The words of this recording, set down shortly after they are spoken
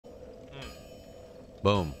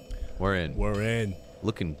Boom. We're in. We're in.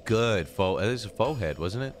 Looking good. Faux. This is a faux head,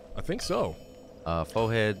 wasn't it? I think so.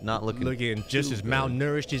 Faux head, not looking just as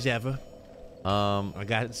malnourished as ever. I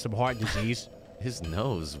got some heart disease. His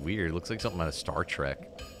nose is weird. Looks like something out of Star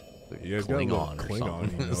Trek. Like Yeah, Klingon or Klingon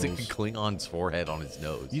something. It's like a Klingon's forehead on his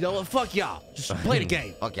nose. You know what? Fuck y'all. Just play the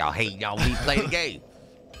game. Fuck y'all. Hate y'all. We play the game.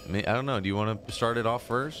 I don't know. Do you want to start it off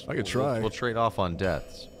first? I could try. We'll trade off on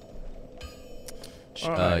deaths.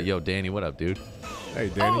 Right. Yo, Danny, what up, dude? Hey,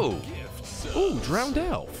 Danny. Oh! Ooh, Drowned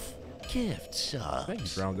Elf. Gift sub. Thank you,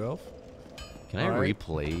 Drowned Elf. Can I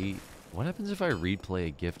replay? What happens if I replay a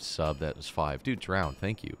gift sub that was 5? Dude, Drown,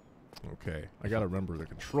 thank you. Okay. I gotta remember the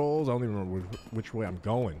controls. I don't even remember which way I'm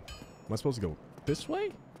going. Am I supposed to go this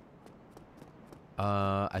way?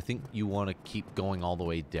 I think you want to keep going all the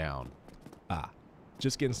way down. Ah.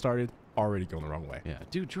 Just getting started. Already going the wrong way. Yeah.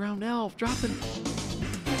 Dude, Drowned Elf, dropping.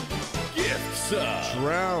 Gift sub.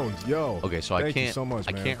 Drowned. Yo. Okay, so Thank you so much,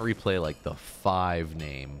 I man. can't replay like the 5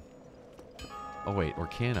 name. Oh wait, or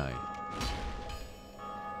can I?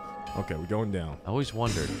 Okay, we're going down. I always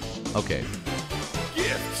wondered. Okay.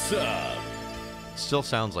 Gift sub. Still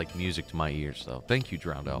sounds like music to my ears, though. Thank you,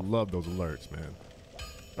 Drowned Elf. Love those alerts, man.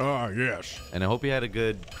 Ah, yes. And I hope you had a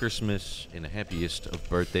good Christmas and the happiest of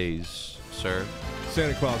birthdays, sir.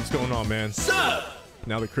 Santa Claus, what's going on, man? Sub.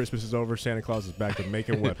 Now that Christmas is over, Santa Claus is back to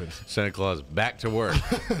making weapons. Santa Claus back to work.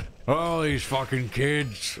 All these fucking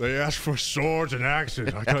kids. They ask for swords and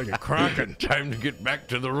axes. I gotta get cracking. Time to get back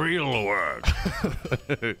to the real work.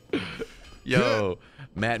 Yo,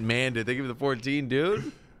 Matt Manda, thank you for the 14,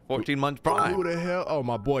 dude. 14 months prime. Who the hell? Oh,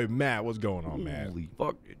 my boy Matt. What's going on, Matt? Holy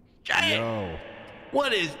fucking shit. Yo.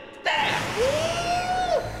 What is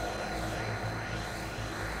that?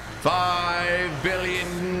 5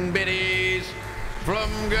 billion biddies from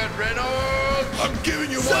Good Reynolds. I'm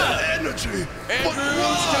giving you my energy. But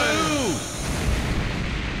why?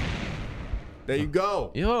 There you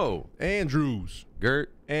go. Yo, Andrews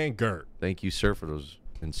Gert, and Gert. thank you, sir, for those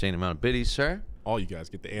insane amount of biddies, sir. All you guys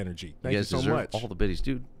get the energy. Thank You you guys so deserve much. all the biddies,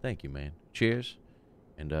 dude. Thank you, man. Cheers.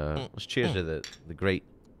 And let's cheers to the great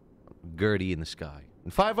Gertie in the sky.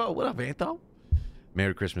 And 5-0, what up, Anto?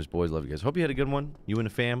 Merry Christmas, boys. Love you guys. Hope you had a good one. You and the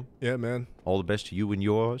fam. Yeah, man. All the best to you and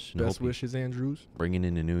yours. And Best hope you wishes, Andrews. bringing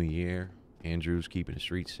in the new year. Andrew's keeping the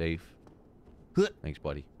streets safe. Thanks,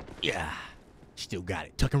 buddy. Yeah. Still got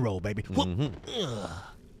it. Tuck and roll, baby.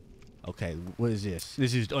 Okay, what is this?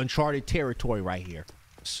 This is uncharted territory right here.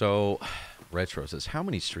 So, Retro says, how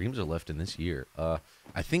many streams are left in this year?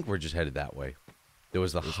 I think we're just headed that way. There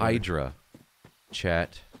was the Hydra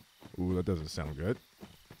chat. Ooh, that doesn't sound good.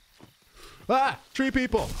 Ah! Tree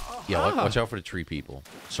people! Yeah, watch out for the tree people.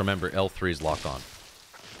 So remember, L3 is locked on.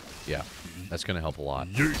 Yeah, that's going to help a lot.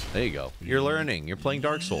 There you go. You're learning. You're playing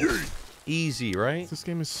Dark Souls. Easy, right? This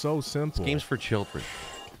game is so simple. This game's for children.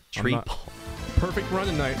 Tree not- Perfect run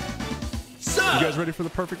tonight. You guys ready for the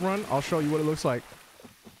perfect run? I'll show you what it looks like.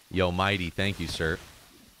 Yo, Mighty, thank you, sir.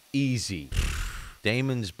 Easy.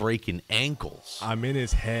 Damon's breaking ankles. I'm in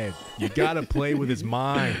his head. You gotta play with his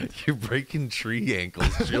mind. You're breaking tree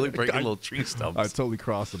ankles. You're really breaking little tree stumps. I totally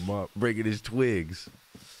crossed him up. Breaking his twigs.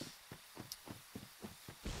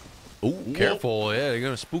 Oh, careful. Yeah, they're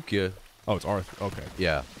going to spook you. Oh, it's Arthur. Okay.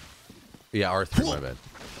 Yeah. Yeah, Arthur, my bad.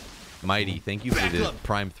 Mighty, thank you for Back the up.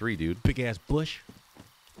 Prime 3, dude. Big ass bush.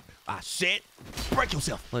 I said, break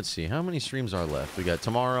yourself. Let's see. How many streams are left? We got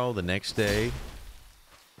tomorrow, the next day,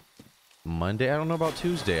 Monday. I don't know about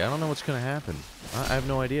Tuesday. I don't know what's going to happen. I have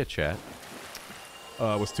no idea, chat.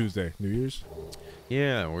 What's Tuesday? New Year's?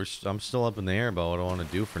 Yeah, I'm still up in the air about what I want to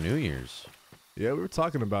do for New Year's. Yeah, we were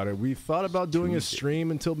talking about it. We thought about doing a Tuesday. stream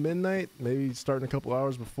until midnight, maybe starting a couple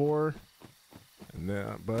hours before. And then,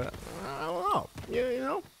 but I don't know. Yeah, you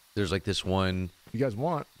know. There's like this one. You guys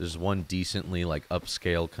want? There's one decently like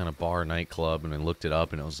upscale kind of bar nightclub, and I looked it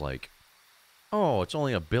up, and it was like, oh, it's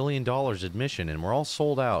only $1 billion admission, and we're all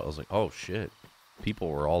sold out. I was like, oh shit, people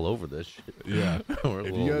were all over this shit. Yeah. We're a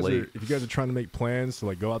if little late. you guys are trying to make plans to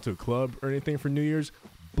like go out to a club or anything for New Year's,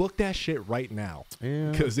 book that shit right now.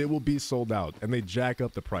 Yeah. Because it will be sold out, and they jack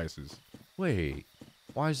up the prices. Wait,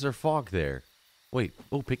 why is there fog there? Wait,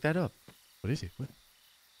 oh, pick that up. What is it? What?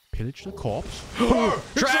 Pillage the corpse?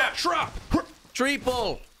 Trap! Trap!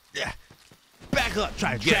 Triple! Yeah. Back up.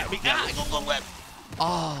 Try to jab me.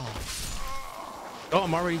 Oh,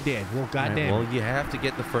 I'm already dead. Well, goddamn. Well, you have to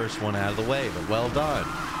get the first one out of the way, but well done.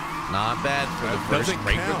 Not bad for the first doesn't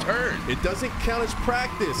great count. return. It doesn't count as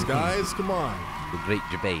practice, guys. Come on. The great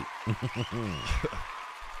debate.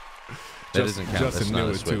 That doesn't count. Justin That's not knew a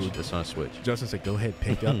it switch. too. That's not a switch. Justin said, "Go ahead,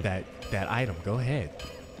 pick up that item. Go ahead."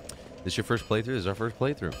 This your first playthrough? This is our first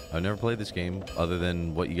playthrough. I've never played this game other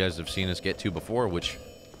than what you guys have seen us get to before, which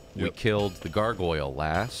we killed the gargoyle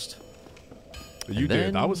last. You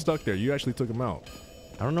did. I was stuck there. You actually took him out.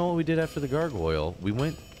 I don't know what we did after the gargoyle. We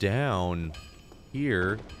went down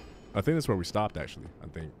here. I think that's where we stopped, actually. I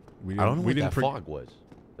think. I don't know what that fog was.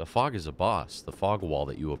 The fog is a boss. The fog wall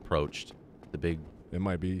that you approached. The big... It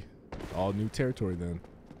might be all new territory then.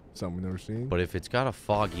 Something we've never seen. But if it's got a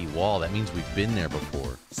foggy wall, that means we've been there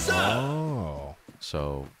before. Oh.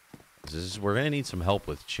 So we're going to need some help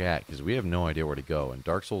with chat because we have no idea where to go. And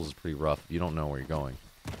Dark Souls is pretty rough if you don't know where you're going.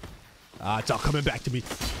 It's all coming back to me.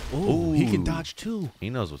 Ooh, he can dodge too. He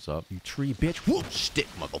knows what's up. You tree bitch. Whoop, stick,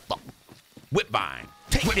 motherfucker. Whipvine.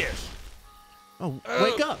 Take this. Oh,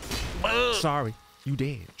 wake up. Sorry, you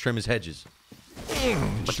dead. Trim his hedges.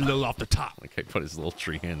 Just a little off the top. Like I put his little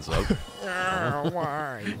tree hands up.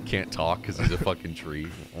 Why? Can't talk because he's a fucking tree.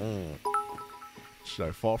 Should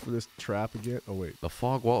I fall for this trap again? Oh, wait. The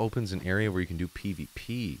fog wall opens an area where you can do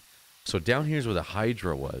PvP. So down here's where the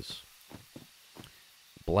Hydra was.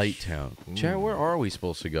 Blighttown. Chat, where are we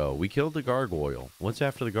supposed to go? We killed the gargoyle. What's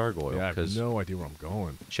after the gargoyle? Yeah, I have no idea where I'm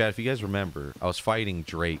going. Chat, if you guys remember, I was fighting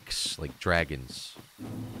drakes, like dragons.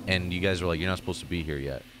 And you guys were like, you're not supposed to be here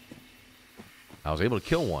yet. I was able to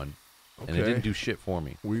kill one, and it didn't do shit for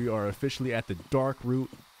me. We are officially at the Darkroot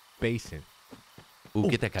Basin. Ooh,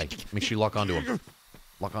 get that guy. Make sure you lock onto him.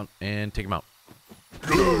 Lock on, and take him out.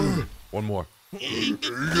 One more.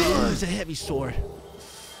 It's a heavy sword.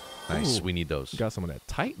 Nice, Ooh, we need those. Got some of that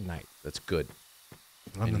Titanite. That's good.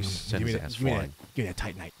 And he sends his ass flying. Give me that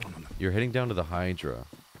Titanite. You're heading down to the Hydra.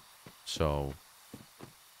 So...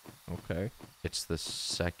 Okay. It's the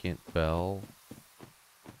second bell.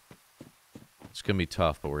 It's going to be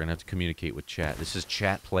tough, but we're going to have to communicate with chat. This is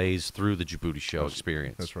chat plays through the Jaboody show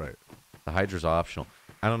experience. That's right. The Hydra's optional.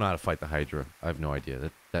 I don't know how to fight the Hydra. I have no idea.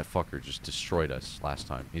 That fucker just destroyed us last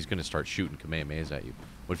time. He's going to start shooting Kamehamehas at you.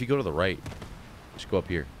 What if you go to the right? Just go up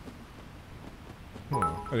here. Huh.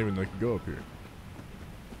 I didn't even know you could go up here.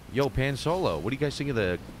 Yo, Pan Solo, what do you guys think of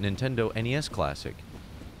the Nintendo NES Classic?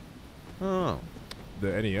 Oh.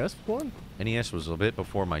 The NES one? NES was a bit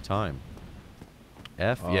before my time.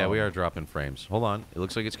 Yeah, we are dropping frames. Hold on. It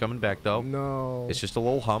looks like it's coming back, though. No. It's just a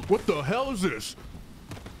little hump. What the hell is this?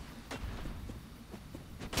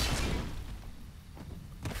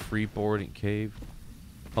 Freeboarding cave.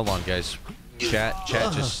 Hold on, guys. Chat,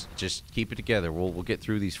 just keep it together. We'll get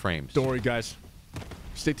through these frames. Don't worry, guys.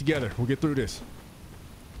 Stick together. We'll get through this.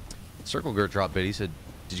 Circle Gert dropped bit. He said,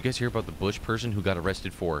 "Did you guys hear about the Bush person who got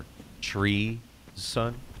arrested for tree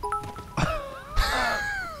son?"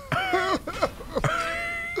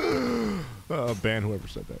 Ban whoever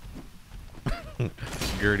said that.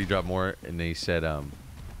 Gertie dropped more, and they said,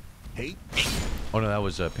 Hey. Oh no, that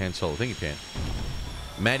was Pan Solo. Thank you, Pan.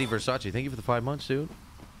 Maddie Versace, thank you for the 5 months, dude.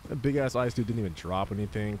 That big ass ice dude didn't even drop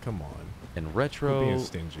anything. Come on. And We're Retro being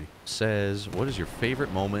stingy. says, "What is your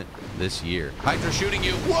favorite moment this year?" Hydra shooting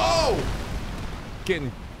you. Whoa!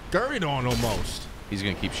 Getting gurried on almost. He's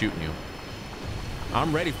gonna keep shooting you.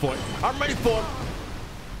 I'm ready for it. I'm ready for it.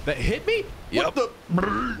 That hit me? Yep. What the?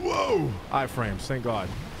 Whoa! Iframes, thank God.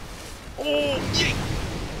 Oh, yeah.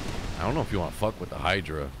 I don't know if you want to fuck with the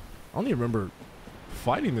Hydra. I don't even remember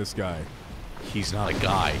fighting this guy. He's not a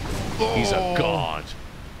guy. He's a god.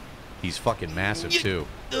 He's fucking massive, too.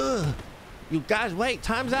 You guys, wait.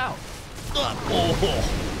 Time's out.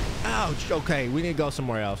 Oh. Ouch. Okay, we need to go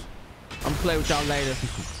somewhere else. I'm going to play with y'all later.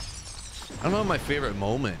 I don't know what my favorite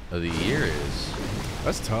moment of the year is.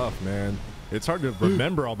 That's tough, man. It's hard to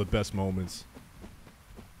remember all the best moments.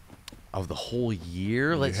 Of the whole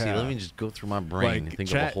year? Let's see. Let me just go through my brain and think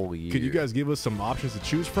chat, of the whole year. Could you guys give us some options to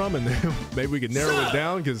choose from, and then maybe we could narrow it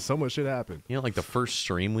down because so much shit happened. You know, like the first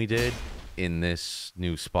stream we did in this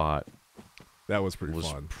new spot. That was pretty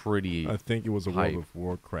fun. Pretty. I think it was a hype. World of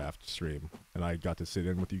Warcraft stream, and I got to sit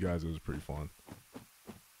in with you guys. It was pretty fun.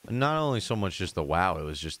 Not only so much just the WoW, it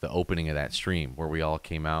was just the opening of that stream where we all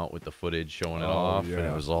came out with the footage showing it off, and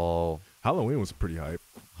it was all... Halloween was pretty hype.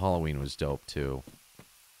 Halloween was dope, too.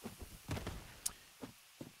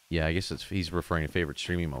 Yeah, I guess he's referring to favorite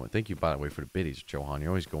streaming moment. Thank you, by the way, for the biddies, Johan. You're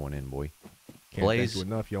always going in, boy. Can't Blaze. thank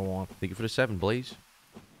you enough, Johan. Thank you for the 7, Blaze.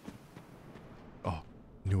 Oh,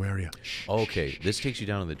 new area. Okay, this takes you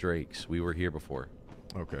down to the Drakes. We were here before.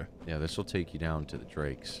 Okay. Yeah, this will take you down to the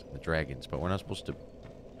Drakes, the dragons, but we're not supposed to...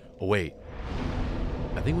 Oh, wait.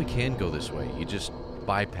 I think we can go this way. You just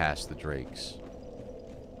bypass the Drakes.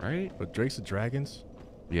 Right? But Drakes and Dragons?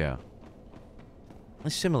 Yeah.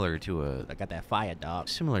 It's similar to a... I got that fire, dog.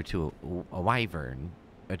 Similar to a wyvern,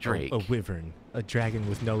 a drake. A wyvern. A dragon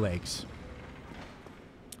with no legs.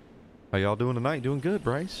 How y'all doing tonight? Doing good,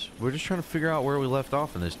 Bryce. We're just trying to figure out where we left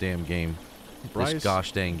off in this damn game. Bryce, this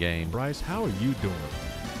gosh dang game. Bryce, how are you doing?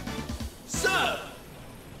 Sir!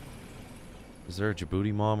 Is there a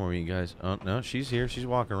Jaboody mom or you guys? Oh, no, she's here. She's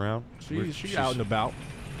walking around. She's out and about.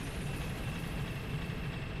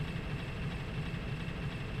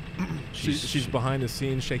 She's behind the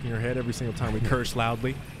scenes shaking her head every single time we curse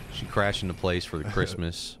loudly. She crashed into place for the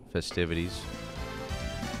Christmas festivities.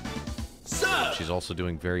 Sir! She's also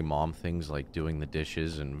doing very mom things like doing the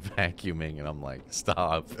dishes and vacuuming, and I'm like,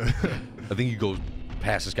 stop. I think you go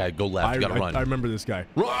past this guy, go left, you gotta run. I remember this guy.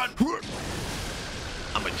 Run!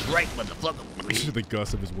 I'm a Drake, motherfucker. The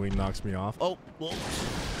gust of his wing knocks me off. Oh, whoa.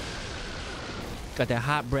 Got that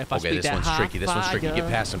hot breath. Okay, this one's tricky. This one's tricky. Get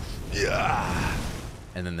past him. Yeah!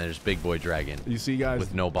 And then there's Big Boy Dragon. You see, guys,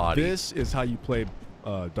 with no body. This is how you play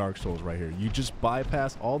Dark Souls right here. You just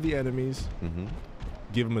bypass all the enemies,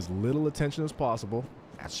 give them as little attention as possible.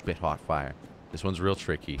 That's spit hot fire. This one's real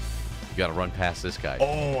tricky. You gotta run past this guy.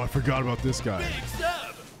 Oh, I forgot about this guy. Big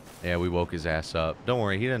Sub! Yeah, we woke his ass up. Don't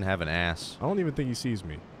worry, he doesn't have an ass. I don't even think he sees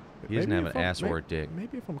me. He doesn't have if an I'm- ass or a dick.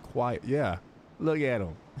 Maybe if I'm quiet. Yeah. Look at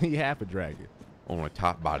him. He half a dragon. Only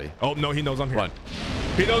top body. Oh, no, he knows I'm here. Run.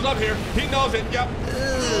 He knows I'm here. He knows it. Yep.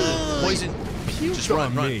 Poison. Just on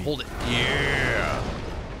run, me. run. Hold it. Yeah.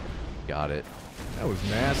 Got it. That was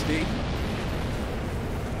nasty.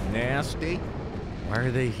 Nasty. Why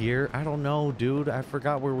are they here? I don't know, dude. I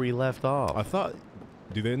forgot where we left off. I thought,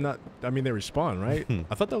 do they not? I mean, they respawn, right?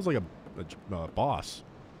 I thought that was like a boss.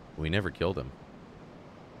 We never killed him.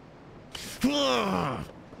 I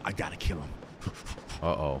gotta kill him.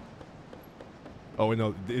 Uh-oh. Oh, wait,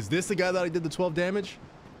 no. Is this the guy that I did the 12 damage?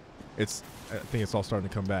 I think it's all starting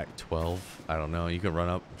to come back. 12? I don't know. You can run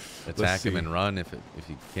up, Let's attack him see. and run if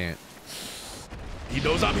you can't. He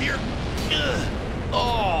knows I'm here.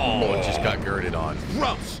 Oh, it just got girded on.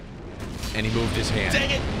 Gross! And he moved his hand.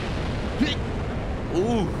 Dang it!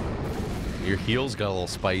 Ooh. Your heels got a little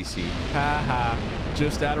spicy. Ha ha.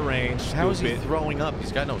 Just out of range. How is he stupid. throwing up?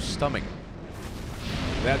 He's got no stomach.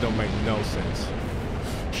 That don't make no sense.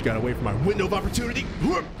 She got away from my window of opportunity.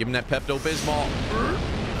 Give him that Pepto-Bismol.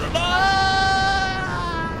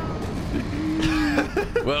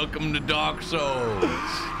 Welcome to Dark Souls.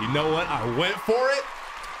 You know what? I went for it.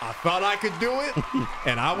 I thought I could do it,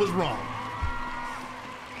 and I was wrong.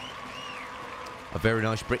 A very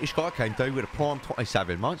nice British guy came through with a prime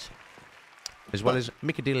 27 months, as well as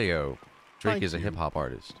Micadilio. Drake Thank is a you. hip-hop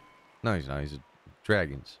artist. No, he's not. He's a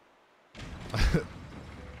Dragons.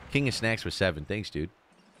 King of Snacks with 7. Thanks, dude.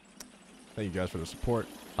 Thank you guys for the support.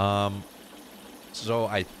 So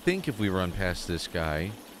I think if we run past this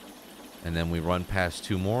guy, and then we run past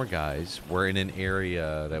 2 more guys, we're in an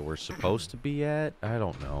area that we're supposed to be at? I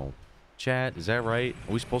don't know. Chat, is that right?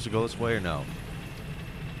 Are we supposed to go this way or no?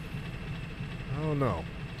 I don't know.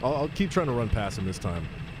 I'll keep trying to run past him this time.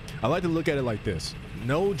 I like to look at it like this.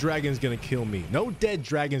 No dragon's gonna kill me. No dead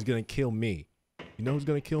dragon's gonna kill me. You know who's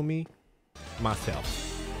gonna kill me? Myself.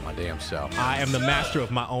 My damn self. I am the master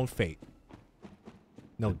of my own fate.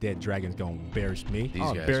 No dead dragon's gonna embarrass me. These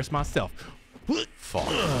I'll guys- embarrass myself. Fuck.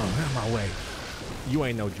 Out of my way. You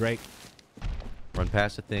ain't no Drake. Run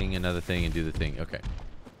past a thing, another thing, and do the thing. Okay.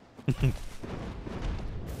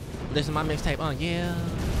 Listen to my mixtape. Yeah.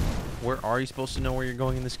 Where are you supposed to know where you're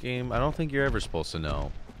going in this game? I don't think you're ever supposed to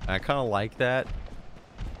know. I kind of like that,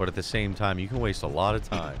 but at the same time, you can waste a lot of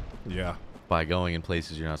time Yeah. by going in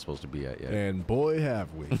places you're not supposed to be at yet. And boy, have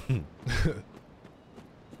we.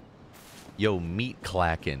 Yo, Meat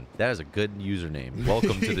Clackin'. That is a good username.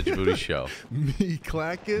 Welcome to the Jaboody Show. Me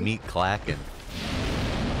clacking? Meat Clackin'.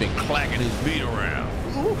 Been clacking his meat around.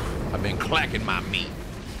 I've been clacking my meat.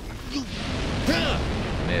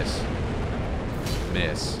 Miss.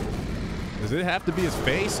 Miss. Does it have to be his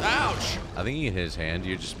face? Ouch! I think you hit his hand.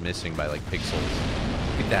 You're just missing by like pixels.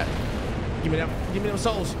 Look at that. Give me them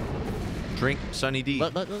souls. Drink Sunny D.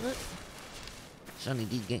 Look. Sonny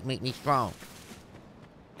D can't make me strong.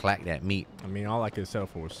 Clack that meat. I mean, all I could settle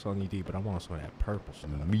for was Sunny D, but I want some of that purple stuff.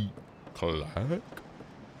 Meat. Clack.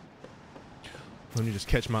 Let me just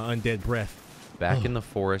catch my undead breath. Back in the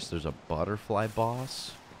forest, there's a butterfly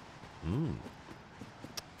boss.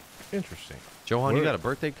 Interesting. Johan, you Where- got a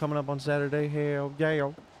birthday coming up on Saturday? Hell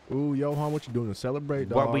yeah. Ooh, Johan, what you doing to celebrate,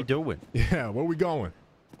 dog? What we doing? Yeah, where we going?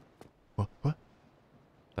 What?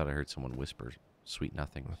 Thought I heard someone whisper sweet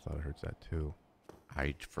nothing. I thought I heard that too.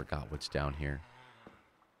 I forgot what's down here.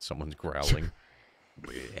 Someone's growling.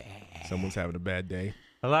 Someone's having a bad day.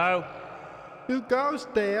 Hello? Who goes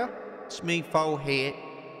there? It's me, forehead.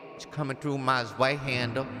 It's coming through my way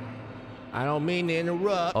handle. I don't mean to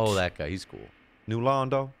interrupt. Oh, that guy. He's cool. New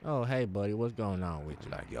Londo. Oh, hey, buddy, what's going on with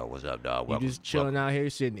you? Like, yo, what's up, dog? You just chilling out here,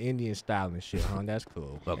 sitting Indian style and shit, huh? That's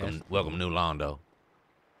cool. Welcome, New Londo.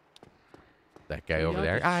 That guy over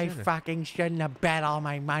there. I fucking shouldn't have bet all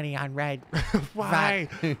my money on red. Why?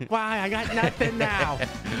 Why? I got nothing now.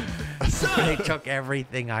 They took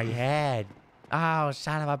everything I had. Oh,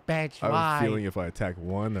 son of a bitch. I have Why? a feeling if I attack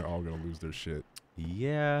one, they're all gonna lose their shit.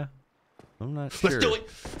 Yeah. I'm not sure. Let's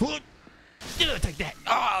do it. Take that.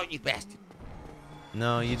 Oh, you bastard.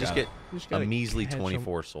 No, you just get a measly catch 'em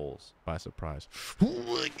 24 souls. by surprise.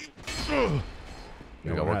 You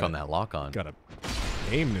gotta work on that lock on. Gotta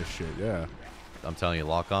aim this shit, yeah. I'm telling you,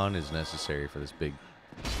 lock on is necessary for this big.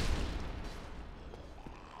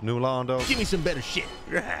 New Londo. Give me some better shit.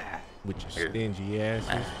 With your stingy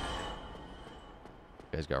asses.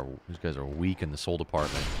 These guys are weak in the soul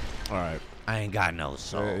department. All right. I ain't got no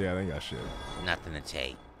soul. Yeah, they got shit. Nothing to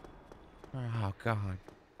take. Oh God.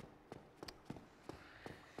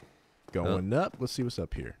 Going up. Let's see what's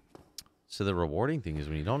up here. So the rewarding thing is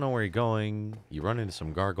when you don't know where you're going, you run into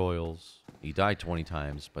some gargoyles. You die 20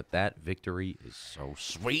 times, but that victory is so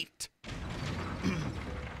sweet.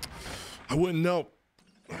 I wouldn't know.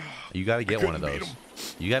 You got to get one of those.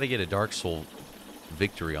 You got to get a Dark Soul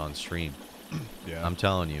victory on stream. Yeah. I'm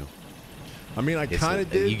telling you. I mean, I kind of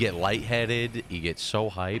did. You get lightheaded. You get so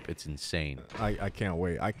hype. It's insane. I can't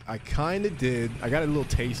wait. I kind of did. I got a little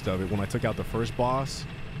taste of it when I took out the first boss,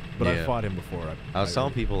 but I Yeah. fought him before. I was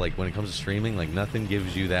telling people, like, when it comes to streaming, like, nothing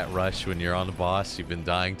gives you that rush when you're on the boss you've been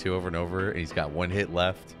dying to over and over, and he's got one hit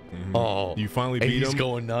left. Oh, You finally and beat he's him.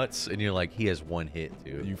 going nuts, and you're like, he has one hit,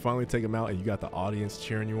 dude. You finally take him out, and you got the audience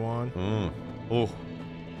cheering you on. Oh,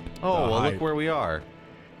 well, hype. look where we are.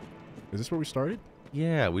 Is this where we started?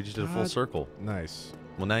 Yeah, we just did a full God. circle. Nice.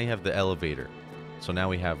 Well, now you have the elevator. So now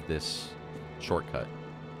we have this shortcut.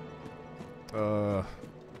 I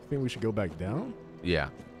think we should go back down. Yeah.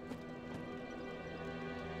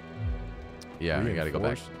 Yeah, we gotta go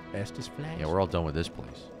back. Reinforced Estes flags. Yeah, we're all done with this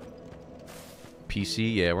place.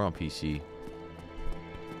 PC? Yeah, we're on PC.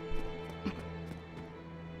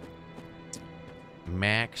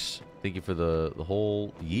 Max, thank you for the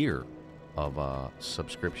whole year of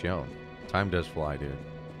subscription. Time does fly, dude.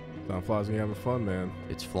 Time flies when you're having fun, man.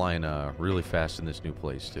 It's flying really fast in this new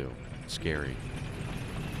place, too. It's scary.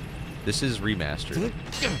 This is remastered.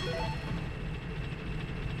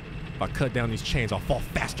 If I cut down these chains, I'll fall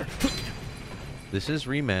faster. This is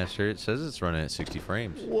remastered. It says it's running at 60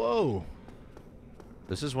 frames. Whoa.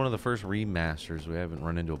 This is one of the first remasters. We haven't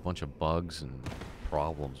run into a bunch of bugs and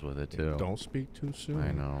problems with it, too. Don't speak too soon.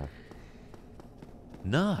 I know.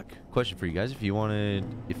 Nuck. Question for you guys.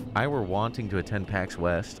 If I were wanting to attend PAX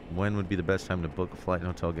West, when would be the best time to book a flight and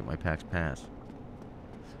hotel, get my PAX pass?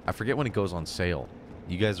 I forget when it goes on sale.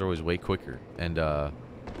 You guys are always way quicker. And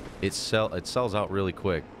it sells out really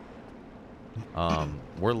quick.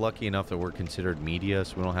 We're lucky enough that we're considered media,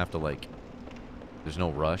 so we don't have to, like, there's no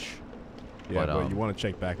rush. Yeah, but you want to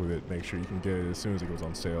check back with it. Make sure you can get it as soon as it goes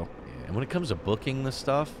on sale. Yeah, and when it comes to booking this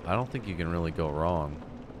stuff, I don't think you can really go wrong.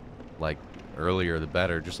 Like, earlier the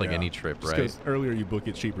better, just like any trip, Just right? 'cause earlier you book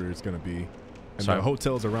it, cheaper it's going to be. And So the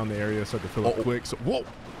hotels around the area start to fill up quick. So, whoa!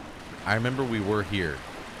 I remember we were here,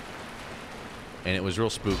 and it was real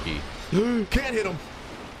spooky. Can't hit him.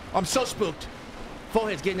 I'm so spooked.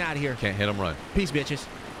 Forehead's getting out of here. Can't hit him, run. Peace, bitches.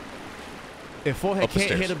 If Forehead Up the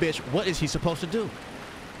can't stairs. hit a bitch, what is he supposed to do?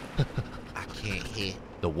 I can't hit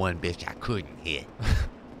the one bitch I couldn't hit.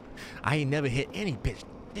 I ain't never hit any bitch.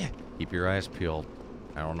 Yeah. Keep your eyes peeled.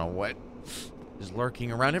 I don't know what is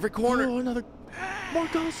lurking around every corner. Oh, another. More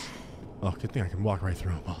ghosts. Oh, good thing I can walk right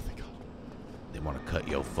through them. Oh, thank God. They want to cut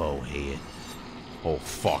your forehead. Oh,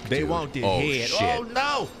 fuck, They dude. want the oh, head. Shit. Oh,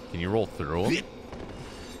 no. Can you roll through them?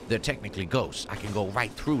 They're technically ghosts. I can go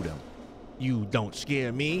right through them. You don't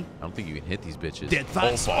scare me. I don't think you can hit these bitches. Dead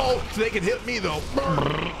thoughts. fuck. Oh, so they can hit me, though.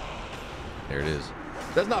 There it is.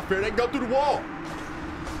 That's not fair. They can go through the wall.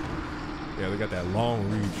 Yeah, they got that long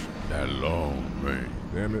reach. That long, man.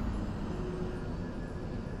 Damn it.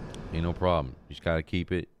 Ain't no problem. You just gotta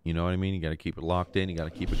keep it. You know what I mean? You gotta keep it locked in. You gotta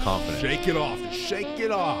keep it confident. Shake it off. Shake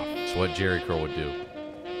it off. That's what Jerry Crow would do.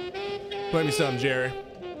 Play me something, Jerry.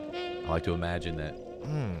 I like to imagine that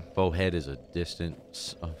Bowhead is a distant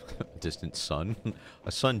son.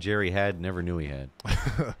 A son Jerry had, never knew he had.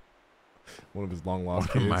 One of his long lost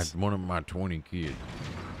kids. One of my 20 kids.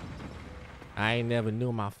 I ain't never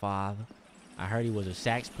knew my father. I heard he was a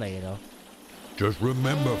sax player, though. Just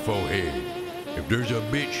remember, forehead, if there's a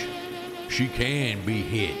bitch, she can be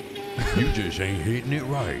hit. You just ain't hitting it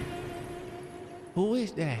right. Who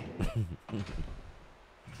is that?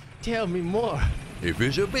 Tell me more. If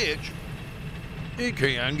it's a bitch, it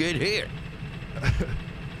can get hit.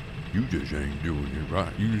 You just ain't doing it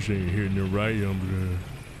right. You just ain't hitting it right, hombre.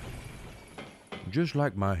 Just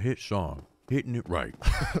like my hit song, hitting it right.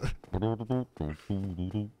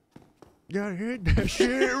 Gotta hit that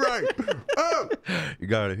shit right. Oh! You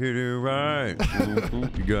gotta hit it right.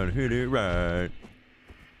 You gotta hit it right.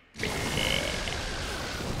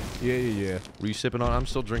 Yeah. What are you sipping on? I'm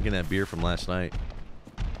still drinking that beer from last night.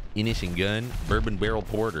 Innis and Gunn Bourbon Barrel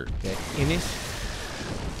Porter. That Innis.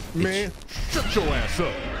 Man, shut your ass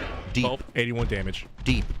up. Deep, Oh, 81 damage.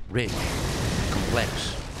 deep, rich,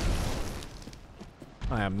 complex.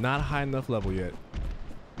 I am not high enough level yet.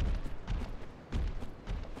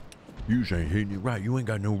 You just ain't hitting it right. You ain't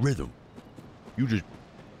got no rhythm. You just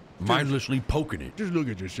mindlessly poking it. Just look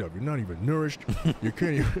at yourself. You're not even nourished. You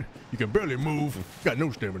can't even, you can barely move. Got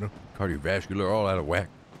no stamina. Cardiovascular, all out of whack.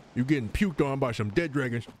 You getting puked on by some dead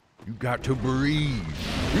dragons. You got to breathe.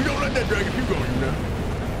 You don't let that dragon puke on you now.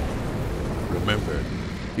 Remember,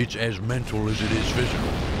 it's as mental as it is physical.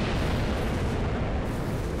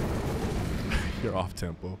 You're off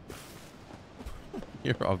tempo.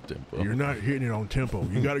 You're off tempo. You're not hitting it on tempo.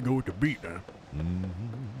 You got to go with the beat now.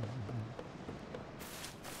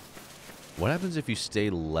 What happens if you stay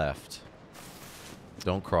left?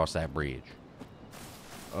 Don't cross that bridge.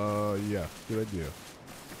 Yeah, good idea.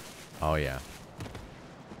 Oh yeah.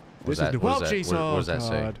 This is the what Welchie does song. that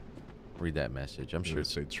say? God. Read that message. I'm sure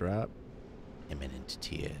Does it it's say trap? imminent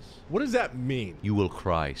tears. What does that mean? You will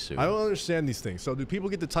cry soon. I don't understand these things. So do people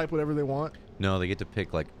get to type whatever they want? No, they get to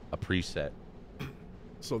pick like a preset.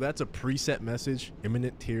 So that's a preset message,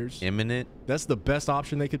 imminent tears. Imminent. That's the best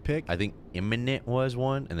option they could pick. I think imminent was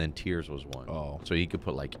one, and then tears was one. Oh. So you could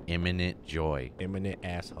put like imminent joy. Imminent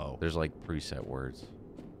asshole. There's like preset words.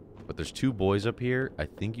 But there's two boys up here. I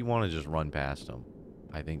think you want to just run past them.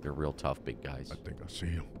 I think they're real tough big guys. I think I see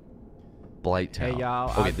him. Blighttown. Hey, y'all,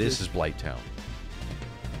 Okay, I this just- is Blighttown.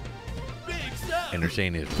 And they're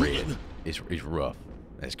saying it's red. It's rough.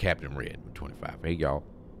 That's Captain Red with 25. Hey y'all.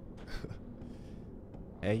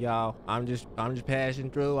 Hey y'all, I'm just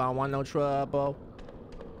passing through. I don't want no trouble.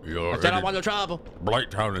 You're I said I don't want no trouble.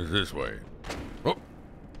 Blighttown is this way. Oh,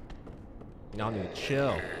 Y'all need to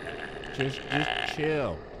chill. Just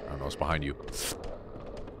chill. I don't know what's behind you.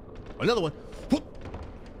 Another one. Whoop.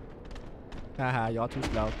 Haha, y'all too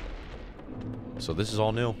slow. So this is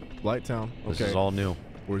all new. Blighttown. Okay. This is all new.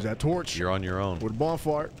 Where's that torch? You're on your own. Where the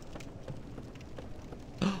bonfire?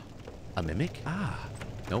 A mimic? Ah.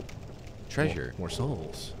 Nope. Treasure. More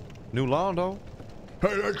souls. New Londo.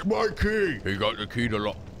 hey, that's my key. He got the key to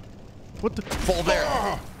lock. What the? Fall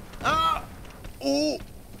there. Ooh. You're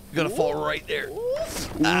gonna fall right there.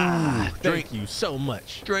 Thank you so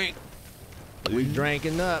much. Drink. We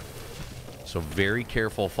drinking up. So very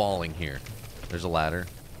careful falling here. There's a ladder.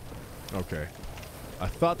 Okay. I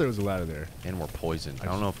thought there was a ladder there. And we're poisoned. I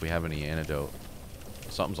don't know if we have any antidote.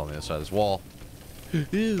 Something's on the other side of this wall.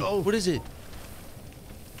 Ew. Oh, what is it?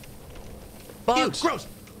 Bugs. Ew, gross.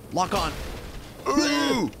 Lock on.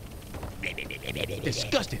 Ooh!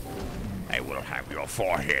 Disgusting. I will have your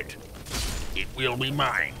forehead. It will be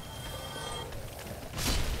mine.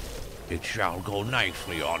 It shall go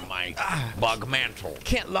nicely on my bug mantle.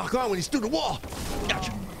 Can't lock on when he's through the wall.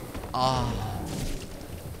 Gotcha.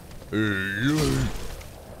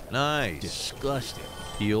 Nice. Disgusting.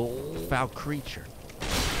 Heal. Foul creature.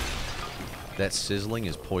 That sizzling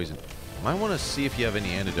is poison. Might want to see if you have any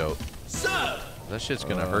antidote. That shit's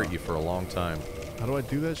gonna hurt you for a long time. How do I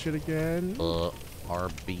do that shit again?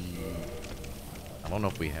 RB. I don't know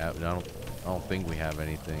if we have. I don't think we have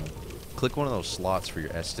anything. Click one of those slots for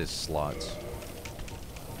your Estes slots.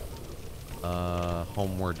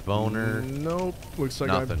 Homeward boner. Nope. Looks like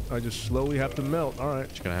Nothing. I just slowly have to melt. All right.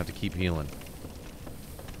 Just gonna have to keep healing.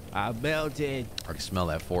 I melted. I can smell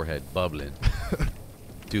that forehead bubbling.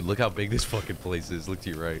 Dude, look how big this fucking place is. Look to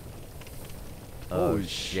your right. Holy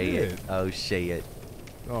shit. Oh shit.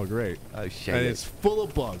 Oh, great. Oh shit. And it's full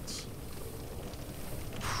of bugs.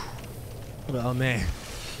 Oh man,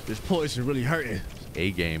 this poison really hurting.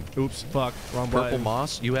 A game. Oops. Fuck. Wrong Purple button.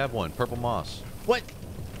 moss. You have one. Purple moss. What?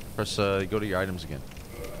 Press. Go to your items again.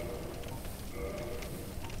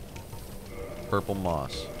 Purple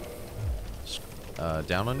moss.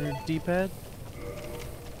 Down on your D-pad.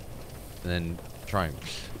 And then triangle.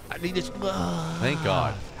 I need this. Thank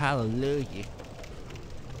God. Hallelujah.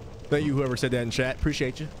 Thank you, whoever said that in chat.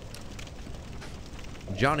 Appreciate you.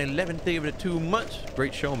 Johnny 11th day of the 2 months.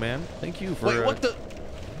 Great show, man. Thank you for. Wait, what the?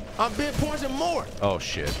 I'm being poisoned more. Oh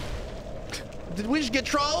shit. Did we just get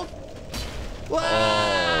trolled? Oh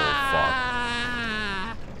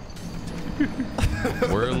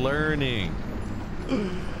fuck. We're learning.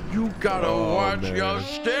 You gotta watch man. your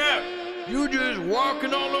step. You just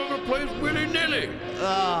walking all over the place willy-nilly.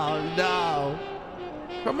 Oh, no.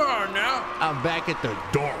 Come on now. I'm back at the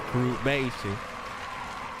dark root basin.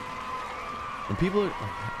 When people are,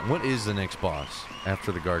 what is the next boss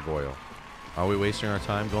after the gargoyle? Are we wasting our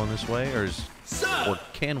time going this way, or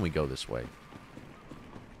can we go this way?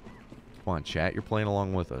 Come on, chat. You're playing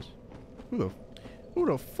along with us. Who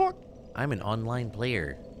the fuck? I'm an online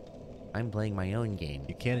player. I'm playing my own game.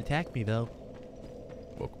 You can't attack me, though.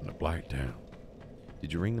 Welcome to Blacktown.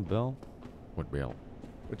 Did you ring the bell? What bell?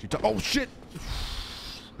 What you oh shit!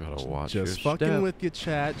 Gotta watch Just your fucking step. with your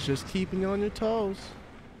chat. Just keeping you on your toes.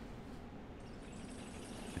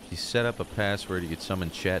 If you set up a password, you could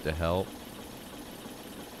summon chat to help.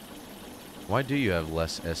 Why do you have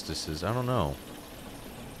less Estises? I don't know.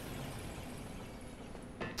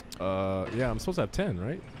 Yeah, I'm supposed to have 10,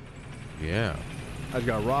 right? Yeah. I just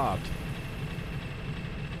got robbed.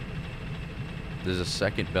 There's a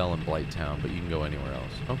second bell in Blighttown, but you can go anywhere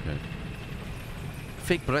else. Okay.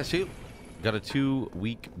 Fake Brazil. Got a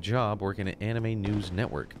 2-week job working at Anime News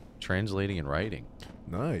Network, translating and writing.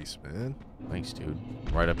 Nice, man. Thanks, dude.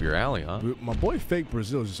 Right up your alley, huh? My boy Fake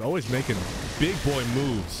Brazil is just always making big boy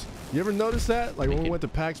moves. You ever notice that? Like when we went to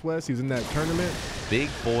PAX West, he was in that tournament. Big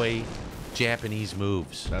boy Japanese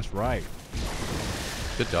moves. That's right.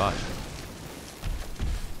 Good dodge.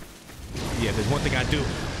 Yeah, there's one thing I do.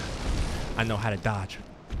 I know how to dodge.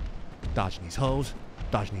 Dodging these hoes,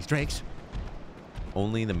 dodging these drakes.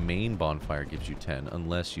 Only the main bonfire gives you 10,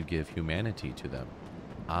 unless you give humanity to them.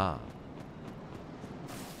 Ah.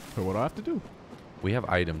 So what do I have to do? We have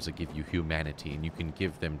items that give you humanity, and you can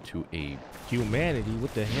give them to a... Humanity?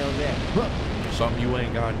 What the hell is that? Something you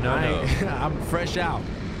ain't got none of. I'm fresh out.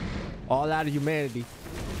 All out of humanity.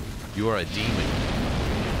 You are a demon.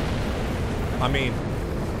 I mean,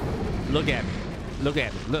 look at me. Look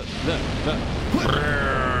at me. Look.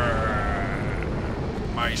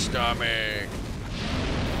 My stomach.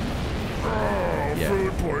 Yeah.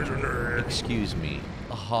 Food poisoning. Excuse me.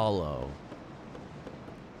 A hollow.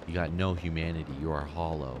 You got no humanity. You are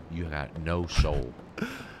hollow. You got no soul.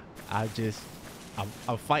 I'm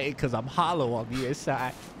fighting because I'm hollow on the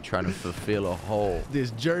inside. Trying to fulfill a hole.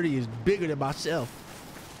 This journey is bigger than myself.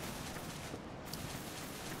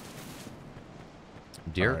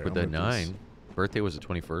 Derek Alright, with the I'm with this. 9. Birthday was the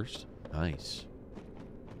 21st. Nice.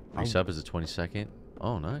 Resub is the 22nd.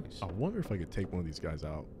 Oh, nice. I wonder if I could take one of these guys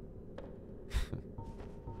out.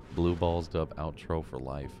 Blue balls dub outro for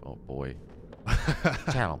life. Oh, boy.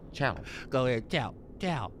 Chow. Go ahead, ciao.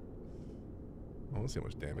 I want to see how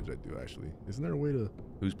much damage I do, actually. Isn't there a way to...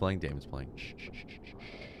 Who's playing? Damon's playing. Shh.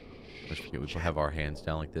 Let's forget we have our hands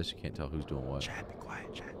down like this. You can't tell who's doing what. Chat, be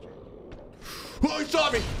quiet, chat. Oh, he saw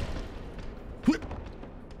me!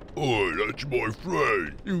 Oh, that's my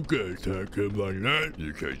friend. You can't attack him like that.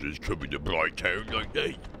 You can't just come into Blacktown like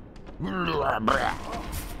that.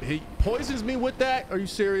 He poisons me with that? Are you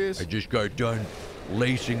serious? I just got done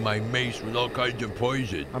lacing my mace with all kinds of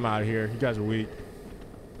poison. I'm out of here. You guys are weak.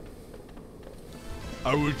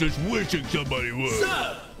 I was just wishing somebody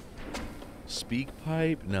would. Speak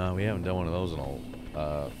pipe? No, we haven't done one of those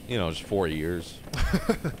in just 4 years.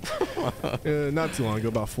 Not too long ago,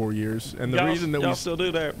 about 4 years. And the reason that we still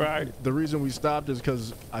do that, right? the reason we stopped is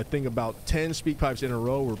because I think about 10 speak pipes in a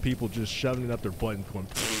row were people just shoving it up their butt and going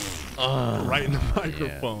right in the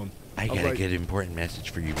microphone. I was got a like, good important message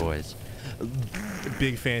for you boys.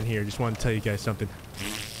 Big fan here. Just want to tell you guys something.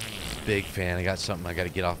 Big fan. I got something I got to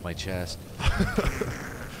get off my chest.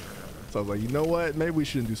 So I was like, you know what? Maybe we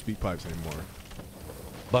shouldn't do speak pipes anymore.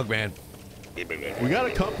 Bugman. We got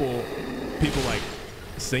a couple people like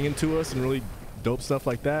singing to us and really dope stuff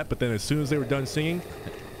like that. But then as soon as they were done singing,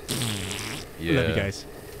 Yeah. love you guys.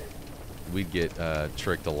 We'd get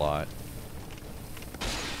tricked a lot.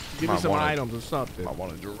 Give me some items or something. I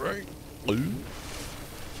want to drink.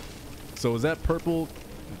 So is that purple?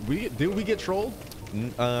 Did we get trolled?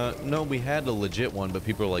 No, we had a legit one, but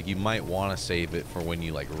people are like, you might want to save it for when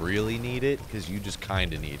you like really need it, because you just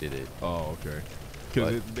kind of needed it. Oh, okay.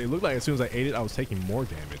 Because it looked like as soon as I ate it, I was taking more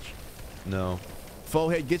damage. No.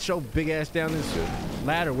 Forehead, get your big ass down this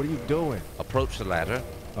ladder. What are you doing? Approach the ladder.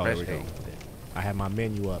 Oh, there Press we A. go. I have my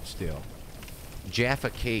menu up still. Jaffa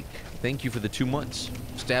Cake. Thank you for the 2 months.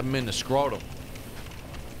 Stab him in the scrotum.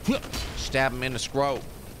 Stab him in the scrot.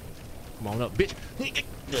 Come on up, bitch.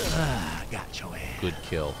 Got your ass. Good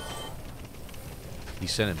kill.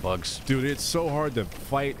 He's sending bugs. Dude, it's so hard to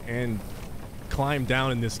fight and climb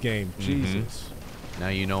down in this game. Jesus. Now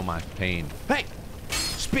you know my pain. Hey!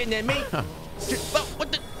 Spitting at me!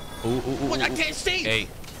 What the? What? I can't see! Hey.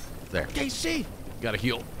 There. Can't see! Gotta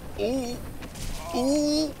heal. Ooh.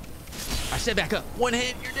 Ooh. I said back up. One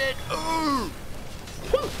hit, you're dead. Ooh.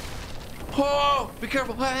 Woo. Oh, be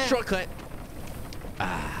careful, Pat. Shortcut.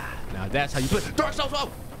 Ah, now that's how you put Dark Souls. Oh.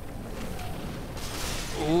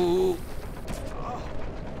 Ooh.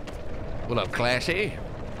 What up, Classy?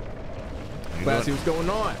 Classy, what's going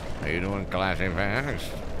on? How you doing, Classy fans?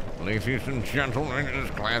 Ladies and gentlemen,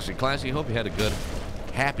 it's Classy. Classy, hope you had a good,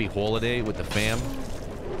 happy holiday with the fam.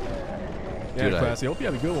 Yeah, Dude, Classy, hope you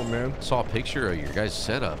had a good one, man. Saw a picture of your guys'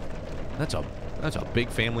 setup. That's a big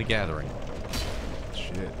family gathering.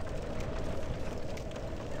 Shit.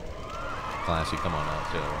 Classy, come on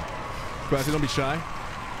out, too. Classy, don't be shy.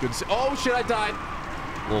 Good to see. Oh, shit, I died.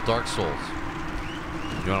 Little Dark Souls.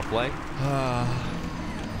 You want to play? I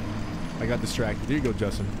got distracted. Here you go,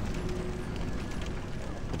 Justin.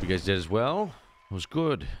 Hope you guys did as well. It was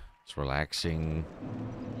good. It's relaxing.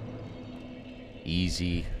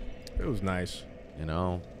 Easy. It was nice. You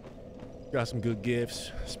know? Got some good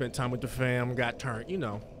gifts. Spent time with the fam. Got turned, you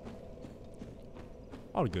know.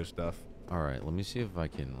 All the good stuff. All right, let me see if I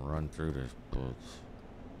can run through this book.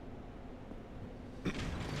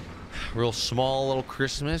 Real small little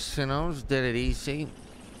Christmas, you know, just did it easy.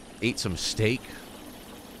 Ate some steak.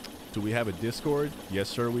 Do we have a Discord? Yes,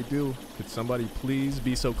 sir, we do. Could somebody please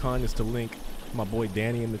be so kind as to link my boy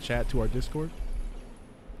Danny in the chat to our Discord?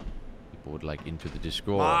 People would like into the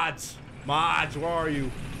Discord. Mods, where are you?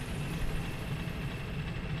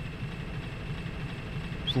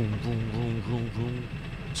 Boom, boom, boom, boom, boom.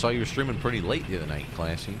 Saw you were streaming pretty late the other night,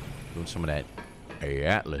 Classy. Doing some of that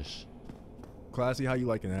Atlas. Classy, how you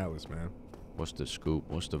liking Atlas, man? What's the scoop?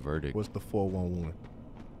 What's the verdict? What's the 411?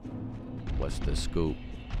 What's the scoop?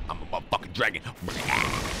 I'm a motherfucking dragon.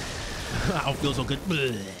 I don't feel so good.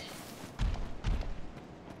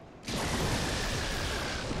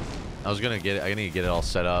 I was gonna get it. I need to get it all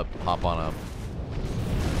set up. Hop on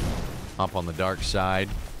the dark side.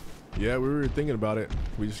 Yeah, we were thinking about it.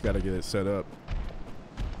 We just got to get it set up.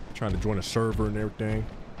 Trying to join a server and everything.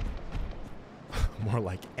 More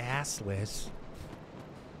like assless.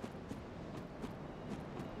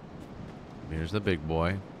 Here's the big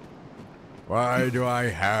boy. Why do I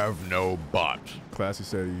have no butt? Classy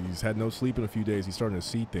said he's had no sleep in a few days. He's starting to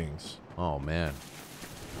see things. Oh man,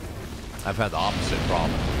 I've had the opposite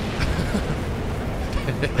problem.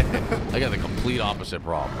 I got the complete opposite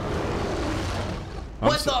problem.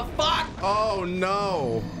 What the fuck? Oh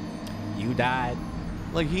no! You died.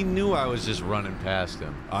 Like he knew I was just running past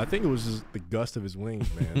him. I think it was just the gust of his wings,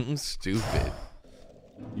 man. Stupid.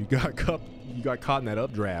 You got caught in that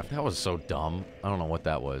updraft. That was so dumb. I don't know what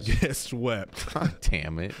that was. Get swept. God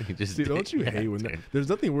damn it. He just See, don't you did hate when that? there's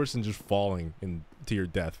nothing worse than just falling to your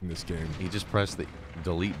death in this game. He just pressed the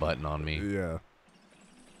delete button on me. Yeah.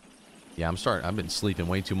 Yeah, I've been sleeping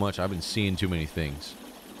way too much. I've been seeing too many things.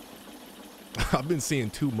 I've been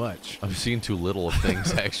seeing too much. I've seen too little of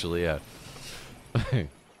things, actually, yeah.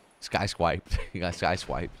 Sky swiped. He got sky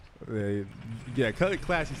swiped. Yeah, cut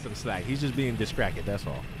Classy some slack. He's just being distracted, that's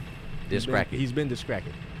all. Distracted. He's been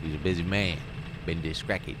distracted. He's a busy man. Been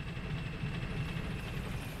distracted.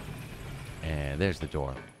 And there's the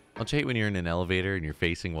door. Don't you hate when you're in an elevator and you're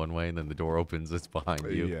facing one way and then the door opens, it's behind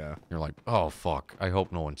you? Yeah. You're like, oh, fuck. I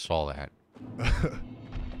hope no one saw that.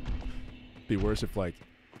 Be worse if, like,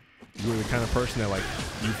 you were the kind of person that, like,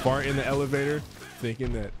 you fart in the elevator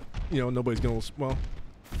thinking that, you know, nobody's going to, well,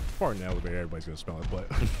 fart in the elevator, everybody's going to smell it, but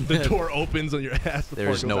the door opens on your ass. The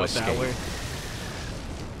There's fart no goes out that escape. way.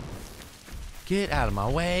 Get out of my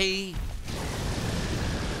way.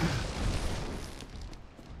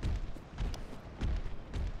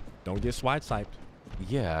 Don't get swiped.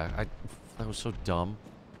 Yeah, that was so dumb.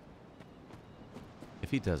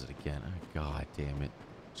 If he does it again, oh, god damn it.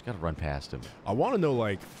 Just gotta run past him. I want to know,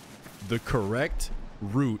 like, the correct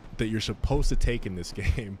route that you're supposed to take in this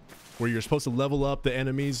game, where you're supposed to level up the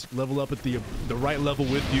enemies, level up at the right level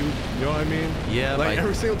with you. You know what I mean? Yeah. Like,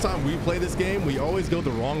 every single time we play this game, we always go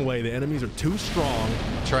the wrong way. The enemies are too strong.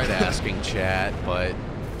 Tried asking chat, but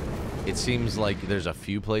it seems like there's a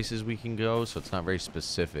few places we can go, so it's not very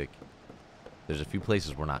specific. There's a few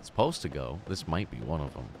places we're not supposed to go. This might be one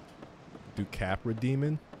of them. Do Capra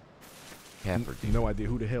Demon? Capra Demon. No idea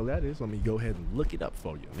who the hell that is. Let me go ahead and look it up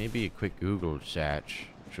for you. Maybe a quick Google search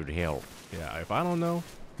should help. Yeah, if I don't know,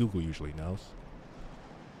 Google usually knows.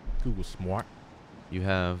 Google's smart. You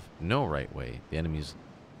have no right way. The enemies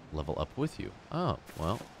level up with you. Oh,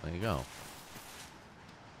 well, there you go.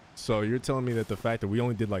 So you're telling me that the fact that we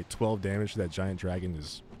only did like 12 damage to that giant dragon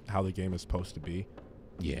is how the game is supposed to be?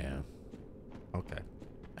 Yeah, Okay.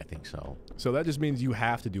 I think so. So that just means you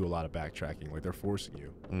have to do a lot of backtracking. Like, they're forcing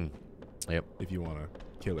you. Yep. If you want to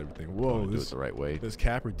kill everything. Whoa, Do it the right way. this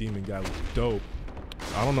Capra Demon guy looks dope.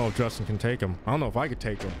 I don't know if Justin can take him. I don't know if I could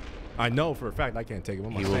take him. I know for a fact I can't take him.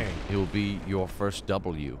 What am I saying? He will be your first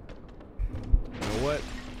W. You know what?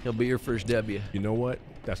 He'll be your first W. You know what?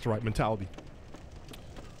 That's the right mentality.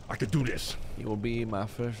 I could do this. He will be my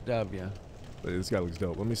first W. But this guy looks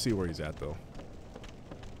dope. Let me see where he's at, though.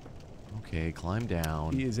 Okay, climb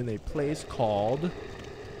down. He is in a place called...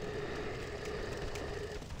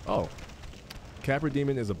 Oh. Capra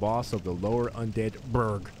Demon is a boss of the lower undead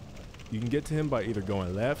Berg. You can get to him by either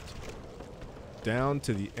going left, down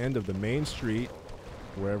to the end of the main street,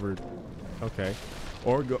 wherever... Okay.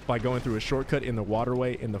 Or by going through a shortcut in the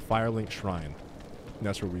waterway in the Firelink Shrine. And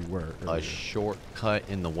that's where we were earlier. A shortcut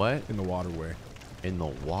in the what? In the waterway. In the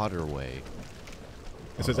waterway.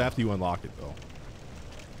 It says after you unlock it, though.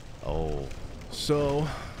 Oh. So...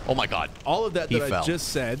 Oh my god. All of that He I fell. just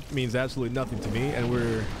said means absolutely nothing to me, and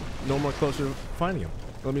we're no more closer to finding him.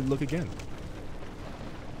 Let me look again.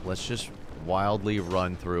 Let's just wildly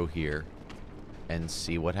run through here and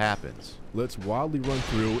see what happens. Let's wildly run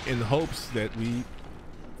through in hopes that we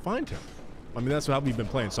find him. I mean, that's how we've been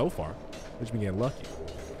playing so far. We've just been getting lucky.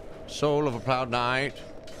 Soul of a proud knight.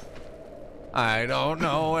 I don't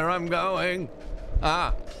know where I'm going.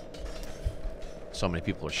 Ah. So many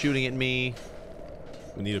people are shooting at me.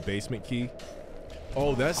 We need a basement key.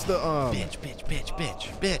 Oh, that's the Bitch.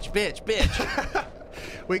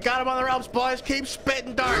 We got him on the ropes, boys. Keep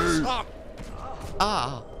spitting darts. Oh.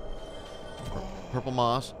 Ah. Purple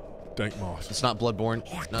moss. dank moss. It's not bloodborne.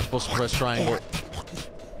 Not supposed to press triangle.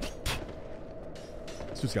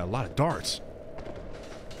 This dude's got a lot of darts.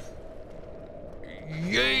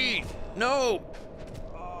 Yeet! No!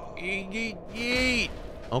 Yeet, yeet!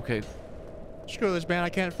 Okay. Screw this, man. I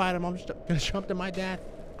can't fight him. I'm just gonna jump to my dad.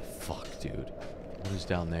 Fuck, dude. What is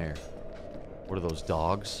down there? What are those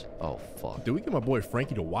dogs? Oh, fuck. Did we get my boy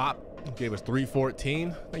Frankie to WAP? He gave us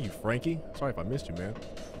 314. Thank you, Frankie. Sorry if I missed you, man.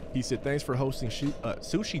 He said, thanks for hosting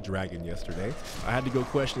Sushi Dragon yesterday. I had to go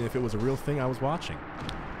question if it was a real thing I was watching.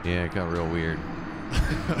 Yeah, it got real weird.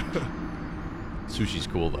 Sushi's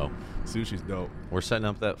cool, though. Sushi's dope. We're setting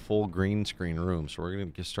up that full green screen room, so we're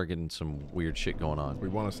going to start getting some weird shit going on. We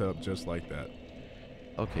want to set up just like that.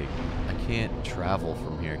 Okay, I can't travel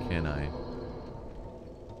from here, can I?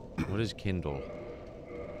 What is Kindle?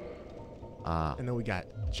 And then we got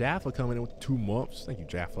Jaffa coming in with 2 months. Thank you,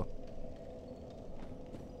 Jaffa.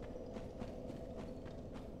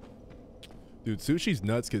 Dude, Sushi's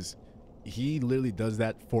nuts because he literally does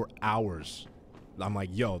that for hours. I'm like,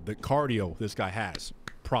 yo, the cardio this guy has.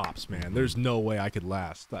 Props, man. There's no way I could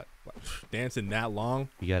last. Dancing that long.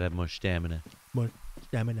 You gotta have more stamina. More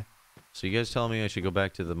stamina. So you guys telling me I should go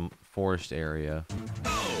back to the forest area?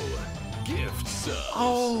 Gift subs.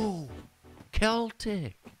 Oh,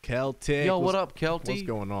 Celtic. Celtic. Yo, what up, Kelty? What's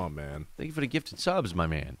going on, man? Thank you for the gifted subs, my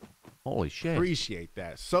man. Holy shit. Appreciate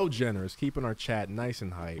that. So generous. Keeping our chat nice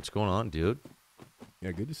and hype. What's going on, dude?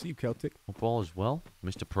 Yeah, good to see you, Celtic. Hope all is well,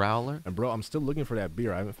 Mr. Prowler. And bro, I'm still looking for that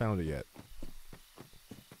beer. I haven't found it yet.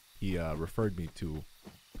 He referred me to,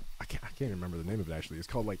 I can't remember the name of it actually. It's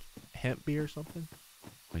called like hemp beer or something.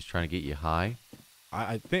 He's trying to get you high.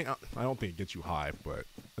 I don't think it gets you high, but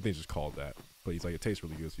I think it's just called that. But he's like, it tastes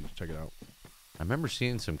really good, so you should check it out. I remember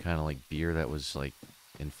seeing some kind of like beer that was like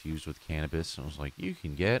infused with cannabis, and I was like, you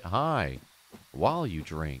can get high while you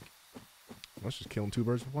drink. Let's just killing 2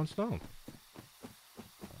 birds with 1 stone.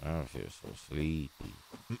 I feel so sleepy.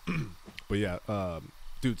 But yeah,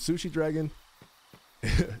 dude, Sushi Dragon.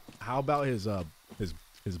 How about his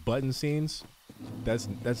button scenes?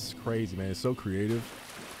 That's crazy, man. It's so creative.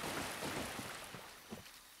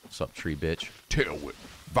 What's up, tree bitch? Tail whip,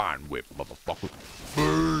 vine whip, motherfucker.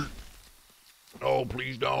 Bird. Oh,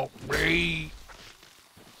 please don't. Ray.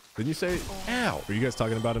 Didn't you say? Ow! Were you guys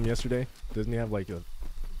talking about him yesterday? Doesn't he have like a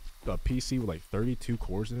PC with like 32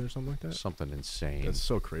 cores in it or something like that? Something insane. That's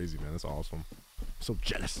so crazy, man. That's awesome. I'm so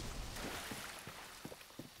jealous.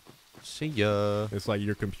 See ya. It's like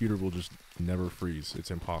your computer will just never freeze.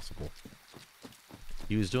 It's impossible.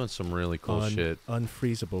 He was doing some really cool shit.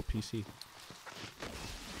 Unfreezable PC.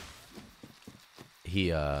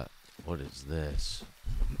 He, what is this?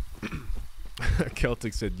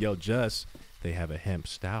 Celtic said, yo, Jess, they have a hemp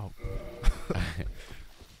stout.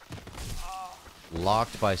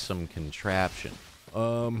 Locked by some contraption.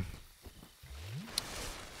 Okay,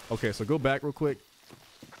 so go back real quick.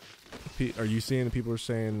 Are you seeing the people are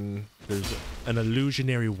saying there's an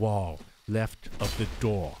illusionary wall left of the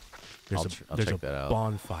door? I'll There's check that out.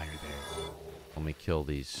 bonfire there. Let me kill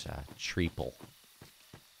these treeple.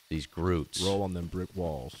 These Groots. Roll on them brick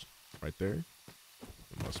walls. Right there.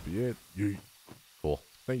 That must be it. Yeet. Cool.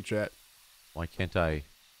 Thank you, chat. Why can't I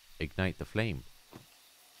ignite the flame?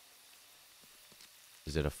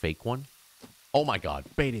 Is it a fake one? Oh my god.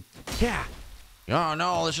 Baited. Yeah. Oh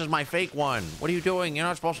no, this is my fake one. What are you doing? You're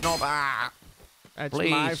not supposed to know about. That's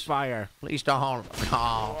Please. my fire. Please don't.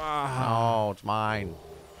 No. No, it's mine.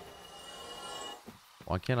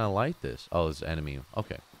 Why can't I light this? Oh, it's enemy.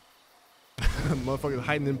 Okay. Motherfucker's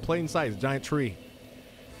hiding in plain sight. It's a giant tree.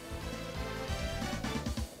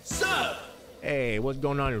 Sir! Hey, what's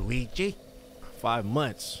going on here, Ouija? 5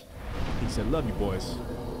 months. He said, love you, boys.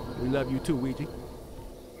 We love you too, Ouija.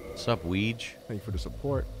 What's up, Weege? Thank you for the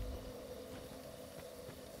support.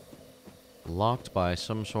 Locked by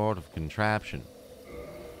some sort of contraption.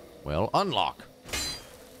 Well, unlock.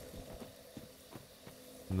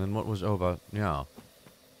 And then what was over? Yeah.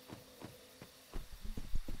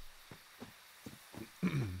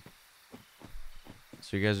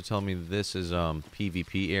 So you guys are telling me this is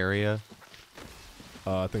PvP area?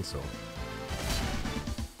 I think so.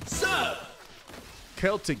 Sir!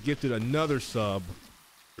 Celtic gifted another sub.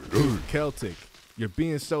 Celtic, you're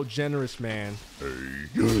being so generous, man.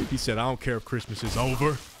 He said, I don't care if Christmas is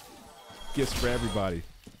over. Gifts for everybody.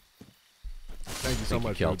 Thank you so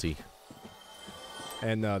much, dude. Kelty.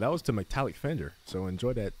 And that was to Metallic Fender. So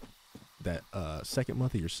enjoy that second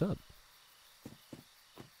month of your sub.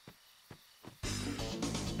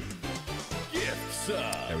 Gift,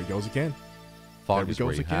 sir! There he goes again. Fog There is we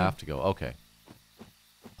where goes you again. have to go. Okay.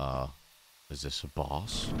 Is this a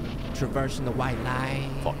boss? Traversing the white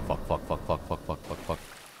line. Fuck, fuck, fuck, fuck, fuck, fuck, fuck, fuck, fuck.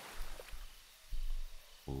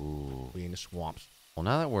 Ooh. We in the swamps. Well,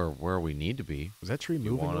 now that we're where we need to be, Was that tree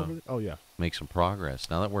moving wanna- over there? Oh, yeah. make some progress.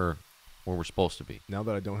 Now that we're where we're supposed to be. Now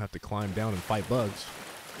that I don't have to climb down and fight bugs.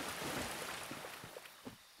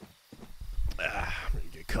 I'm ready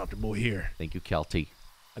to get comfortable here. Thank you, Kelty.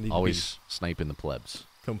 I need to Always sniping the plebs. be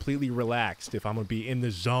completely relaxed if I'm going to be in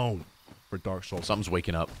the zone for Dark Souls. Something's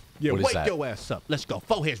waking up. Yeah, What is wake that? your ass up. Let's go.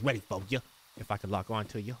 Forehead's ready for you. If I can lock on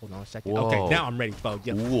to you. Hold on a second. Whoa. Okay, now I'm ready for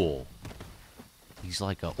you. Cool. He's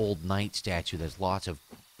like an old knight statue. There's lots of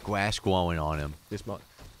grass growing on him. This look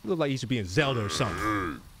like he should be in Zelda or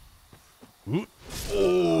something.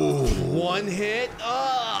 Oh! One hit.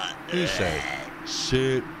 He said,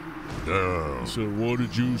 sit Down. So what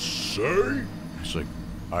did you say? It's like,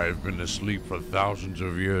 I've been asleep for thousands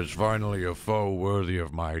of years. Finally, a foe worthy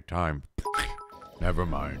of my time. Never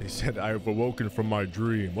mind. He said, I have awoken from my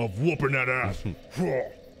dream of whooping that ass.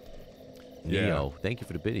 Neo. Thank you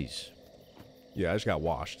for the biddies. Yeah, I just got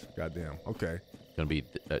washed. Goddamn. Okay. Gonna be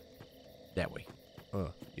that way.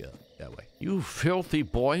 Yeah, that way. You filthy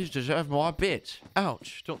boys deserve more bits.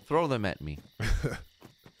 Ouch. Don't throw them at me.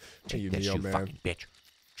 Hey, you That's Neo, you man. fucking bitch.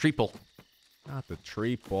 Triple. Not the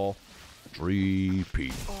tree ball. 3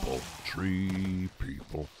 people. 3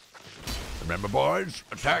 people. Remember, boys?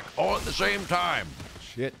 Attack all at the same time.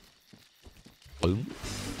 Shit. Boom.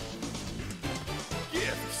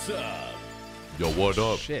 Gift, sir! Yo, what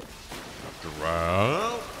up? Shit.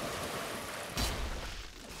 Around.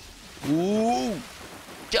 Ooh.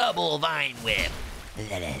 Double vine whip.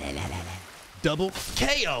 Double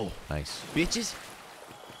KO, Nice. bitches.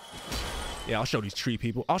 Yeah, I'll show these tree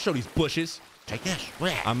people. I'll show these bushes. Take this.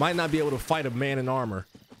 Whack. I might not be able to fight a man in armor,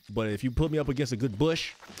 but if you put me up against a good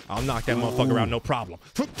bush, I'll knock that motherfucker out no problem.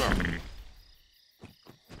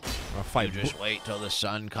 I'll fight, You just wait till the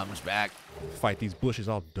sun comes back. fight these bushes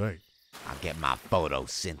all day. I'll get my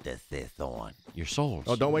photosynthesis on. Your souls.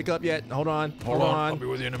 Oh, don't wake up yet. Hold on. Hold on. on. I'll be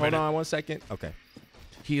with you in a Hold minute. on 1 second. Okay.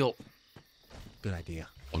 Heal. Good idea.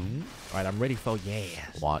 All right, I'm ready for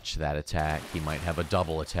yes. Watch that attack. He might have a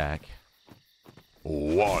double attack.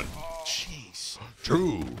 1, Jeez.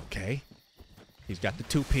 2, Okay. He's got the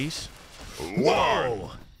 2-piece. 1.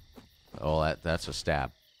 Oh, that's a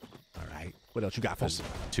stab. All right. What else you got for That's me?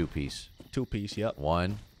 2-piece. 2-piece. Yep.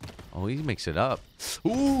 1. Oh, he makes it up.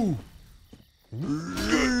 Ooh.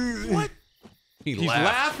 What? He's He's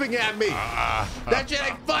laughing at me. That shit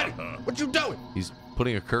ain't funny. What you doing? He's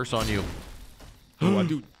putting a curse on you. Oh, I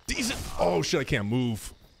do decent. Oh shit! I can't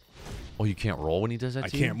move. Oh, you can't roll when he does that I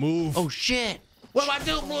to you? can't move. Oh shit! What do I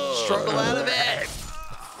do? Struggle out of it.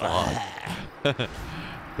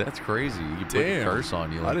 That's crazy. You put a Damn. curse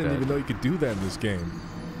on you like I didn't that. even know you could do that in this game.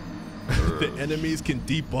 The enemies can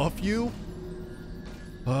debuff you.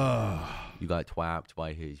 You got twapped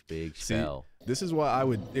by his big See, spell. this is why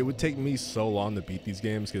it would take me so long to beat these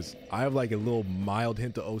games because I have like a little mild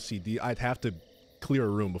hint of OCD. I'd have to clear a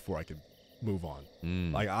room before I could move on.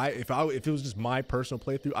 Like if it was just my personal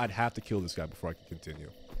playthrough, I'd have to kill this guy before I could continue.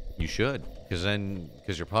 You should, because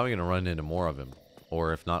you're probably gonna run into more of him,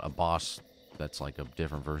 or if not, a boss that's like a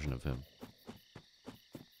different version of him.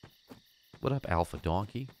 What up, Alpha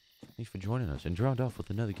Donkey? Thanks for joining us and drowned off with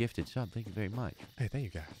another gifted sub. Thank you very much. Hey, thank you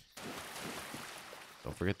guys. So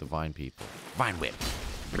Don't forget the vine people. Vine whip.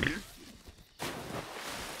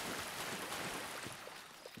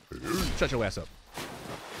 Shut your ass up.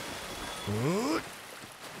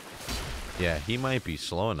 Yeah, he might be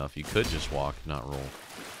slow enough. You could just walk, not roll.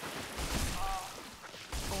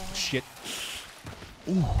 Shit.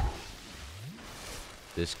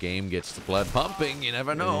 This game gets the blood pumping. You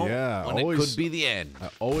never know. Yeah, when always- it could be the end. I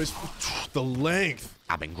always the length.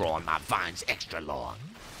 I've been growing my vines extra long.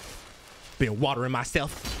 Been watering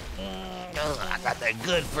myself. I got that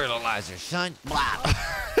good fertilizer, son. Blah.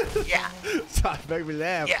 Yeah. Stop making me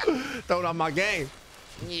laugh. Yeah. Throwing on my game.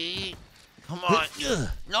 Yeah. Come on.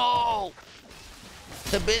 No.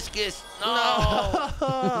 Hibiscus.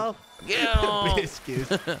 No. Get on. Biscuits.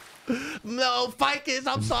 No, Ficus,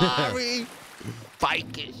 I'm sorry.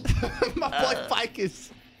 Ficus. My boy Ficus.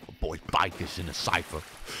 Boy, Ficus in the cipher.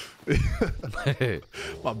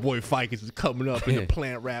 My boy Ficus is coming up in the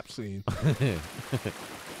plant rap scene.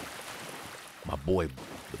 My boy,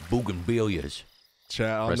 the bougainvilleas. Chad,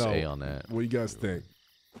 I don't Press know. A on that. What do you guys think?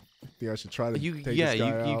 Think I should try to You, take yeah, this you,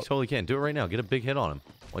 guy you out? totally can. Do it right now. Get a big hit on him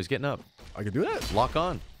while he's getting up. I can do that? Lock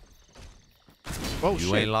on. Oh, You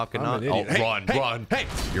shit. ain't locking I'm on. an Oh, idiot. Hey, run, hey, run. Hey,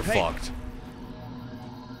 You're hey. fucked.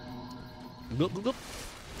 Look, look, look.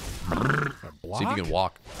 See if you can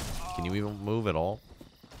walk. Can you even move at all?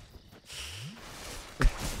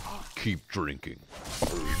 Keep drinking.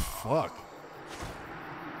 Fuck.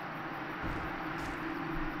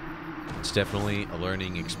 It's definitely a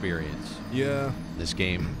learning experience. Yeah, This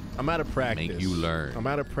game, I'm out of practice. Make you learn. I'm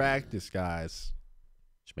out of practice, guys.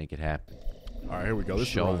 just make it happen. All right, here we go. This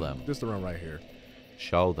Show is the run. them. This is the run right here.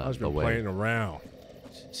 Show I've them just the been way. playing around.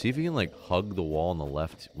 See if you can like hug the wall on the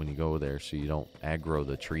left when you go there, so you don't aggro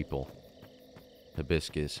the treacle.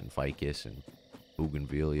 Hibiscus and ficus and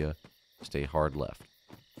bougainvillea. Stay hard left.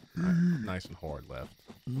 Nice and hard left.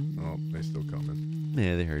 Oh, they still coming.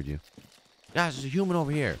 Yeah, they heard you. Guys, there's a human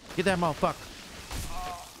over here. Get that motherfucker.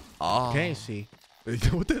 Oh. Can't see. You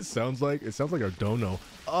know what that sounds like? It sounds like a dono.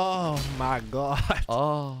 Oh my god.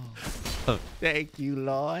 Oh. Thank you,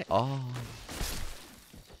 Lord. Oh.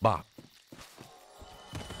 Bop.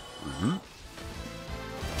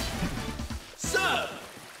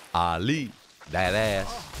 Ali, that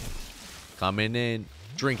ass. Coming in,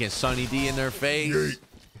 drinking Sunny D in their face.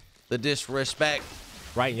 The disrespect.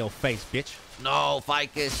 Right in your face, bitch. No,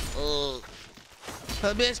 ficus.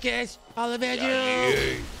 Hibiscus. I'll avenge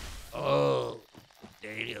you. Oh,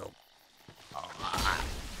 damn.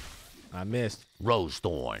 I missed. Rose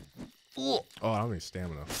thorn. Ooh. Oh, I don't need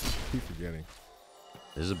stamina. Keep forgetting.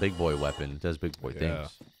 This is a big boy weapon. It does big boy Yeah.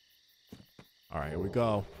 things. All right, here we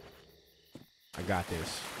go. I got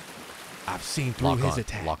this. I've seen through Lock his on.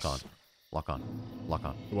 attacks. Lock on. Lock on. Lock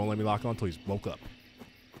on. It won't let me lock on until he's woke up.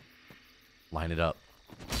 Line it up.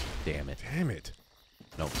 Damn it. Damn it.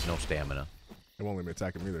 No stamina. It won't let me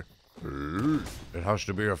attack him either. It has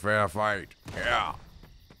to be a fair fight. Yeah.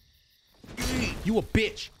 You a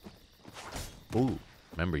bitch. Ooh.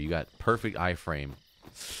 Remember, you got perfect iframe.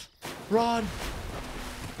 Run.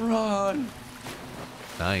 Run.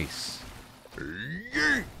 Nice.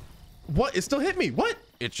 What? It still hit me. What?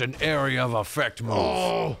 It's an area of effect move.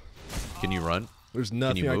 Oh. Can you run? There's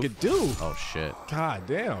nothing I move? could do. Oh, shit. God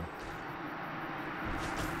damn.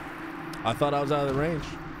 I thought I was out of the range.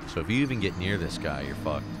 So if you even get near this guy, you're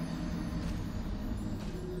fucked.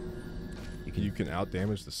 You can out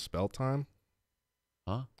damage the spell time?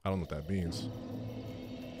 Huh? I don't know what that means.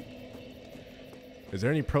 Is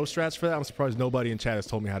there any pro strats for that? I'm surprised nobody in chat has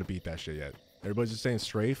told me how to beat that shit yet. Everybody's just saying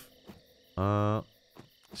strafe.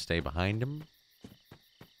 Stay behind him.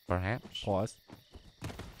 Perhaps. Pause.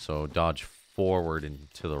 So dodge forward and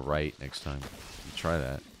to the right next time. You try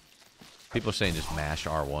that. People are saying just mash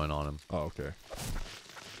R1 on him. Oh, okay.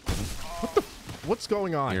 What's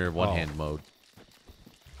going on? Your one-hand mode.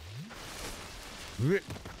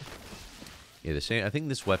 Yeah, the same. I think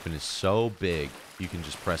this weapon is so big, you can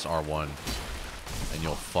just press R1 and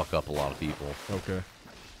you'll fuck up a lot of people. Okay.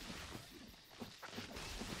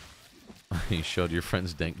 You showed your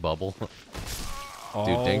friends Dank Bubble. Dude,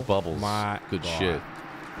 Oh Dank Bubble's my good God. shit.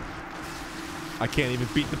 I can't even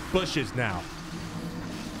beat the bushes now.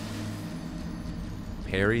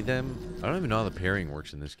 Parry them? I don't even know how the parrying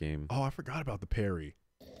works in this game. Oh, I forgot about the parry.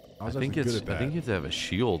 I was think actually it's. good at that. I think you have to have a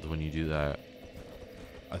shield when you do that.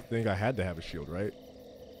 I think I had to have a shield, right?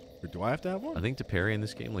 Or do I have to have one? I think to parry in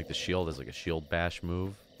this game, like the shield is like a shield bash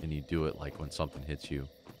move, and you do it like when something hits you.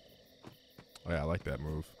 Oh, yeah, I like that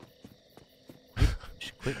move.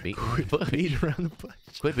 Just quit beating. Quit Beat around the bush.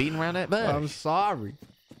 Quit beating around that bush. I'm sorry.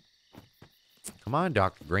 Come on,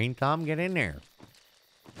 Dr. Green Thumb, get in there.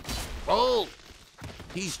 Oh,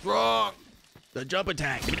 he's strong. The jump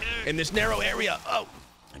attack in this narrow area. Oh,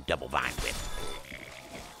 A double vine whip.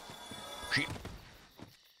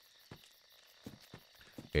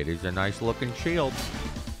 It is a nice looking shield.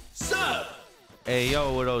 sup? Hey,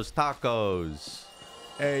 yo, those tacos.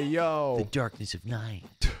 Hey, yo. The darkness of night.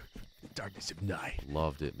 Darkness of night.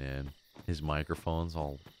 Loved it, man. His microphone's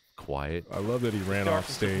all quiet. I love that he ran off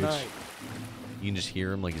stage. You can just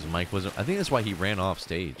hear him like his mic wasn't. I think that's why he ran off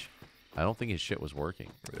stage. I don't think his shit was working.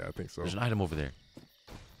 Yeah, I think so. There's an item over there.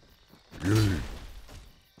 Yay.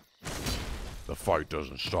 The fight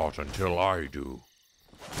doesn't start until I do.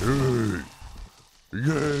 Yay!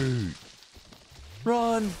 Yay!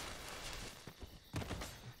 Run!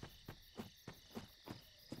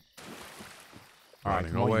 All right,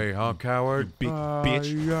 Running come on, away, huh, coward? big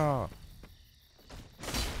bitch. Yeah.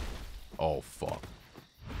 Oh, fuck.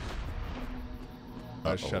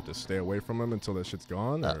 I just have to stay away from him until that shit's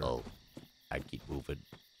gone? or- Uh-oh. I keep moving.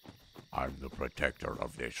 I'm the protector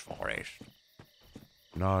of this forest.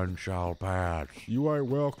 None shall pass. You are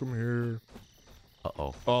welcome here.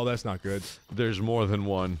 Uh-oh. Oh, that's not good. There's more than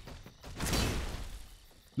one.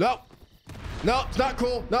 Nope. Nope, it's not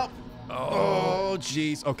cool. Nope. Oh,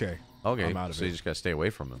 jeez. Okay. Okay, I'm out of so it. you just gotta stay away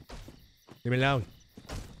from him. Leave me alone.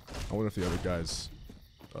 I wonder if the other guys,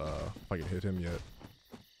 if I can hit him yet.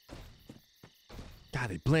 God,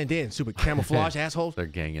 they blend in. Super camouflage assholes. They're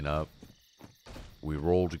ganging up. We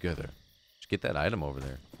roll together. Just get that item over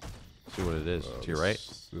there. See what it is. To your right.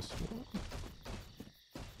 This one.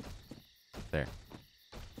 There.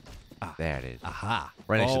 There it is. Aha.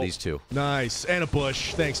 Right next to Oh, these two. Nice. And a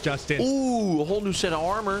bush. Thanks, Justin. Ooh, a whole new set of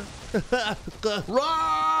armor.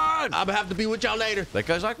 Run! I'm gonna have to be with y'all later. That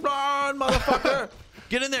guy's like, run, motherfucker!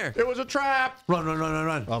 Get in there! It was a trap. Run, run, run, run,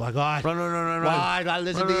 run. Oh my God. Run, run, run, run, run. Why did I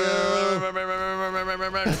listen to you? Run, run, run, run, run, run,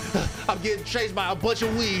 run, run. I'm getting chased by a bunch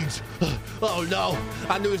of weeds. Oh no,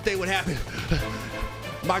 I knew this day would happen.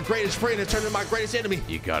 My greatest friend has turned into my greatest enemy.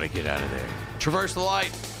 You gotta get out of there. Traverse the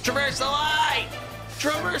light! Traverse the light!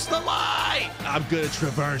 Traverse the light! I'm good at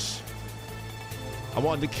traverse. I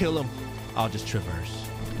wanted to kill him. I'll just traverse.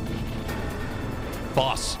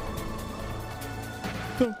 Boss.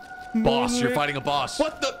 Boss, you're fighting a boss.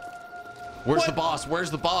 What the? Where's the boss? Where's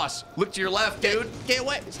the boss? Look to your left, dude. Get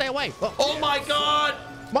away. Stay away. Oh, Oh my god!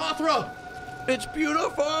 Mothra. It's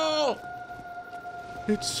beautiful!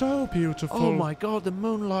 It's so beautiful. Oh my god, the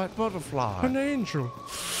moonlight butterfly. An angel.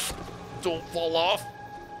 Don't fall off.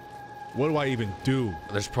 What do I even do?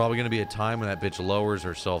 There's probably gonna be a time when that bitch lowers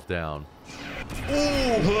herself down.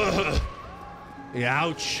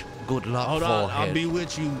 Ouch. Good luck, Hold on. forehead. I'll be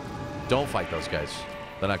with you. Don't fight those guys.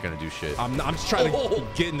 They're not gonna do shit. I'm just trying to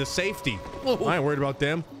get into safety. I ain't worried about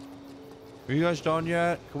them. Are you guys done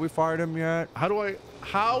yet? Can we fight him yet?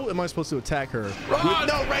 How am I supposed to attack her? Run!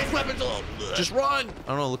 No ranged weapons. Just run! I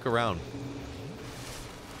don't know, look around.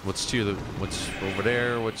 What's over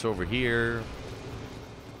there? What's over here?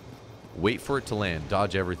 Wait for it to land.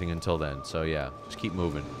 Dodge everything until then. So yeah, just keep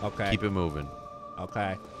moving. Okay. Keep it moving.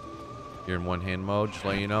 Okay. You're in one-hand mode, just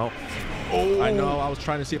let you know. Oh. I know. I was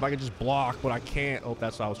trying to see if I could just block, but I can't. Oh,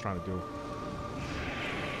 that's what I was trying to do.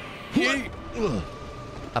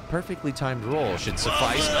 A perfectly timed roll should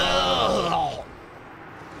suffice.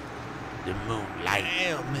 The moonlight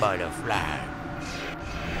butterfly.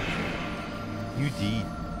 You did.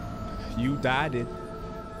 You died it.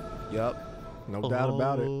 Yup. No doubt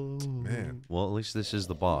about it. Man. Well, at least this is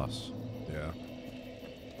the boss. Yeah.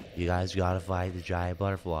 You guys gotta fight the giant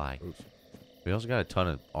butterfly. We also got a ton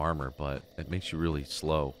of armor, but it makes you really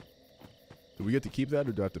slow. Do we get to keep that,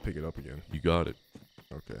 or do I have to pick it up again? You got it.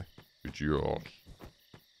 Okay. It's yours.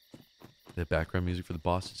 The background music for the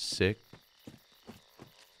boss is sick.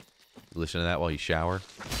 Listen to that while you shower.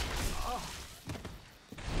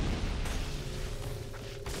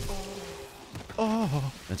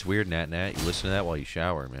 Oh. That's weird, Nat. You listen to that while you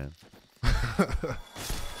shower, man.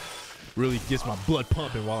 Really gets my blood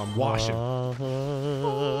pumping while I'm washing.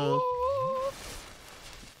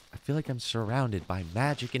 I feel like I'm surrounded by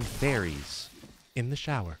magic and fairies In the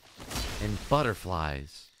shower. and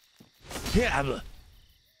butterflies. Yeah.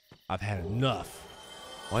 I've had enough.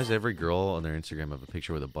 Why does every girl on their Instagram have a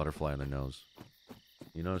picture with a butterfly on their nose?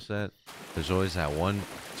 You notice that? There's always that one.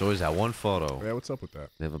 It's always that one photo. Yeah, what's up with that?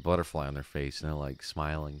 They have a butterfly on their face and they're like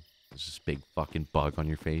smiling. There's this big fucking bug on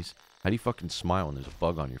your face. How do you fucking smile when there's a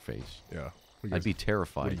bug on your face? Yeah. I'd be What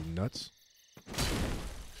terrified. are you, nuts?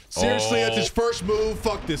 Seriously, that's his first move.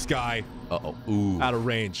 Fuck this guy. Uh-oh. Ooh. Out of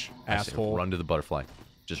range, I say asshole. Run to the butterfly.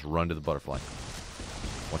 Just run to the butterfly.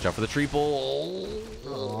 Watch out for the treeple.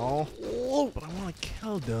 Oh, but I want to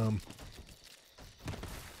kill them.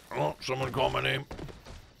 Oh, someone call my name.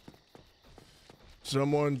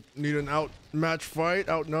 Someone need an outmatch fight?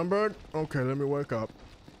 Outnumbered? Okay, let me wake up.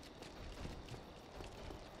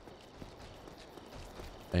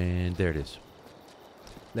 And there it is.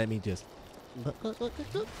 Let me just.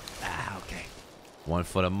 Ah, okay. 1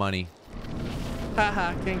 foot of money.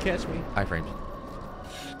 Haha, can't catch me. Iframes.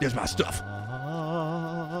 Here's my stuff.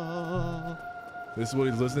 This is what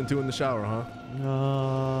he's listening to in the shower, huh?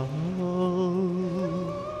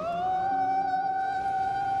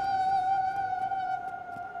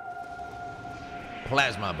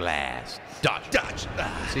 Plasma blast. Dodge. Dodge.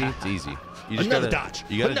 See, it's easy. You just Another gotta, dodge.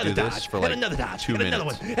 You gotta Another do dodge. this for And like another dodge. 2 And minutes.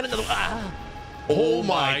 another one. And another one. Ah. Oh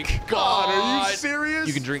my God! Are you serious?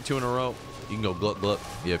 You can drink 2 in a row. You can go gluck gluck.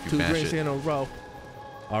 Yeah, if you 2 mash drinks it. in a row.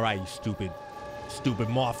 All right, you stupid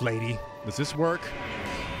moth lady. Does this work?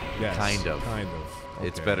 Yes. Kind of. Kind of.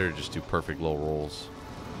 It's Okay. better to just do perfect low rolls.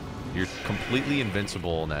 You're completely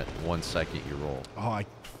invincible in that 1 second you roll. Oh,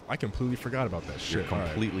 I completely forgot about that shit. You're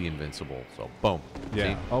completely invincible. So boom. All right.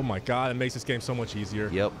 Yeah. See? Oh my God, it makes this game so much easier.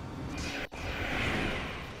 Yep.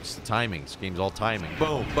 It's the timing. This game's all timing.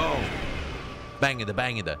 Boom, boom. Bang the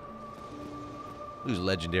bang the. Who's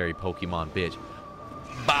legendary Pokemon bitch?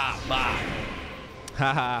 Bah, bah.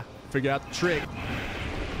 Haha. Figure out the trick.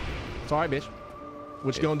 Sorry, bitch.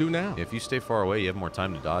 What you gonna do now? If you stay far away, you have more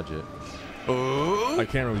time to dodge it. I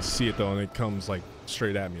can't really see it though, and it comes like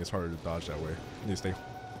straight at me. It's harder to dodge that way. You need to stay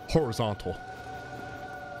horizontal.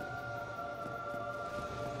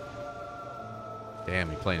 Damn,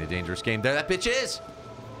 you're playing a dangerous game. There that bitch is.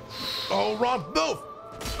 Oh, wrong move.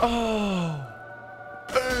 Oh.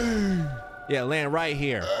 Yeah, land right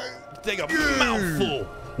here. Take a mouthful.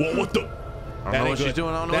 Whoa, what the? I don't know what she's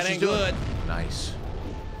doing. I don't know That what she's ain't doing. good. Nice.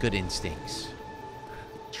 Good instincts.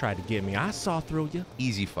 Tried to get me. I saw through you.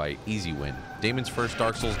 Easy fight. Easy win. Damon's first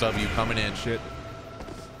Dark Souls W coming in. Shit.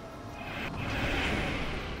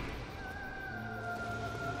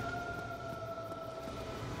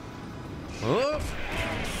 Oh.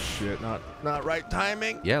 Shit, not right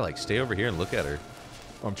timing. Yeah, like stay over here and look at her.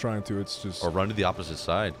 I'm trying to. It's just Or run to the opposite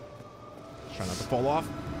side. trying not to fall off.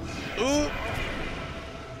 Ooh.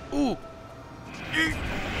 Ooh.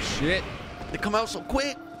 Shit. They come out so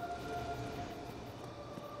quick.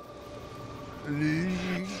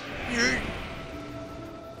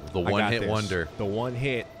 The I got one hit this. wonder. The one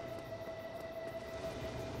hit.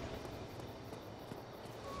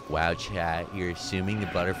 Wow, chat, you're assuming the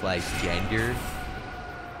butterfly's gender?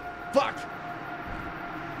 Fuck.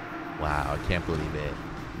 Wow, I can't believe it.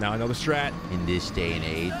 Now I know the strat. In this day and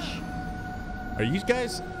age. Are you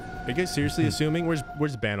guys seriously assuming?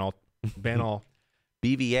 Where's Banal? Banal.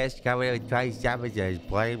 BVS coming twice as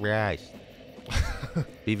play rest.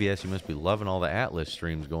 BVS, you must be loving all the Atlas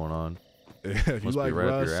streams going on. If you Must like be right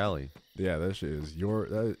up Rust, your alley. yeah, that shit is your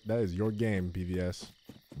that is your game, BVS.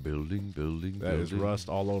 Building. That is Rust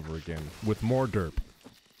all over again with more derp.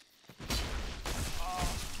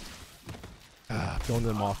 I'm going to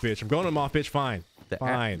them off, bitch. I'm going to them off, bitch. Fine.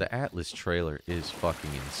 Fine. The Atlas trailer is fucking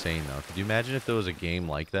insane, though. Could you imagine if there was a game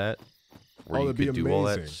like that? Where Oh, you it'd be could do all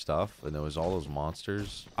that amazing. stuff and there was all those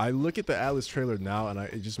monsters? I look at the Atlas trailer now and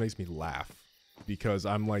it just makes me laugh because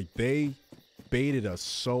I'm like, they baited us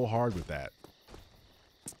so hard with that.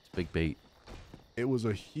 It's big bait. It was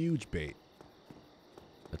a huge bait,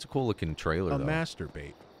 That's a cool looking trailer, a though. master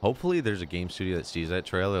bait. Hopefully there's a game studio that sees that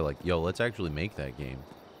trailer like, yo, let's actually make that game.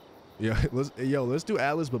 Yeah, let's do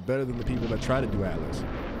Atlas, but better than the people that try to do Atlas.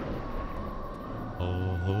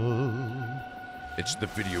 It's the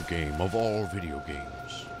video game of all video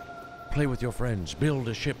games. Play with your friends, build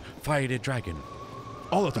a ship, fight a dragon,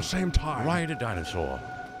 All at the same time. ride a dinosaur,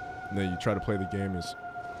 And then you try to play the game is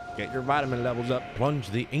get your vitamin levels up. plunge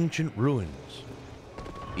the ancient ruins.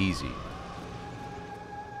 Easy.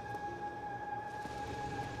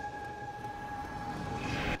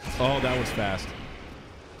 Oh, that was fast.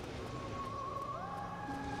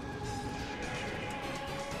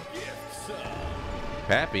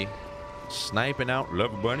 Pappy, sniping out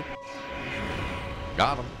Lover Bunny.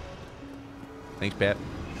 Got him. Thanks, Pap.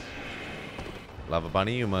 Lover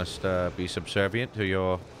Bunny, you must be subservient to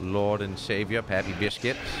your Lord and Savior, Pappy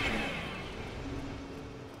Biscuits.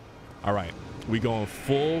 All right, we going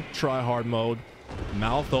full try hard mode,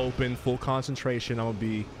 mouth open, full concentration. I'm gonna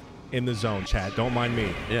be in the zone, chat. Don't mind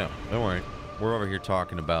me. Yeah, don't worry. We're over here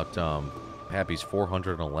talking about Pappy's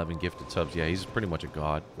 411 gifted subs. Yeah, he's pretty much a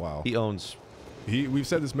god. Wow. He owns We've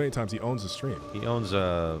said this many times. He owns the stream.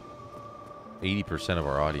 80% of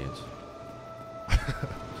our audience.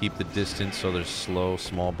 Keep the distance so there's slow,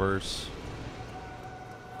 small bursts.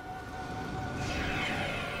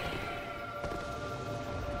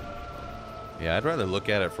 Yeah, I'd rather look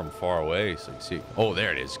at it from far away so you see. Oh,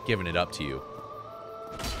 there it is, giving it up to you.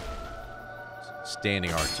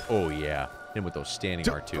 Standing R2. Oh, yeah. Him with those standing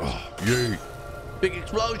R2s. Yay. Big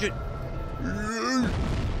explosion.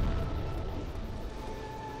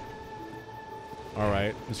 All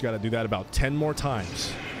right, just got to do that about 10 more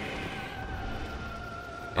times.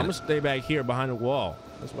 I'm gonna stay back here behind the wall.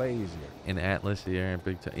 That's way easier. In Atlas, yeah,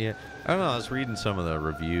 big time. Yeah, I don't know. I was reading some of the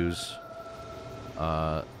reviews.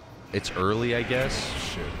 It's early, I guess.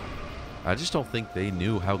 Shit. I just don't think they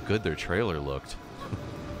knew how good their trailer looked.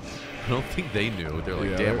 I don't think they knew. They're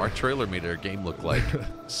like, damn, our trailer made our game look like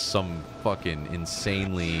some fucking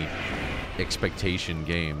insanely expectation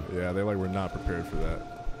game. Yeah, they like were not prepared for that.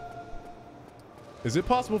 Is it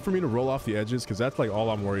possible for me to roll off the edges? Because that's like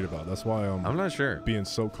all I'm worried about. That's why I'm not sure. Being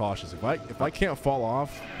so cautious. If I can't fall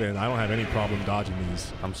off, then I don't have any problem dodging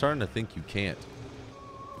these. I'm starting to think you can't.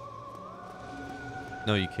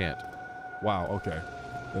 No, you can't. Wow. Okay.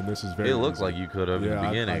 Then this is very. It looked easy. like you could have in the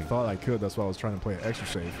beginning. I thought I could. That's why I was trying to play it extra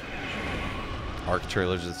safe. Arc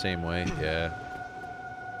trailers are the same way. Yeah.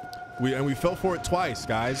 We fell for it twice,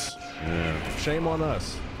 guys. Yeah. Shame on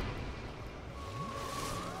us.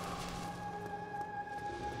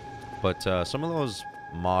 But some of those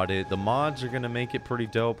the mods are gonna make it pretty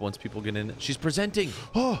dope once people get in. She's presenting.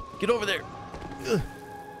 Oh, get over there.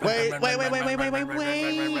 Wait.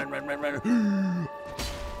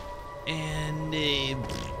 And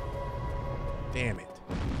Damn it.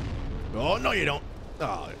 Oh, no, you don't.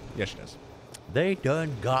 Oh, yes, she does. They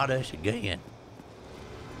done got us again.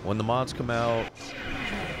 When the mods come out,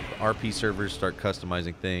 the RP servers start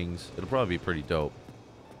customizing things. It'll probably be pretty dope.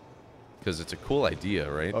 Because it's a cool idea,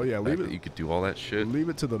 right? Oh, yeah, The leave fact it- that you could do all that shit. Leave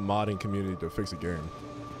it to the modding community to fix a game.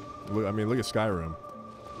 Look, I mean, look at Skyrim.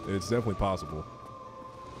 It's definitely possible.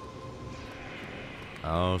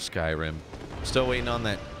 Oh, Skyrim. Still waiting on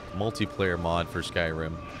that multiplayer mod for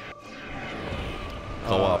Skyrim.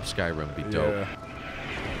 Co-op Skyrim would be dope. Yeah.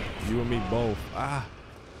 You and me both.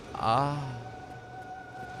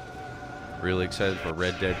 Really excited for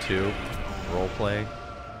Red Dead 2 roleplay.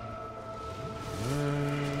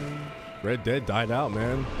 Red Dead died out,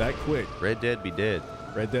 man. That quick. Red Dead be dead.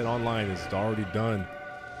 Red Dead Online is already done.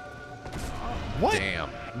 What? Damn.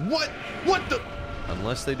 What? What the?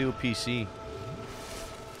 Unless they do a PC.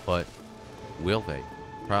 But will they?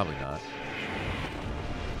 Probably not.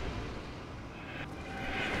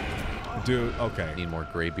 Dude, okay. Need more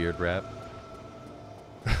Graybeard rap.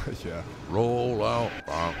 Yeah. Roll out.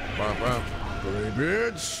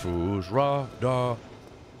 Graybeards. Who's raw da?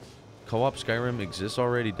 Co-op Skyrim exists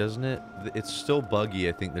already, doesn't it? It's still buggy.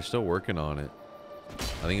 I think they're still working on it.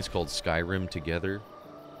 I think it's called Skyrim Together.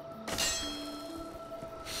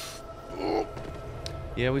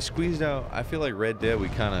 Yeah, we squeezed out. I feel like Red Dead, we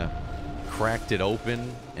kind of cracked it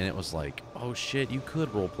open, and it was like, oh shit, you could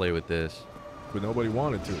roleplay with this. But nobody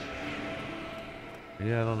wanted to.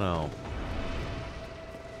 Yeah, I don't know.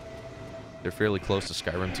 They're fairly close to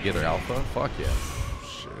Skyrim Together Alpha? Fuck yeah.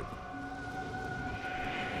 Shit.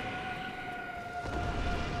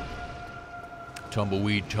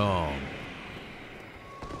 Tumbleweed Tom.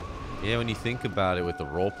 Yeah, when you think about it with the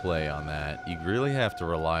roleplay on that, you really have to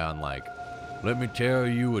rely on, like, Let me tell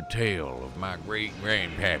you a tale of my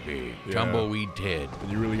great-grandpappy, Yeah. Tumbleweed Ted.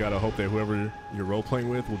 And you really gotta hope that whoever you're role-playing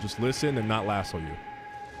with will just listen and not lasso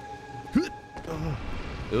you.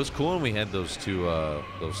 it was cool when we had those two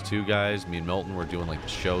guys. Me and Milton were doing, like, the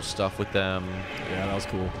show stuff with them. Yeah, that was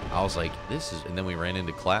cool. I was like, this is, and then we ran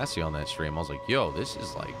into Classy on that stream. I was like, yo, this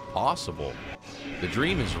is, like, possible. The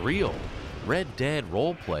dream is real. Red Dead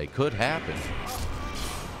roleplay could happen.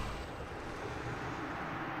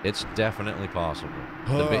 It's definitely possible.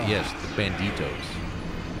 Yes, the Banditos.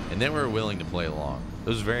 And then we were willing to play along. It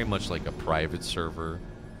was very much like a private server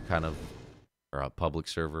kind of, or a public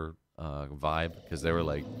server vibe, because they were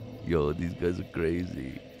like, yo, these guys are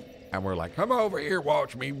crazy. And we're like, come over here,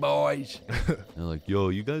 watch me, boys. They're like, yo,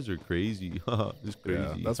 you guys are crazy. It's crazy.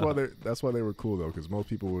 Yeah, that's why they were cool though, because most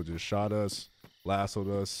people would just shot us, lassoed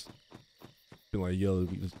us, be like, yo,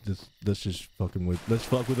 let's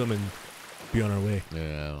fuck with them and be on our way.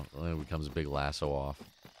 Yeah, then it becomes a big lasso off.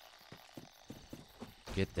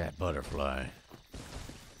 Get that butterfly.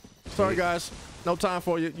 Sorry guys, no time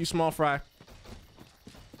for you, you small fry.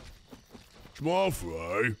 Small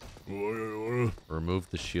fry. Remove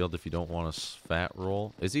the shield if you don't want to fat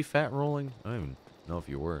roll. Is he fat rolling? I don't even know if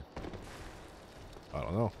you were. I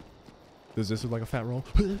don't know. Does this look like a fat roll?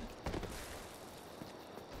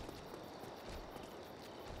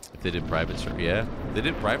 If they did private server, yeah. If they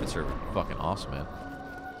did private server, fucking awesome, man.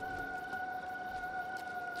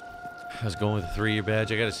 I was going with a 3-year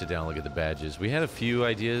badge. I gotta sit down and look at the badges. We had a few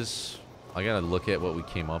ideas. I gotta look at what we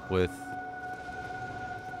came up with.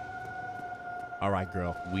 All right,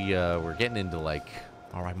 girl. We're getting into like,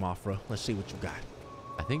 All right, Mothra. Let's see what you got.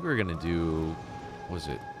 I think we're gonna do, what was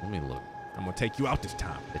it? Let me look. I'm gonna take you out this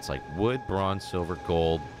time. It's like wood, bronze, silver,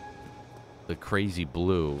 gold, the crazy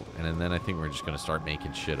blue, and then I think we're just gonna start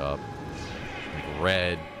making shit up. Like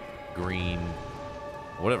red, green,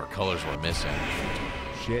 whatever colors we're missing.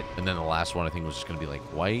 Shit. And then the last one I think was just gonna be like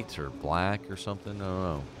white or black or something. I don't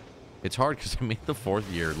know. It's hard because I made the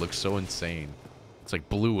 4th year look so insane. It's like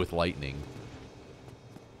blue with lightning.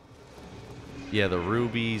 Yeah, the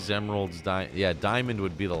rubies, emeralds, diamond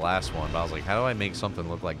would be the last one. But I was like, how do I make something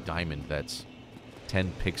look like diamond that's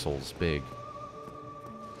 10 pixels big?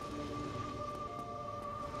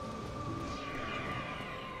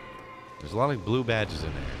 There's a lot of blue badges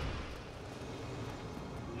in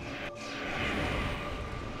there.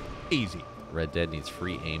 Easy. Red Dead needs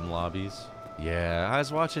free aim lobbies. Yeah, I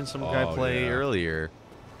was watching some guy play earlier.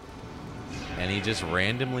 And he just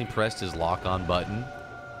randomly pressed his lock-on button,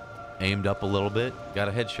 aimed up a little bit, got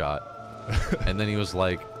a headshot. And then he was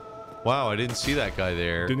like, wow, I didn't see that guy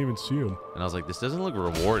there. Didn't even see him. And I was like, this doesn't look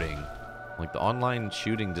rewarding. Like, the online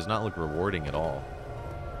shooting does not look rewarding at all.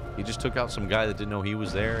 He just took out some guy that didn't know he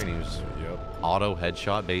was there, and he was auto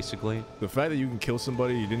headshot, basically. The fact that you can kill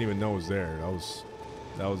somebody you didn't even know was there,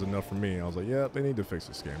 that was enough for me. I was like, yeah, they need to fix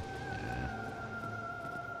this game.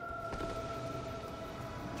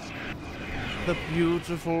 The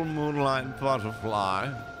beautiful moonlight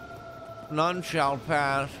butterfly. None shall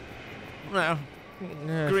pass. No.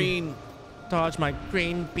 Green. Dodge my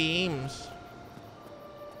green beams.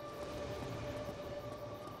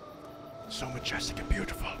 So majestic and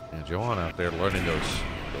beautiful. Yeah, Joanne out there learning those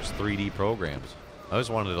 3D programs. I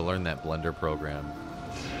always wanted to learn that Blender program.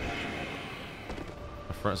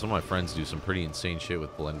 Some of my friends do some pretty insane shit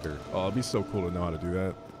with Blender. Oh, it'd be so cool to know how to do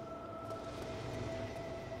that.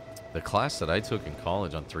 The class that I took in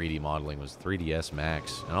college on 3D modeling was 3ds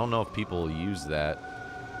Max. And I don't know if people use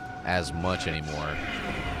that as much anymore.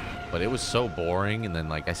 But it was so boring. And then,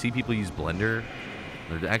 like, I see people use Blender.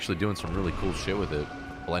 They're actually doing some really cool shit with it.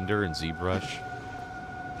 Blender and ZBrush.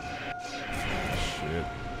 Shit.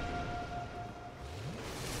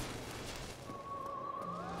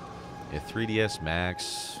 Yeah, 3ds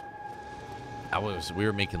Max. We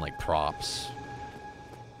were making, like, props.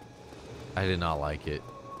 I did not like it.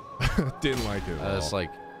 Didn't like it at all. It's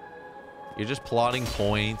like, you're just plotting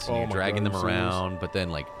points and you're dragging them around, but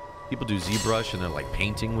then, like, people do ZBrush and they're, like,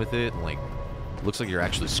 painting with it, and, like, it looks like you're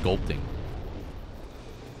actually sculpting.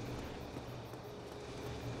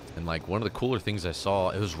 And, like, one of the cooler things I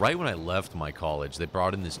saw, it was right when I left my college. They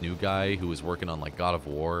brought in this new guy who was working on, like, God of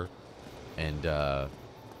War, and, oh,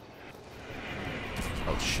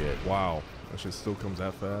 shit. Wow. That shit still comes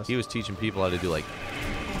that fast. He was teaching people how to do, like,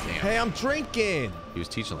 Hey, I'm drinking. he was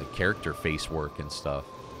teaching, like, character face work and stuff.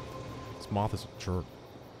 This moth is a jerk.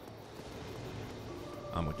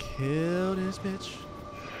 I'ma kill this bitch.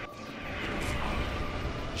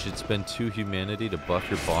 You should spend 2 humanity to buff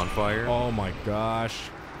your bonfire. Oh my gosh.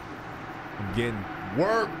 I'm getting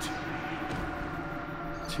worked.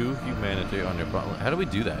 2 humanity on your bonfire. How do we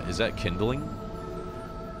do that? Is that kindling?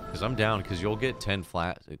 Because I'm down, because you'll get 10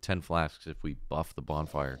 flasks if we buff the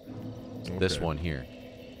bonfire. This one here.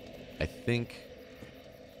 I think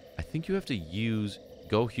you have to use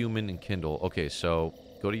go human and kindle. Okay, so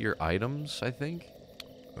go to your items, I think.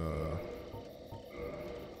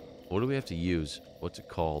 What do we have to use? What's it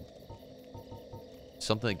called?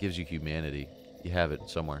 Something that gives you humanity. You have it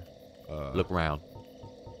somewhere. Look around.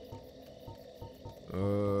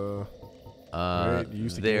 There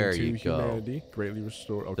you go. Humanity, greatly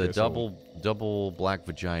restored. Okay, The double black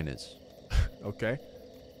vaginas. Okay.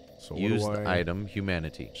 So Use what do the item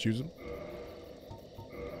humanity. Choose them.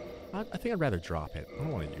 I think I'd rather drop it. I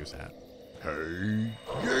don't want to use that. Hey,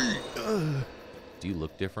 Do you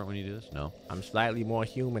look different when you do this? No. I'm slightly more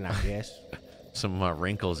human, I guess. Some of my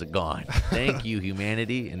wrinkles are gone. Thank you,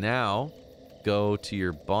 humanity. And now, go to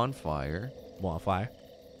your bonfire. Bonfire.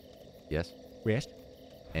 Yes. Rest.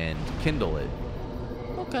 And kindle it.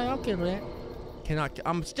 Okay, I'll kill that.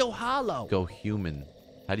 I'm still hollow. Go human.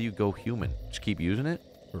 How do you go human? Just keep using it?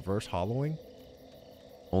 Reverse hollowing.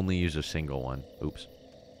 Only use a single one. Oops.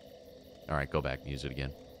 All right, go back and use it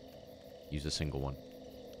again. Use a single one.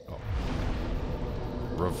 Oh.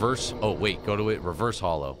 Reverse. Oh, wait. Go to it. Reverse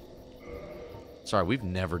hollow. Sorry, we've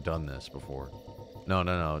never done this before.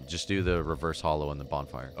 No. Just do the reverse hollow in the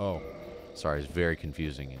bonfire. Oh. Sorry, it's very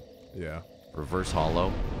confusing. Yeah. Reverse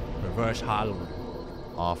hollow. Reverse hollow.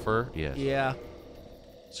 Offer. Yes. Yeah.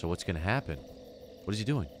 So what's going to happen? What is he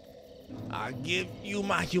doing? I give you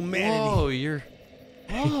my humanity. Oh, you're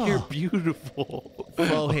You're beautiful.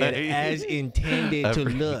 Forehead Like, as intended I to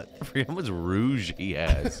forget- look. I forget how much rouge he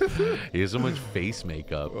has. He has so much face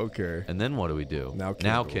makeup. Okay. And then what do we do? Now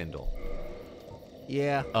Now Kindle. Kindle.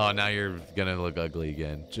 Yeah. Oh, now you're gonna look ugly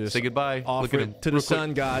again. Just say goodbye. Look Offer at him it to the real quick.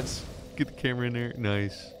 sun gods. Get the camera in there.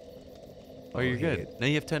 Nice. Oh, you're good. Forehead. Now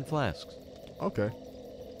you have 10 flasks. Okay.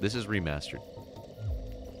 This is remastered.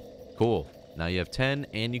 Cool. Now you have 10,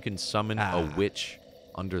 and you can summon a witch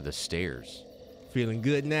under the stairs. Feeling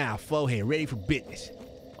good now. Forehead ready for business.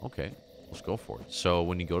 Okay, let's go for it. So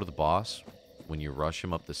when you go to the boss, when you rush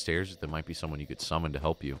him up the stairs, there might be someone you could summon to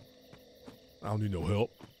help you. I don't need no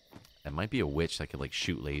help. It might be a witch that could like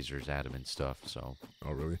shoot lasers at him and stuff. So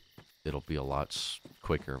Oh, really? it'll be a lot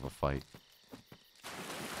quicker of a fight.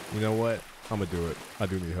 You know what? I'm gonna do it. I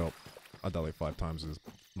do need help. I died like 5 times this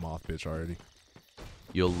moth bitch already.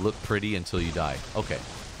 You'll look pretty until you die. Okay,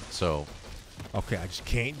 so Okay, I just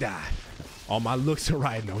can't die. All my looks are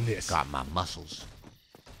riding on this. Got my muscles.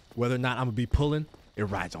 Whether or not I'm gonna be pulling, it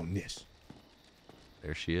rides on this.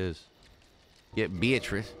 there she is. Get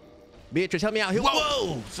Beatrice. Beatrice, help me out here.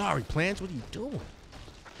 Whoa! Sorry, Plants. What are you doing?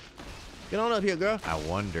 Get on up here, girl. I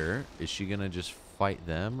wonder, is she gonna just fight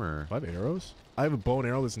them or? I have arrows? I have a bow and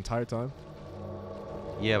arrow this entire time.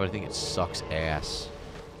 Yeah, but I think it sucks ass.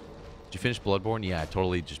 Did you finish Bloodborne? Yeah, I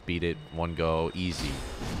totally just beat it. One go, easy.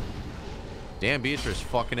 Damn, Beatrice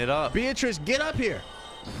fucking it up. Beatrice, get up here.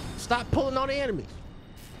 Stop pulling on the enemies.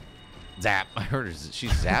 Zap. I heard her.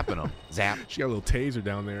 She's zapping them. Zap. She got a little taser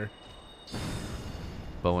down there.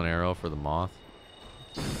 Bow and arrow for the moth.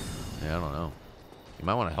 Yeah, I don't know. You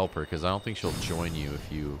might want to help her because I don't think she'll join you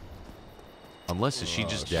if you. Unless is she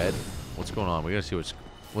just dead? What's going on? We gotta see what's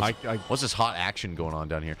what's this hot action going on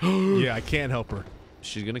down here. Yeah, I can't help her.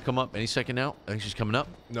 She's gonna come up any second now. I think she's coming up.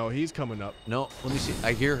 No, he's coming up. No, let me see.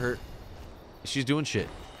 I hear her. She's doing shit.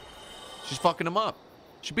 She's fucking him up.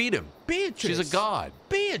 She beat him. Beatrice. She's a god.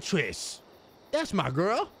 Beatrice. That's my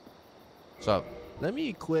girl. What's up? Let me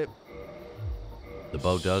equip. The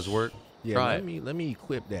bow does work. Yeah, Try it. let me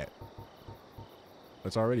equip that.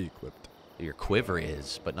 It's already equipped. Your quiver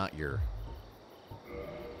is, but not your.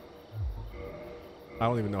 I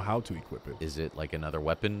don't even know how to equip it. Is it like another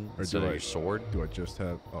weapon Or instead do of I- your sword? Do I just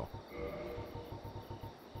have? Oh,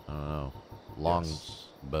 I don't know. Long Yes.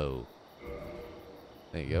 bow.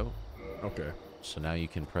 There you go. okay. So now you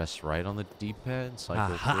can press right on the D-pad,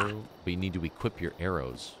 cycle Aha. through, but you need to equip your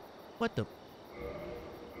arrows. What the?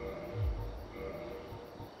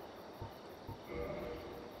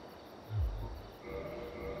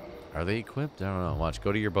 Are they equipped? I don't know. Watch.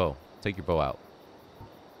 Go to your bow. Take your bow out.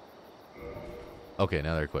 Okay,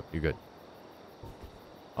 now they're equipped. You're good.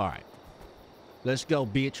 All right. Let's go,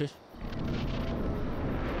 Beatrice.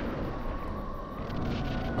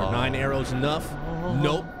 Are 9 arrows enough?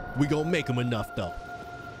 Nope. We gonna make them enough though.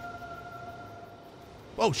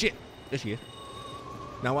 Oh shit! There she is.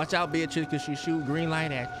 Now watch out, Beatrice, cause she shoot green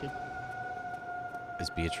light at you. Is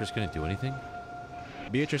Beatrice gonna do anything?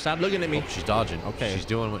 Beatrice, stop looking at me. Oh, she's dodging. Okay. She's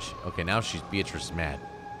doing what she... Okay, now Beatrice is mad.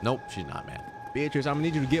 Nope, she's not mad. Beatrice, I'm gonna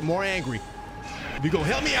need you to get more angry. If you gonna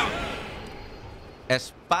help me out.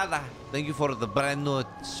 Espada. Thank you for the brand new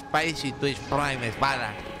spicy Twitch Prime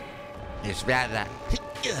Espada. Espada.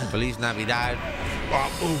 Feliz Navidad.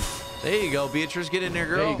 There you go, Beatrice. Get in there,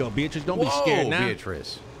 girl. There you go, Beatrice. Don't be Whoa, scared now.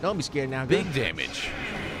 Beatrice. Don't be scared now, girl. Big damage.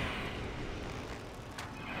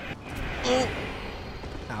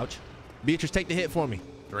 Ouch. Beatrice, take the hit for me.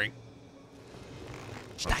 Drink.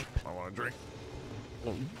 Snipe. I want to drink.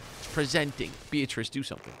 It's presenting. Beatrice, do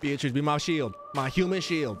something. Beatrice, be my shield. My human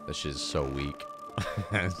shield. That shit's so weak.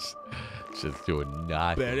 She's doing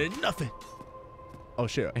nothing. Better than nothing. Oh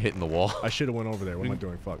shit. Hitting the wall. I should have went over there. What am I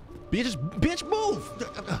doing? Fuck. Beatrice, bitch, move.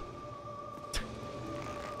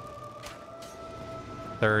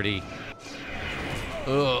 30.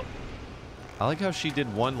 Ugh. I like how she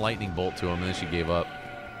did one lightning bolt to him and then she gave up.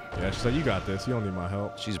 Yeah, she's like, you got this. You don't need my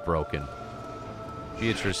help. She's broken.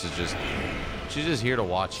 Beatrice is she's just here to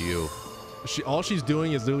watch you. All she's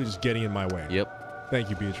doing is literally just getting in my way. Yep. Thank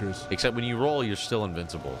you, Beatrice. Except when you roll, you're still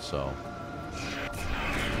invincible, so.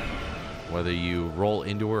 Whether you roll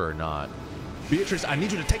into her or not. Beatrice, I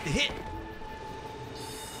need you to take the hit.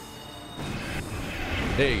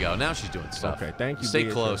 There you go. Now she's doing stuff. Okay, thank you, Stay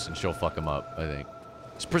Beatrice. close and she'll fuck him up, I think.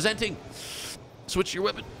 It's presenting. Switch your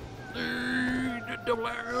weapon. Double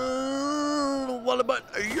arrow. What about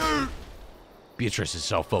you? Beatrice is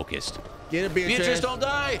so focused. Get it, Beatrice. Beatrice, don't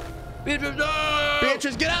die. Beatrice, no.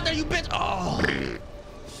 Beatrice, get out there, you bitch. Oh.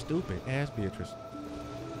 Stupid ass Beatrice.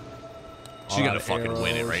 She's All gonna out fucking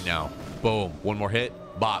win it arrows. right now. Boom. One more hit.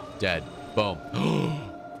 Bop. Dead. Boom.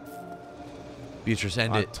 Beatrice,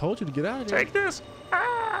 end I it. told you to get out of there. Take this. There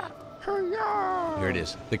Here it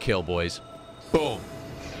is. The kill, boys. Boom.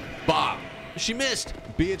 Bob. She missed.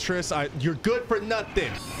 Beatrice, you're good for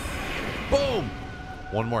nothing. Boom.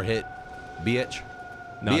 One more hit. Bitch.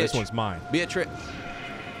 No, this one's mine. Beatrice.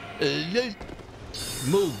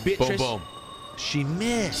 Move, Beatrice. Boom, boom. She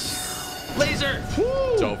missed. Laser.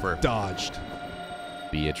 Woo! It's over. Dodged.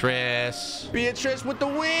 Beatrice. Beatrice with the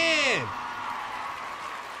win.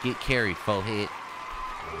 Get carried, forehead.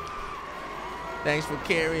 Thanks for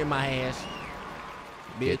carrying my ass.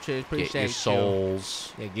 Beatrice, appreciate Get your you.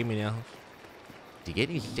 souls. Yeah, give me those. Did you get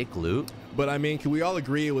any sick loot? But I mean, can we all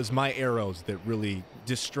agree it was my arrows that really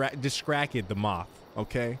distracted the moth?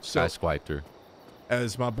 Okay, Sky Squipter.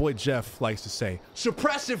 as my boy Jeff likes to say,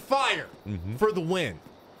 suppressive fire for the win.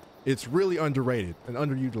 It's really underrated and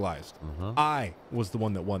underutilized. I was the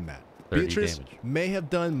one that won that. 30 Beatrice damage. may have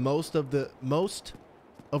done most of the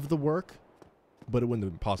work, but it wouldn't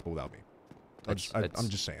have been possible without me. I'm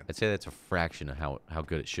just saying. I'd say that's a fraction of how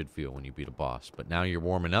good it should feel when you beat a boss. But now you're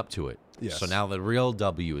warming up to it. Yes. So now the real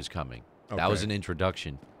W is coming. That was Okay. an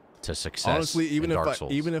introduction to success. Honestly, in Dark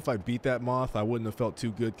Souls. even if I beat that moth, I wouldn't have felt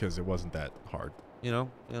too good because it wasn't that hard. you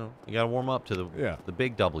gotta warm up to the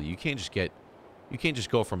big W. You can't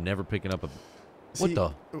just go from never picking up a. What See,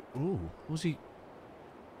 the? Ooh, Who's he?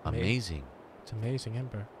 Amazing. it's amazing,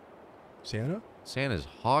 Ember. Santa? Santa's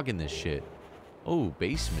hogging this shit. Oh,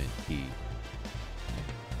 basement key.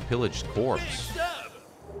 Pillaged corpse.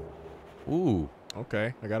 Ooh,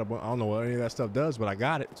 Okay, I got I don't know what any of that stuff does, but I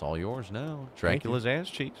got it. it's all yours now. Thank you. Dracula's ass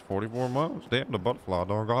cheeks, 44 months. Damn, the butterfly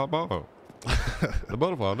done got butt. The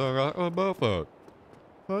butterfly done got a butt.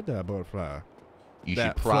 What that butterfly? You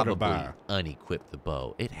That should probably flutterby. unequip the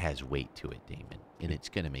bow. It has weight to it, Damon, and it's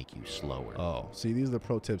gonna make you slower. Oh, see, these are the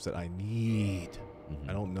pro tips that I need.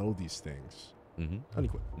 I don't know these things.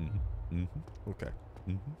 Unequip. Okay.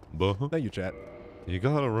 Thank you, chat. You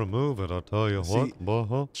gotta remove it, I'll tell you See-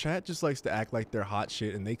 what. Chat just likes to act like they're hot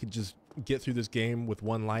shit and they could just get through this game with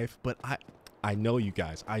one life. But I know you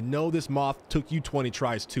guys. I know this moth took you 20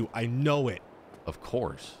 tries too. I know it. Of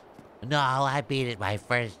course. No, I beat it my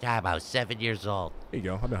first time. I was 7 years old. There you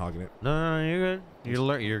go. I've been hogging it. No, you're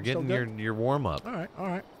good. You're getting good? your warm up. All right. All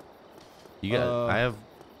right. You got.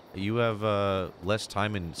 You have less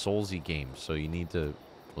time in Soulsy games, so you need to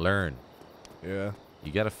learn. Yeah.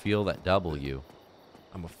 You got to feel that W.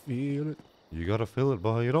 I'm going to feel it. You gotta feel it,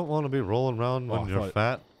 boy. You don't want to be rolling around when I you're thought-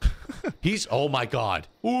 fat. He's. Oh my God.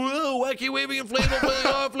 Whoa, wacky waving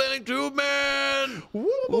inflatable flailing tube man.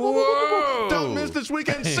 Whoa. Don't miss this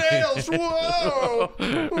weekend sales. Whoa.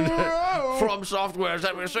 Whoa. From Software is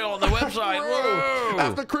having a sale on the website. Whoa.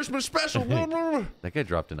 After Christmas special. All That guy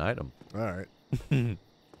dropped an item. right. I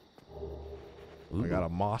got a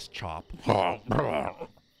moss chop. I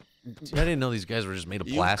didn't know these guys were just made of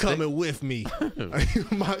You plastic. coming with me?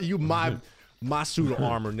 my suit of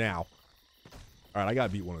armor now. All right, I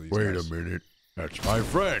gotta beat one of these. Wait guys. a minute. That's my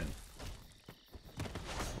friend.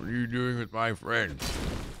 What are you doing with my friend?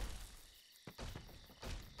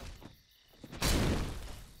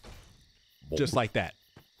 Just like that.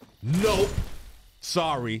 Nope.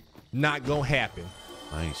 Sorry, not gonna happen.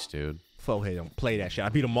 Nice, dude. Forehead don't play that shit. I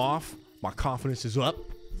beat him off. My confidence is up.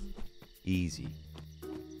 Easy.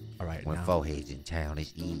 All right, When now forehead's in town,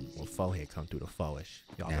 it's easy. when forehead come through the forehead,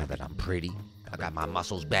 y'all Now that I'm pretty, I got my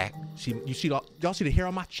muscles back. see. You see, y'all see the hair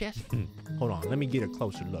on my chest? Hold on, let me get a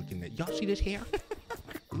closer look. In that, y'all see this hair?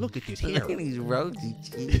 Look at this hair. Look at these rosy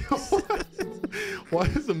cheeks. Why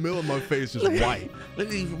is the middle of my face just white? Look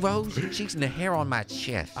at these rosy cheeks and the hair on my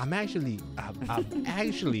chest. I'm actually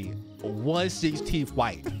 1/16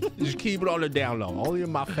 white. Just keep it on the down low, only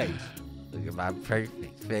in my face. Look at my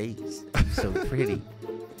perfect face. I'm so pretty.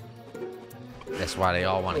 That's why they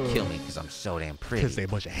all want to kill me, because I'm so damn pretty. Because they're a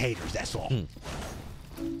bunch of haters, that's all.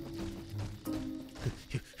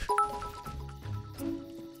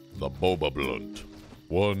 The Boba Blunt.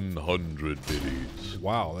 100 biddies.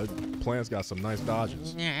 Wow, that plant's got some nice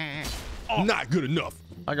dodges. Not good enough.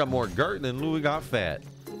 I got more girt than Louis got fat.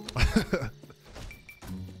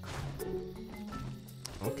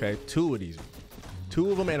 Okay, two of these.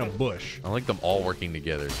 Two of them and a bush. I like them all working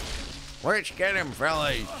together. Let's get him,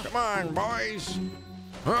 fellas. Come on, boys.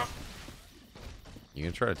 Huh? You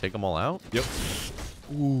gonna try to take them all out? Yep.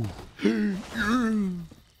 Ooh.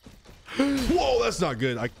 Whoa, that's not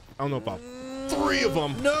good. I don't know about three of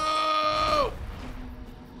them. No!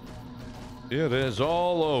 It is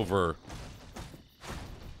all over.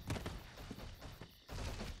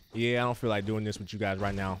 Yeah, I don't feel like doing this with you guys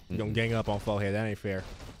right now. You gonna gang up on Forehead. That ain't fair.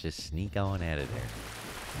 Just sneak on out of there.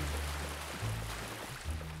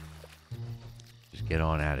 Just get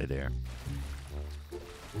on out of there.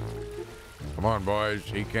 Come on, boys.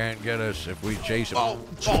 He can't get us if we chase him.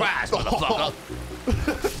 Surprise, motherfucker.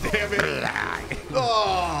 Damn it.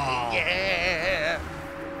 Oh. Yeah.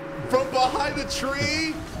 From behind the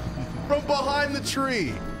tree. From behind the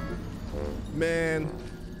tree. Man.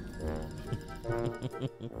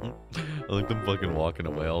 I like them fucking walking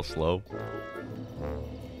away all slow.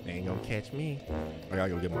 They ain't gonna catch me. I gotta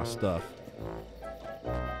go get my stuff.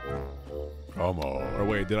 Come on. Or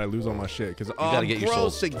wait, did I lose all my shit? Because You gotta get your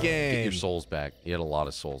souls again. Get your souls back. You had a lot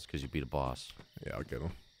of souls because you beat a boss. Yeah, I'll get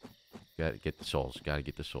them. Gotta get the souls. Gotta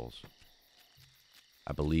get the souls.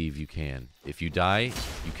 I believe you can. If you die,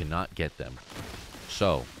 you cannot get them.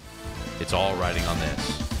 So, it's all riding on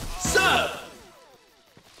this.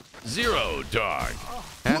 Zero, dog.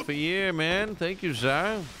 Half a year, man. Thank you,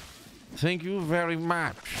 sir. Thank you very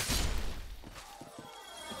much.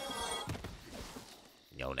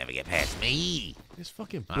 You'll never get past me. This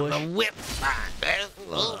fucking I'm bush. the whip.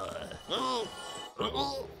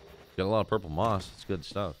 Got a lot of purple moss. It's good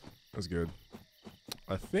stuff. That's good.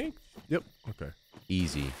 I think. Yep. Okay.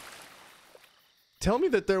 Easy. Tell me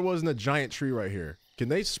that there wasn't a giant tree right here. Can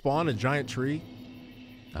they spawn a giant tree?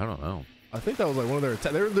 I don't know. I think that was like one of their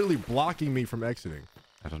attacks. They were literally blocking me from exiting.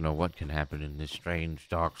 I don't know what can happen in this strange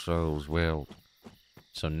Dark Souls world.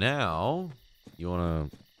 So now, you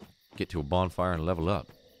want to get to a bonfire and level up.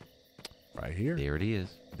 Right here. There it is.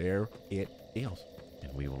 There it is.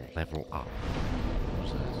 And we will level up.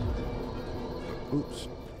 What's this? Oops.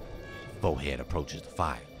 Forehead approaches the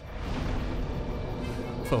fire.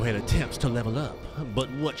 Forehead attempts to level up, but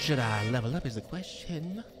what should I level up is the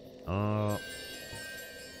question. I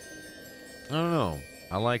don't know.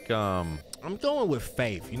 I like, I'm going with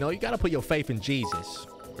faith. You know, you got to put your faith in Jesus.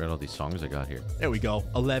 forget all these songs I got here. There we go.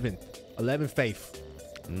 11. 11 faith.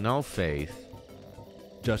 No faith.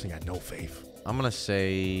 Justin got no faith. I'm going to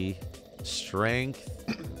say strength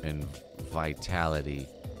and vitality.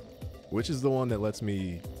 Which is the one that lets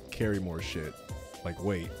me carry more shit? Like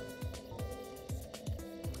weight.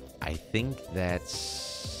 I think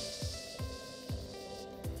that's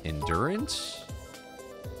endurance.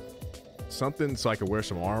 Something so I could wear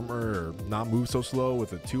some armor or not move so slow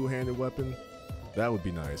with a two-handed weapon. That would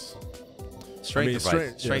be nice. Strength,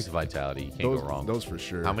 strength, strength yes. and vitality. You can't Those, go wrong. those for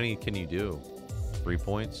sure. How many can you do? 3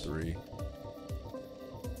 points? 3.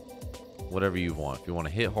 Whatever you want. If you want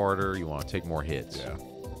to hit harder, you want to take more hits. Yeah,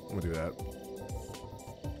 I'm gonna do that.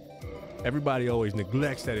 Everybody always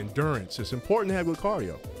neglects that endurance. It's important to have good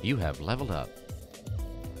cardio. You have leveled up.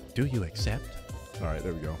 Do you accept? All right,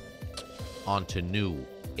 there we go. Onto new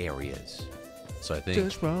areas. So I think,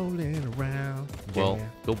 Just rolling around. well, yeah.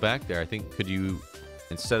 go back there. I think, could you,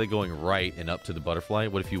 instead of going right and up to the butterfly,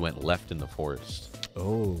 what if you went left in the forest?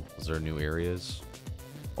 Oh, Is there new areas?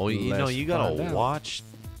 Oh, you know, Let's you got find to out. watch.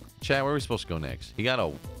 Chat, where are we supposed to go next? You got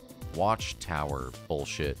a watchtower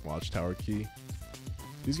bullshit. watchtower key.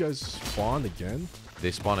 These guys spawned again?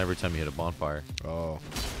 They spawn every time you hit a bonfire. Oh,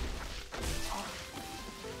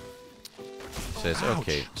 Says,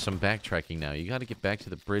 okay, some backtracking now. You got to get back to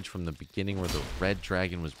the bridge from the beginning where the red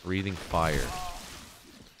dragon was breathing fire.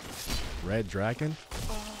 red dragon?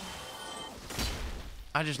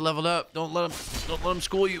 I just leveled up. Don't let him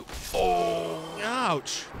school you. Oh,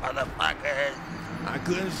 Ouch. Motherfucker. I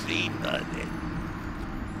couldn't see nothing.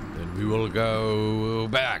 Then we will go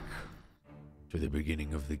back to the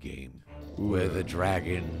beginning of the game, where the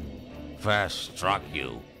dragon first struck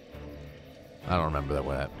you. I don't remember that.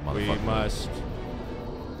 What We motherfucker? must.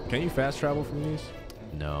 Can you fast travel from these?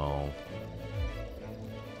 No.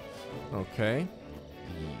 Okay.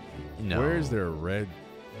 No. Where is there a red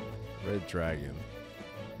dragon?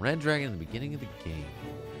 Red dragon in the beginning of the game?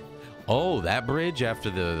 Oh, that bridge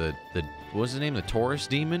after the what's his name? The Taurus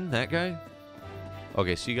demon? That guy?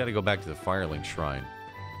 Okay, so you got to go back to the Firelink Shrine.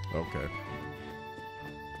 Okay.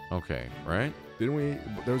 Okay, right? Didn't we?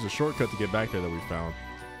 There was a shortcut to get back there that we found.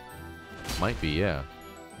 Might be, yeah.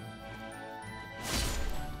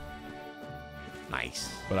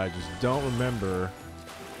 Nice. But I just don't remember.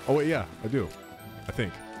 Oh wait, yeah, I do. I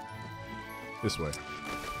think. This way.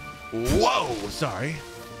 Whoa, sorry.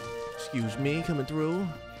 Excuse me, coming through.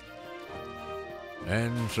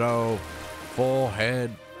 And so,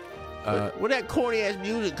 forehead. Where that corny ass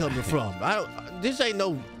music coming from? This ain't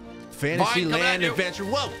no fantasy Vine, come at land you. adventure.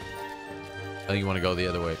 Whoa. I think you want to go the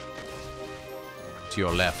other way. To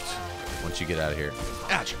your left. Once you get out of here.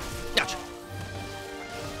 Ouch. Ouch.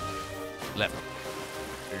 Left.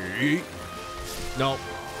 No,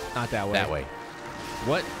 not that way. That way.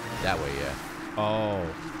 What? That way, yeah. Oh,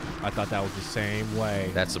 I thought that was the same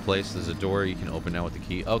way. That's the place. There's a door you can open now with the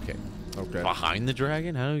key. Okay. Okay. Behind the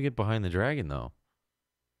dragon? How do we get behind the dragon, though?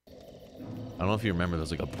 I don't know if you remember,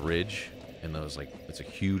 there's like a bridge and it was like it's a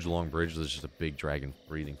huge long bridge. There's just a big dragon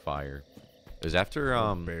breathing fire. It was after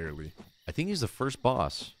barely. I think he's the first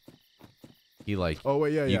boss. He like Oh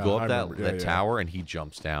wait, yeah, you yeah. go I up that remember. Yeah, yeah. tower and he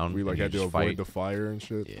jumps down. We like and you had to just avoid fight. the fire and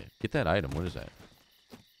shit. Yeah, get that item. What is that?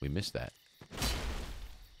 We missed that.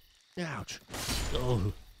 Ouch.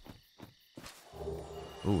 Oh.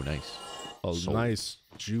 Ooh, nice. A Soul. nice,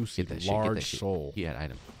 juicy, Get that shit. Get that large shit. soul. He had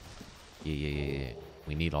item. Yeah.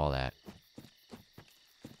 We need all that.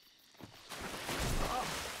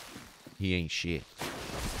 He ain't shit.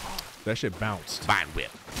 That shit bounced. Fine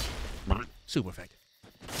whip. Super effective.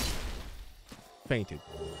 Fainted.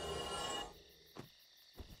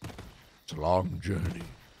 It's a long journey.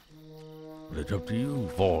 But it's up to you,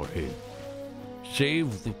 Forehead.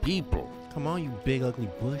 Save the people. Come on, you big ugly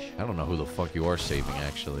bush. I don't know who the fuck you are saving,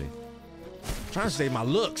 actually. I'm trying to save my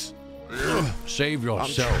looks. Save I'm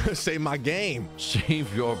yourself. trying to save my game.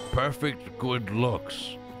 Save your perfect good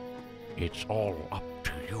looks. It's all up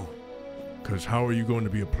to you. Because how are you going to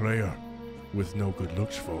be a player with no good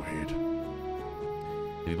looks, Forehead?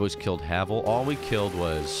 Have you boys killed Havel? All we killed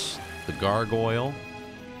was the gargoyle,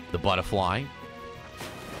 the butterfly,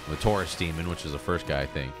 the Taurus demon, which is the first guy, I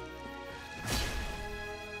think.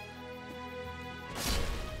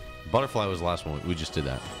 Butterfly was the last one. We just did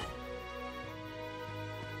that.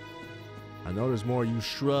 I know there's more of you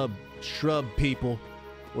shrub people.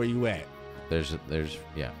 Where you at? There's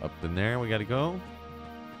yeah, up in there we gotta go.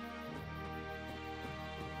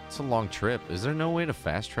 It's a long trip. Is there no way to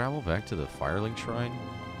fast travel back to the Firelink Shrine?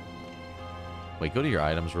 Wait, go to your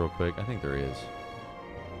items real quick. I think there is.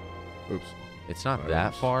 Oops. It's not that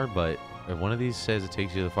Items. far, but if one of these says it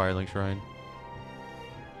takes you to the Firelink Shrine.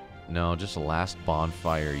 No, just the last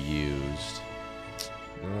bonfire used.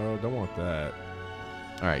 No, don't want that.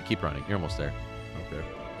 All right, keep running. You're almost there. Okay.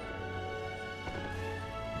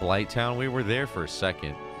 Blighttown, we were there for a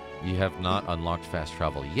second. You have not unlocked fast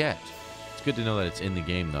travel yet. It's good to know that it's in the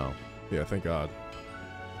game, though. Yeah, thank God.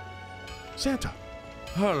 Santa.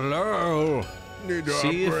 Hello. Need to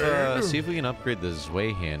See upgrade? if we can upgrade the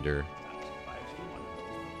Zweihander.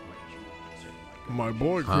 My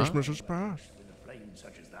boy, Huh? Christmas has passed.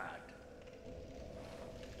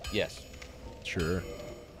 Yes. Sure.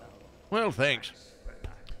 Well, thanks.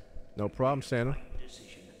 No problem, Santa.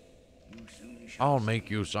 I'll make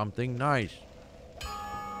you something nice.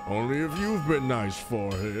 Only if you've been nice,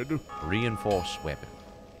 Forehead. Reinforced weapon.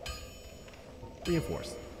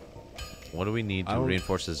 Reinforced. What do we need I to don't-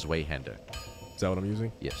 reinforce the Zweihander? Is that what I'm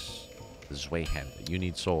using? Yes. The Zweihander. You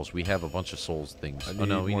need souls. We have a bunch of souls things. I Oh,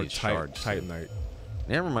 no, we more need shards. Titanite.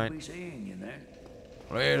 Never mind.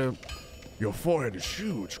 Later. Your forehead is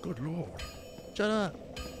huge. Good lord. Shut up.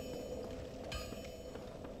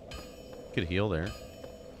 Could heal there.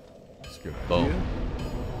 That's a good. Boom.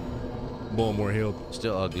 Boom, we're healed.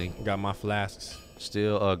 Still ugly. Got my flasks.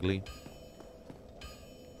 Still ugly.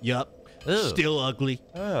 Yup. Ew. Still ugly.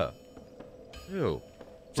 Ew.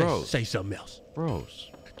 Say, Gross. say something else. Gross.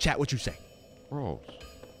 Chat what you say. Gross.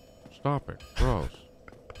 Stop it. Gross.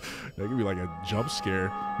 That could be like a jump scare.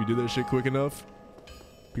 If you did that shit quick enough,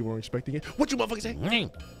 people weren't expecting it. What you motherfuckers say?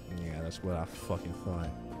 Yeah, that's what I fucking thought.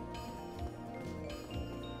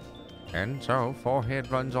 And so, Forehead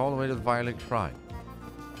runs all the way to the Violet Shrine.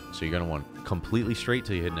 So you're going to want completely straight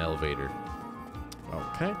till you hit an elevator.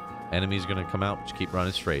 Okay. Enemy's going to come out, just keep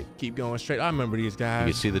running straight. Keep going straight. I remember these guys.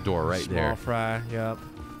 You can see the door right Small there. fry, yep.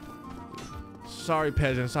 Sorry,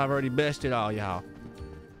 peasants. I've already bested all y'all.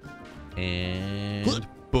 And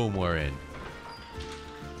boom, we're in.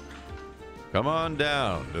 Come on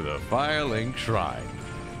down to the Firelink Shrine.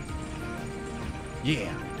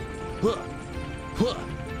 Yeah. Huh. Huh.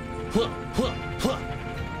 Huh. Huh. Huh.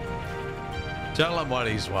 Tell him what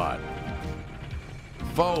he's what.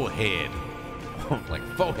 Forehead. Like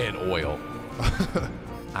forehead oil.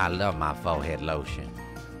 I love my forehead lotion.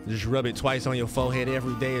 Just rub it twice on your forehead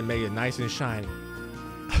every day and make it nice and shiny.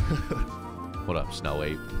 What up, Snow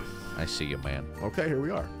Ape? I see you, man. Okay, here we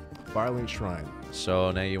are. Firelink Shrine.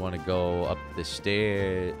 So now you want to go up the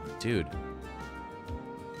stair. Dude.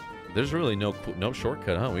 There's really no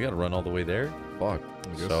shortcut, huh? We got to run all the way there? Fuck. I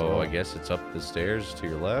guess So so. I guess it's up the stairs to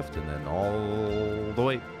your left and then all the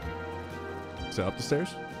way. Is that up the stairs?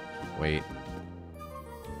 Wait.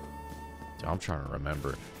 I'm trying to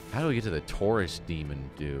remember. How do we get to the Taurus demon,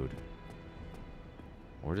 dude?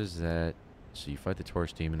 Where does that... So you fight the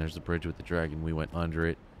Taurus demon. There's the bridge with the dragon. We went under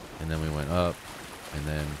it. And then we went up. And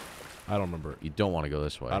then... I don't remember it. You don't want to go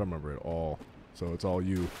this way. I don't remember it all. So it's all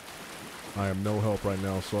you. I am no help right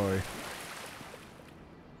now. Sorry.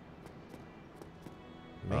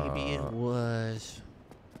 Maybe it was.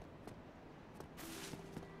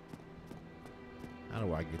 I How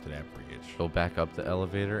do I get to that bridge? Go back up the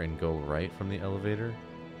elevator and go right from the elevator.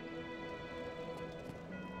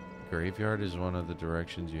 Graveyard is one of the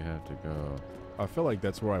directions you have to go. I feel like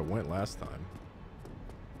that's where I went last time.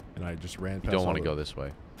 And I just ran past. You don't want to go this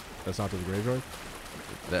way. That's not to the graveyard?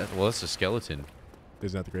 Well, that's a skeleton.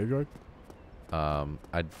 Isn't that the graveyard?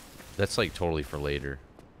 That's like totally for later.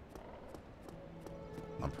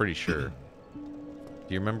 I'm pretty sure.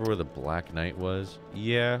 Do you remember where the Black Knight was?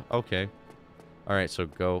 Yeah, okay. Alright, so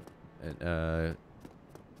go.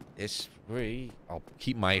 This way. I'll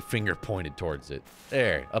keep my finger pointed towards it.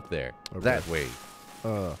 There, up there. Okay. That way.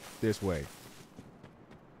 This way.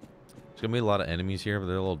 There's gonna be a lot of enemies here, but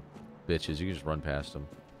they're little bitches. You can just run past them.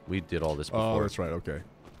 We did all this before. Oh, that's right, okay.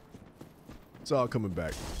 It's all coming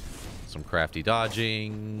back. Some crafty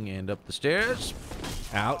dodging and up the stairs.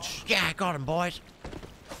 Ouch. Yeah, I got him, boys.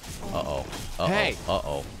 Uh-oh. Uh-oh. Hey.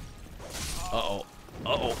 Uh-oh. Uh-oh.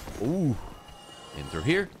 Uh-oh. Ooh. In through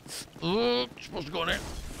here. Supposed to go in there.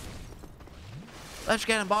 Let's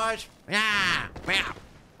get him, boys. Yeah. Yeah.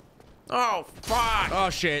 Oh, fuck. Oh,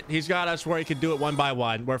 shit. He's got us where he can do it one by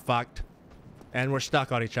one. We're fucked. And we're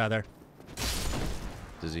stuck on each other.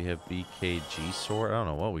 Does he have BKG sword? I don't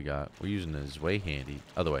know what we got. We're using his way handy.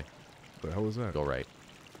 Other way. What the hell is that? Go right.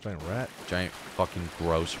 Giant rat? Giant fucking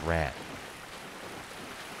gross rat.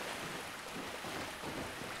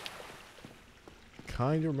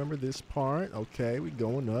 Kind of remember this part. Okay, we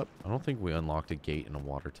going up. I don't think we unlocked a gate in a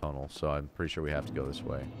water tunnel, so I'm pretty sure we have to go this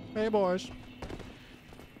way. Hey, boys.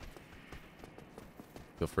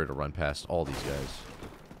 Feel free to run past all these guys.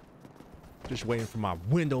 Just waiting for my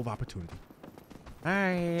window of opportunity.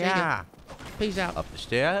 Yeah. Peace out. Up the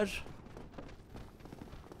stairs.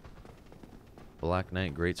 Black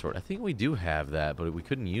Knight Greatsword. I think we do have that, but we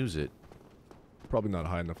couldn't use it. Probably not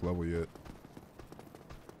high enough level yet.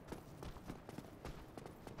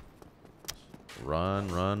 Run,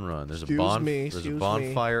 run, run. There's Excuse me, there's a excuse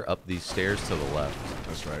bonfire up these stairs to the left.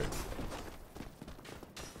 That's right.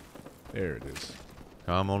 There it is.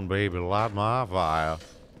 Come on, baby, light my fire.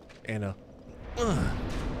 Anna.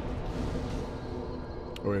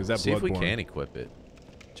 Or is that See if we Bloodborne? can equip it.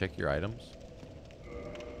 Check your items.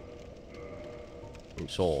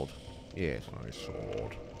 Sold. Yes. I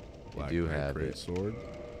sold. You do have great it. sword.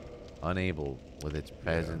 Unable with its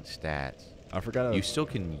present stats. I forgot. You still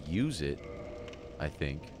can use it, I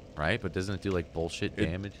think, right? But doesn't it do like bullshit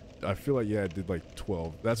damage? I feel like it did like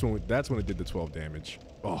 12. That's when it did the 12 damage.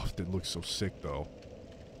 Oh, it looks so sick though.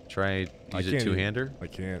 Try I use it can't two-hander. I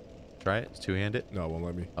can't. Try it. It's two-handed. No, it won't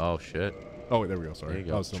let me. Oh shit. Oh, wait, there we go. Sorry. There you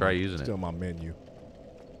go. I was still Try my- using it. Still my menu.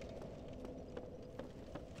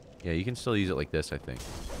 Yeah, you can still use it like this, I think.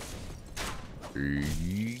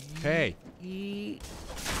 Hey,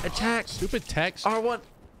 Attack. stupid text. R1.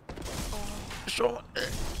 So,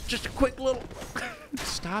 just a quick little.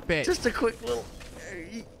 Stop it. Just a quick little.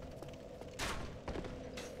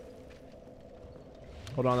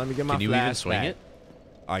 Hold on, let me get my Can you flash even swing back. it?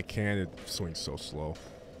 I can. It swings so slow.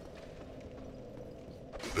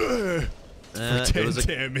 it 10 was a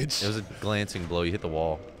damage. It was a glancing blow. You hit the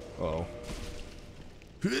wall. Oh.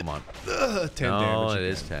 Come on. 10 No, damage. it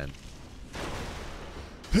is 10.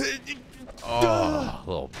 Oh, a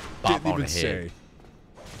little bop Didn't on even the head. say.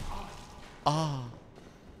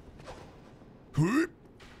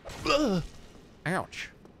 Ouch.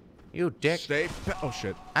 You dick. Stay. Oh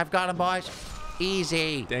shit. I've got him, boys.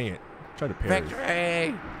 Easy. Dang it. Try to parry.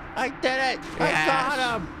 Victory. I did it. Yes. I got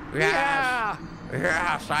him. Yes.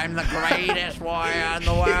 Yes, I'm the greatest warrior in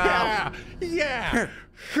the world. Yeah. Yeah.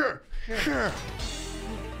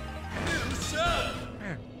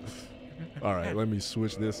 All right, let me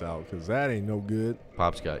switch this out because that ain't no good.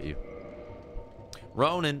 Pop's got you.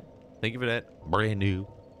 Ronan, thank you for that brand new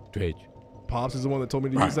Twitch. Pops is the one that told me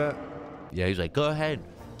to use that. Yeah, he's like, go ahead.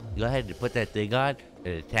 Go ahead and put that thing on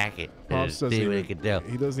and attack it. Pops And doesn't see what even, it can do.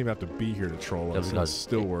 he doesn't even have to be here to troll us. It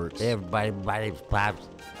still works. Hey, everybody, my name's Pops.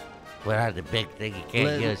 Put on the big thing. You can't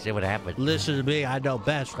Let- hear. See what happens. Listen to me. I know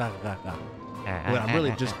best. Well, I'm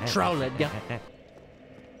really just trolling you.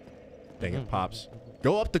 Dang it, Pops.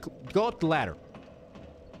 Go up the ladder.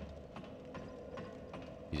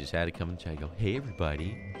 You just had to come and check. Go, hey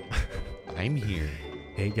everybody, I'm here.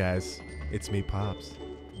 Hey guys, it's me, Pops.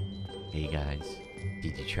 Hey guys,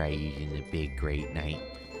 did you try using the big great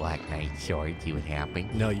Black Knight sword? See what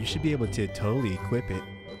happened? No, you should be able to totally equip it.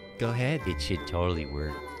 Go ahead. It should totally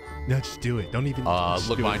work. No, just do it. Don't even. just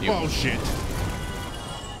Look do behind it. you. Oh shit.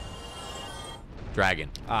 Dragon.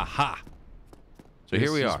 Aha. So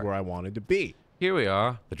here we This is are. where I wanted to be. Here we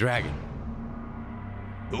are. The dragon.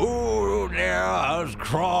 Who dares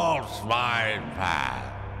cross my path?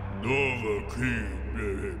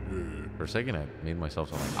 For a second, I made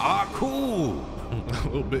myself sound like, Ah, cool. A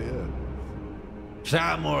little bit, yeah.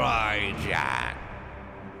 Samurai Jack.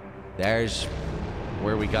 there's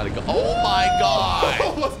where we gotta go. Oh my God!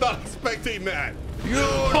 I was not expecting that. You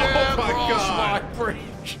Oh dare my cross God. my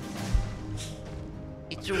bridge.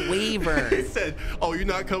 It's a waiver. He said, "Oh, you're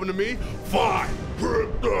not coming to me? Fine.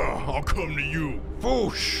 I'll come to you."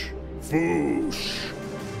 Foosh. Foosh.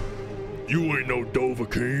 You ain't no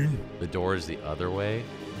Dovahkiin. The door is the other way.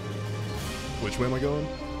 Which way am I going?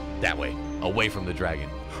 That way. Away from the dragon.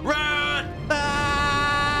 Run!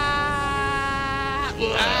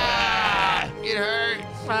 It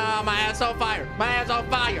hurts. My ass on fire. My ass on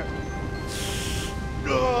fire.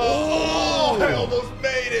 Oh, I almost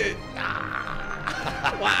made it.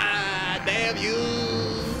 Why, damn you.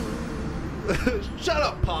 Shut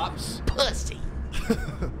up, Pops. Pussy.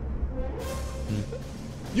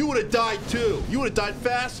 You would have died too. You would have died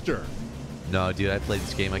faster. No, dude, I played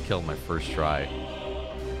this game. I killed my first try.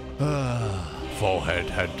 Forehead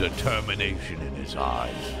had determination in his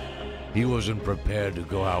eyes. He wasn't prepared to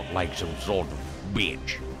go out like some sort of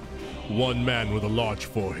bitch. One man with a large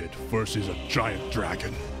forehead versus a giant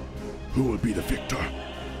dragon. Who would be the victor?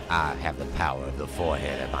 I have the power of the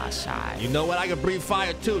forehead at my side. You know what? I can breathe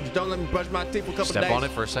fire too. Just don't let me brush my teeth for a couple Step days. on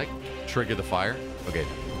it for a sec. Trigger the fire. Okay.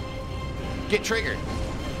 Get triggered.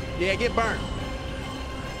 Yeah, get burned.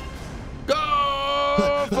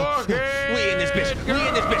 Go for it! We in this bitch. We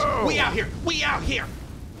in this bitch. We out here. We out here.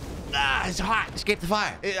 Ah, it's hot. Escape the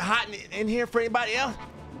fire. It's hot in here for anybody else?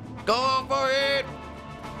 Go for it!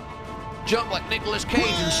 Jump like Nicolas Cage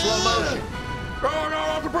in slow motion. Oh no,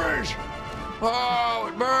 off the bridge! Oh,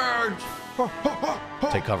 it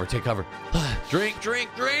burns! Take cover. Take cover. Drink, drink,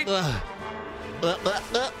 drink!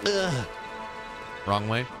 Wrong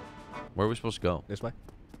way. Where are we supposed to go? This way.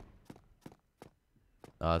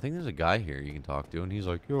 I think there's a guy here you can talk to, and he's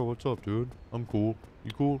like, "Yo, what's up, dude? I'm cool.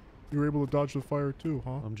 You cool? You were able to dodge the fire too,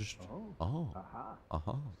 huh? I'm just." Oh.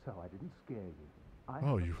 Uh-huh.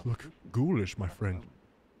 Oh, you look ghoulish, my friend.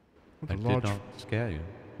 I With a did large, not scare you.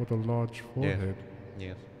 with a large forehead.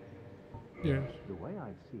 Yes. Yes. The way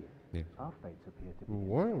I see it, Yeah. our fates appear to be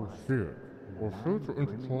Why are we here? Our fates are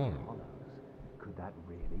intertwined. hollows. Could that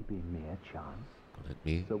really be mere chance? Let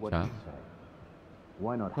me So what do you chance. say?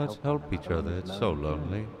 Why not Let's help each other. It's so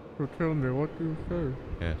lonely. So tell me, what do you say?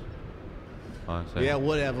 Yes. I say. Yeah,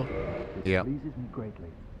 whatever. It Yeah. pleases me greatly.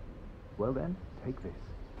 Well then, take this.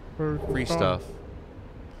 Free stuff.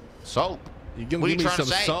 Soap. You give What me you trying to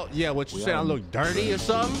some say? soap? Yeah, what you saying? I look dirty or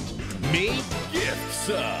something? Me? Gift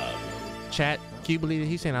sub. Chat, can you believe it?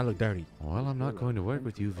 He's saying I look dirty. Well, I'm not going to work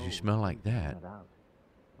with you if you smell like that. Cut out.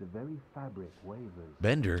 The very fabric wavers.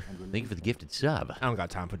 Bender, thank you for the gifted sub. I don't got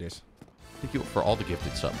time for this. Thank you for all the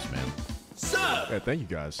gifted subs, man. Yeah, thank you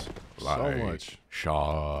guys so much.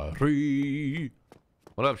 Shari.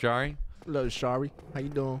 What up, Shari? Hello, Shari. How you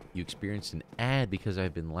doing? You experienced an ad because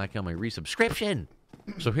I've been lacking on my resubscription.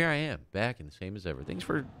 So here I am, back and the same as ever. Thanks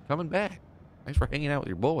for coming back. Thanks for hanging out with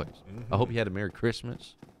your boys. I hope you had a Merry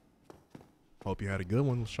Christmas. Hope you had a good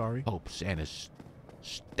one, Shari. Hope Santa's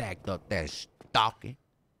stacked up that stocking.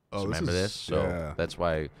 Oh, Remember this? So yeah. that's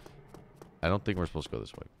why I don't think we're supposed to go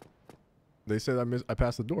this way. They said I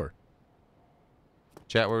passed the door.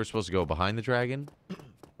 Chat, where we're supposed to go? Behind the dragon?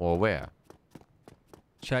 Or where?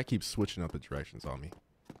 Chat keeps switching up the directions on me.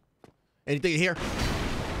 Anything here?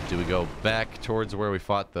 Do we go back towards where we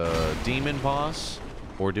fought the demon boss?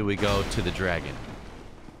 Or do we go to the dragon?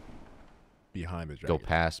 Behind the dragon. Go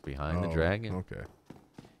past behind the Oh, dragon? Okay.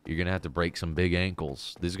 You're going to have to break some big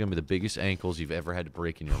ankles. This is going to be the biggest ankles you've ever had to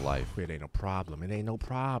break in your life. It ain't no problem. It ain't no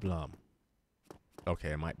problem. Okay,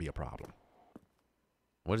 it might be a problem.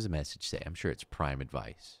 What does the message say? I'm sure it's prime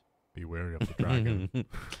advice. Be wary of the dragon.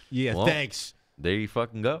 Yeah, Well, thanks. There you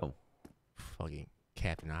fucking go. Fucking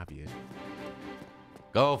Captain Obvious.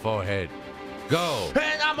 Go, forehead. Go.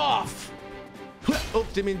 And I'm off.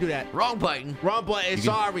 Oops, didn't mean to do that. Wrong button. Wrong button.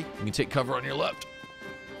 Sorry. You can take cover on your left.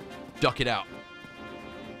 Duck it out.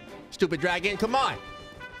 Stupid dragon. Come on.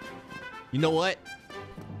 You know what?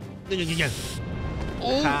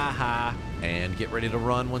 Ha ha. And get ready to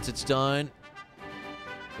run once it's done.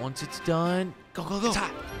 Once it's done, go, go, go. It's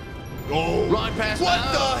hot. Oh, Run past What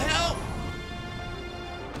the hell?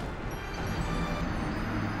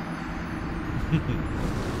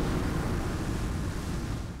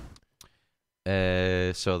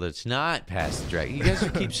 So that's not past the dragon. You guys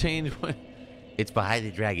keep saying what? It's behind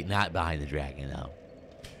the dragon, not behind the dragon, though.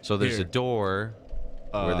 So there's Here. a door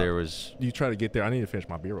where there was. You try to get there. I need to finish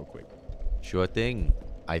my beer real quick. Sure thing.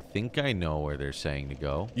 I think I know where they're saying to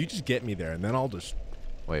go. You just get me there, and then I'll just.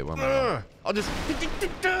 Wait, where am I going? I'll just.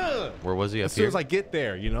 Where was he up As soon here? as I get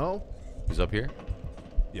there, you know. Who's up here?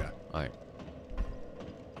 Yeah. All right.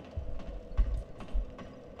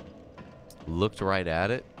 Looked right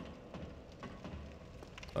at it.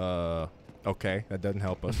 Okay, that doesn't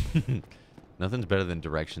help us. Nothing's better than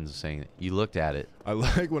directions saying it. You looked at it. I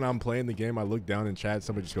like when I'm playing the game, I look down in chat,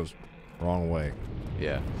 somebody just goes, wrong way.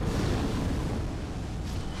 Yeah.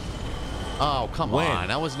 Oh, come When? on.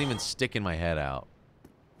 I wasn't even sticking my head out.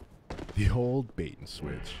 The old bait and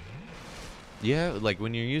switch. Yeah, like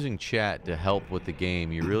when you're using chat to help with the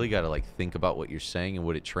game, you really got to like think about what you're saying and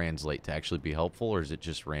would it translate to actually be helpful, or is it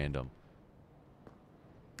just random?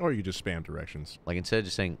 Or you could just spam directions. Like instead of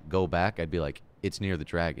just saying go back, I'd be like, it's near the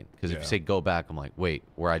dragon. Because if you say go back, I'm like, wait,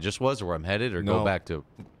 where I just was or where I'm headed, or go back to...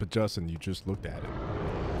 But Justin, you just looked at it.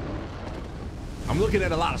 I'm looking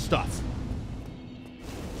at a lot of stuff.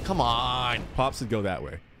 Come on. Pop said go that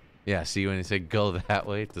way. Yeah, see, when you say go that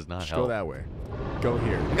way, it does not Just help. go that way. Go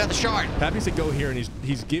here. I got the shard. Pappy said go here, and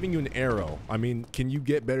he's giving you an arrow. I mean, can you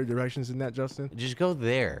get better directions than that, Justin? Just go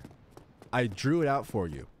there. I drew it out for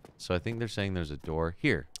you. So I think they're saying there's a door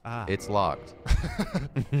here. Ah. It's locked.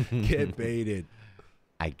 Get baited.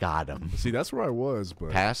 I got him. See, that's where I was,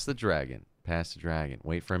 but... Pass the dragon. Pass the dragon.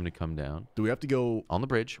 Wait for him to come down. Do we have to go... On the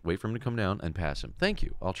bridge. Wait for him to come down and pass him. Thank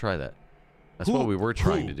you. I'll try that. That's what we were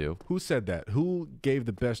trying to do. Who said that? Who gave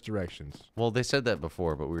the best directions? Well, they said that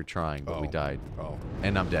before, but we were trying, but we died. Oh.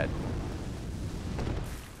 And I'm dead.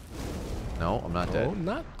 No, I'm not dead. Oh,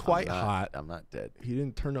 not quite hot. I'm not dead. He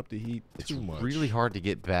didn't turn up the heat too much. It's really hard to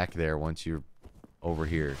get back there once you're over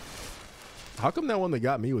here. How come that one that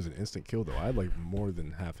got me was an instant kill, though? I had, like, more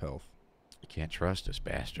than half health. You can't trust us,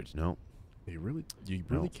 bastards. No. You really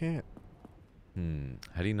can't.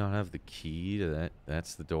 How do you not have the key to that?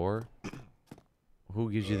 That's the door? Who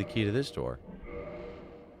gives you the key to this door?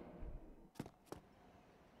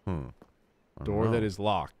 Door that is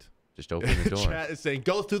locked. Just open the door. Chat is saying,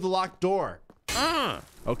 go through the locked door.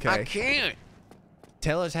 Okay. I can't.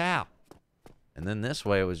 Tell us how. And then this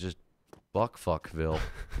way it was just Buckfuckville.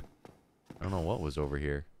 I don't know what was over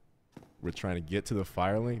here. We're trying to get to the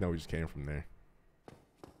fire link? No, we just came from there.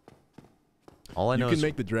 All I know you can is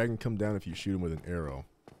make the dragon come down if you shoot him with an arrow.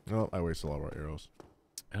 Oh, I wasted a lot of our arrows.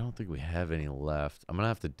 I don't think we have any left. I'm gonna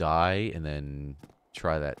have to die and then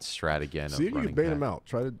try that strat again. See if you can bait him out.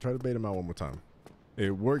 Try to bait him out one more time.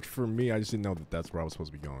 It worked for me. I just didn't know that that's where I was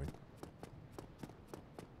supposed to be going.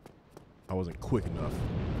 I wasn't quick enough.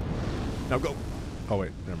 Now go. Oh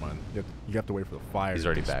wait, never mind. You have to wait for the fire. He's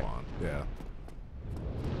already back. Spawn. Yeah.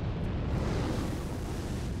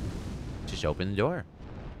 Just open the door.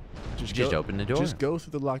 Just open the door. Just go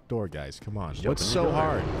through the locked door, guys. Come on. Just What's open the so door.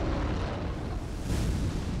 hard?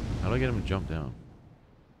 How do I get him to jump down?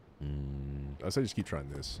 I say just keep trying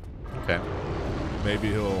this. Okay. Maybe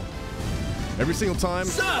he'll... Every single time,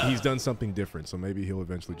 he's done something different, so maybe he'll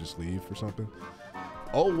eventually just leave or something.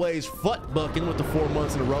 Always foot bucking with the 4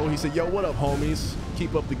 months in a row. He said, yo, what up, homies?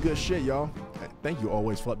 Keep up the good shit, y'all. Thank you,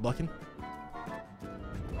 always foot bucking.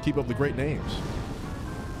 Keep up the great names.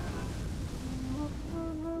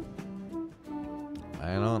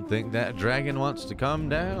 I don't think that dragon wants to come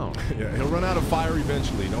down. Yeah, he'll run out of fire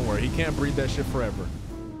eventually. Don't worry. He can't breathe that shit forever.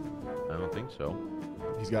 I don't think so.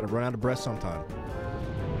 He's got to run out of breath sometime.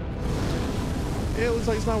 Yeah, it looks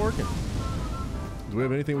like it's not working. Do we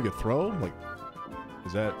have anything we could throw? Like,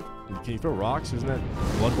 is that... Can you throw rocks? Isn't that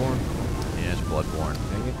Bloodborne? Yeah, it's Bloodborne.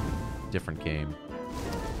 Dang it. Different game.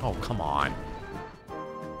 Oh, come on.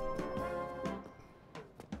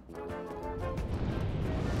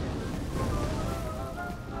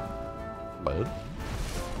 Bud?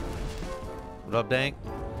 What up, Dank?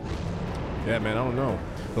 Yeah, man, I don't know.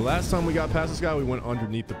 The last time we got past this guy, we went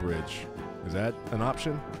underneath the bridge. Is that an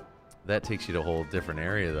option? That takes you to a whole different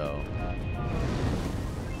area, though.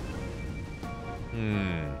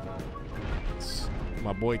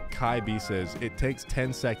 My boy Kai B says, it takes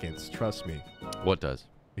 10 seconds. Trust me. What does?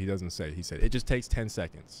 He doesn't say. He said, it just takes 10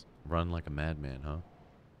 seconds. Run like a madman, huh?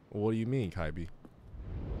 Well, what do you mean, Kai B?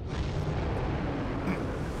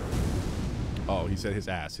 Oh, he said his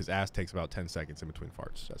ass. His ass takes about 10 seconds in between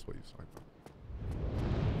farts. That's what he's talking about.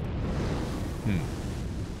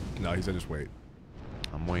 No, he said just wait.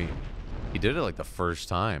 I'm waiting. He did it like the first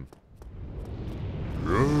time.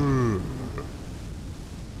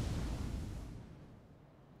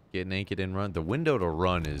 Get naked and run. The window to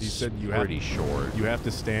run is He said you pretty short. You have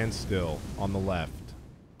to stand still on the left.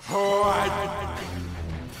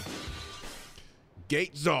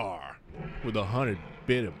 Gate Czar with 100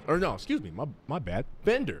 bit of, or no, excuse me, my bad.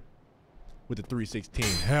 Bender with the 316.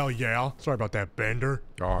 Hell yeah. Sorry about that, Bender.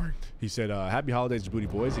 Darn. He said, happy holidays,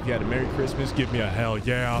 Jaboody boys. If you had a Merry Christmas, give me a hell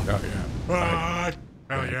yeah. Hell yeah.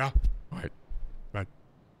 Hell yeah. Right. Right.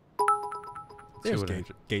 There's what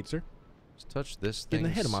Gateser. Let's touch this Getting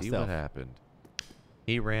thing. ahead of See myself. what happened.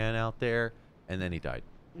 He ran out there and then he died.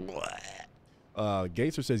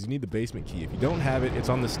 Gateser says you need the basement key. If you don't have it, it's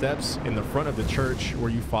on the steps in the front of the church where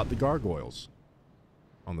you fought the gargoyles.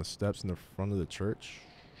 On the steps in the front of the church?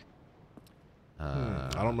 I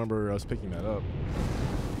don't remember us picking that up.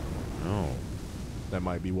 No. That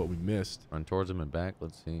might be what we missed. Run towards him and back.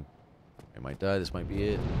 Let's see. I might die. This might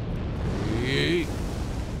be it.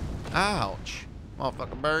 Ouch.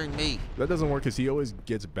 Motherfucker burned me. That doesn't work because he always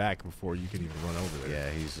gets back before you can even run over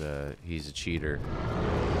there. Yeah, he's a cheater.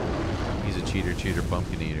 He's a cheater,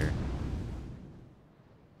 pumpkin eater.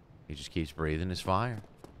 He just keeps breathing his fire.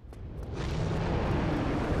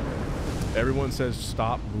 Everyone says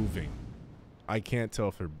stop moving. I can't tell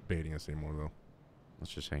if they're baiting us anymore, though.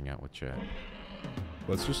 Let's just hang out with Chad.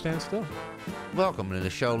 Let's just stand still. Welcome to the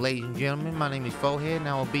show, ladies and gentlemen. My name is Forehead, and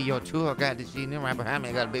I will be your tour guide this evening. Right behind me,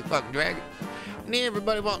 I got a big fucking dragon. And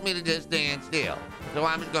everybody wants me to just stand still. So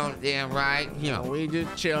I'm just going to stand right here. We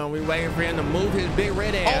just chilling. We waiting for him to move his big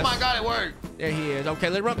red ass. Oh my God, it worked. There he is. Okay,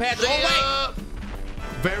 let's run past him. See Oh, ya. wait.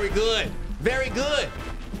 Very good. Very good.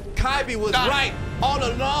 Kaibi was Got it. right all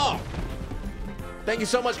along. Thank you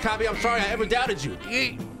so much, Kaibi. I'm sorry I ever doubted you.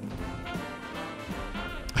 Yeet.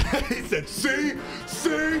 He said, see,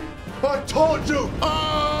 I told you.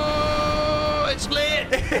 Oh, it's lit.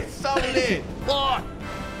 It's so lit. Boy,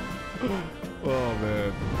 Oh,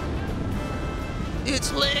 man.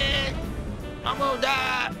 it's lit. I'm gonna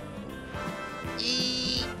die.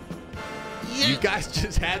 Eee. You guys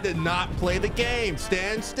just had to not play the game.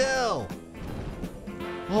 Stand still.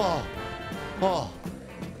 Oh.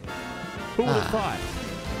 Who would have thought?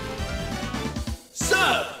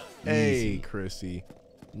 Sup? Hey, Chrissy.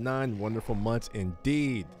 9 wonderful months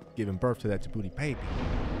indeed. Giving birth to that Jaboody baby.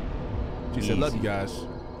 She said, love you guys.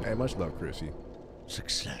 Hey, much love, Chrissy.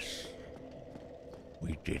 Success.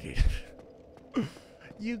 We did it.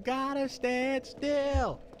 You gotta stand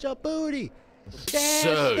still. Jaboody. Stand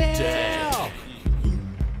So still. dead.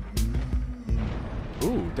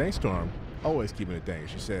 Ooh, Dangstorm. Always keeping it dang.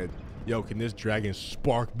 She said, yo, can this dragon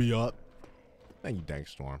spark me up? Thank you,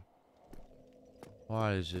 Dangstorm.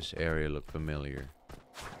 Why does this area look familiar?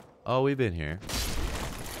 Oh, we've been here.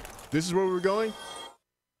 This is where we were going?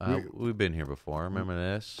 We've been here before. Remember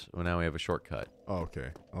this? Well, now we have a shortcut. Oh, okay.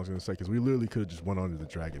 I was going to say, because we literally could have just went under the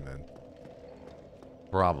dragon then.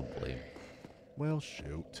 Probably. Well,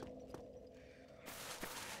 shoot.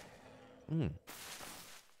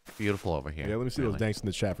 Beautiful over here. Yeah, let me see Really. those danks in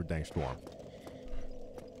the chat for Dangstorm.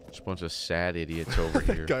 Just a bunch of sad idiots over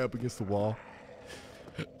here. Guy up against the wall.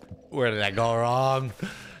 Where did I go wrong?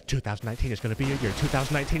 2019 is gonna be your year.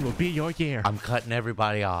 2019 will be your year. I'm cutting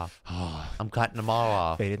everybody off. I'm cutting them all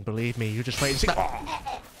off. They didn't believe me. You just wait and see.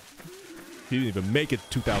 He didn't even make it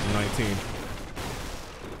 2019.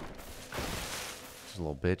 There's a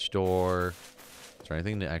little bitch door. Is there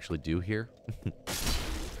anything to actually do here?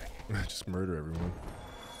 Just murder everyone.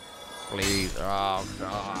 Please, oh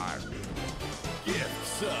God.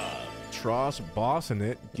 Tross bossing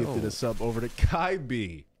it. Gifted a sub over to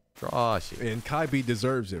Kaibi. Troshy. And Kaibi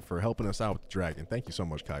deserves it for helping us out with the dragon. Thank you so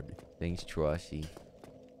much, Kaibi. Thanks, Troshy.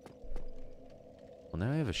 Well,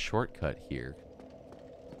 now I have a shortcut here.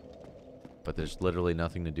 But there's literally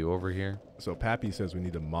nothing to do over here. So Pappy says we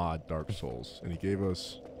need to mod Dark Souls. And he gave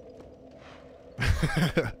us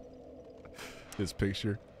his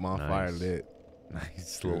picture. Bonfire Nice. lit.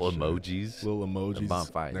 Nice little emojis. Little emojis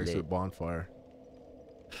bonfire next to lit. a bonfire.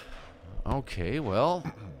 Okay, well,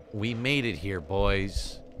 we made it here,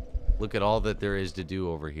 boys. Look at all that there is to do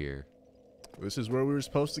over here. This is where we were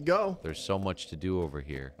supposed to go. There's so much to do over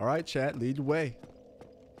here. All right, chat, lead the way.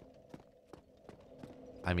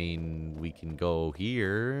 I mean, we can go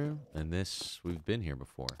here, and this, we've been here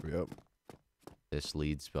before. Yep, This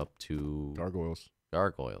leads up to gargoyles.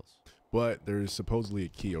 gargoyles. But there's supposedly a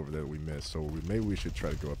key over there we missed, so maybe we should try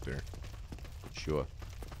to go up there. Sure.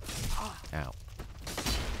 Ow.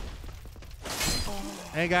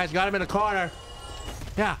 Hey guys, got him in the corner.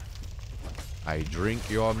 Yeah, I drink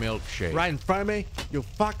your milkshake. right in front of me. You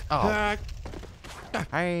fuck. Oh.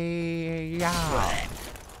 Hey, yeah.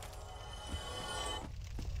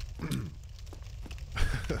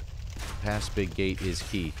 Past big gate is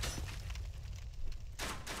key.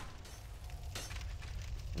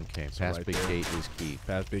 Okay, past right big there. gate is key.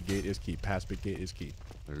 Past big gate is key. Past big gate is key.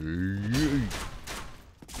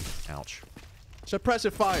 Ouch.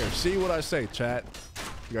 Suppressive fire. See what I say, chat.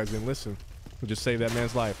 You guys didn't listen. We just saved that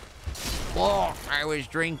man's life. Oh, I was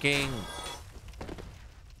drinking.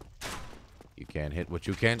 You can't hit what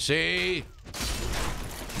you can't see.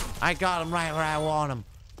 I got him right where I want him.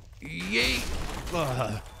 Yeet.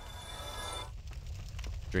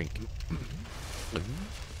 Drink.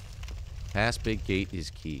 Pass big gate is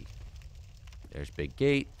key. There's big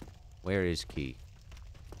gate. Where is key?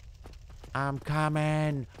 I'm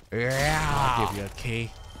coming. Yeah. I'll give you a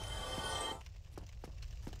key.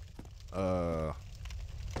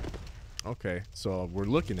 Okay, so we're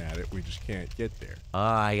looking at it. We just can't get there. Oh,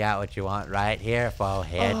 I got what you want right here,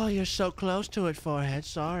 forehead. Oh, you're so close to it, forehead.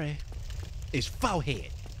 Sorry. It's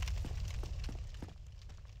forehead.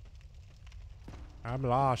 I'm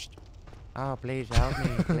lost. Oh, please help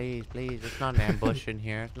me. Please, please. It's not an ambush in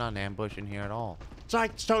here. It's not an ambush in here at all. It's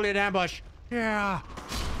like it's totally an ambush. Yeah.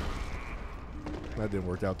 That didn't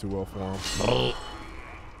work out too well for him.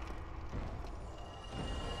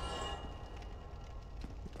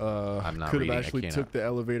 I'm not could have reading. I actually cannot. took the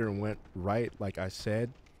elevator and went right, like I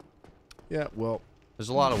said. Yeah, well, There's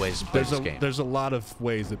a lot of ways to play this game. there's a lot of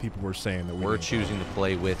ways that people were saying that We're choosing to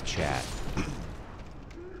play with chat.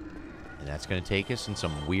 And that's going to take us in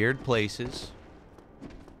some weird places.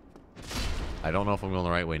 I don't know if I'm going the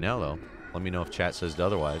right way now, though. Let me know if chat says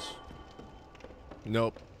otherwise.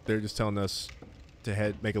 Nope, they're just telling us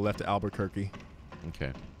to make a left to Albuquerque.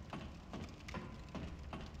 Okay.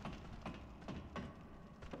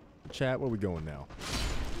 Chat, where we going now?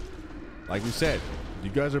 Like we said, you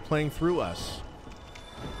guys are playing through us.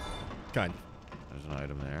 Kind of. There's an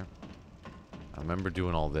item there. I remember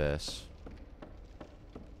doing all this.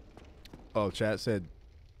 Oh, chat said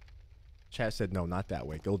no, not that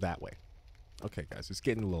way. Go that way. Okay, guys, it's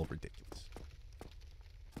getting a little ridiculous.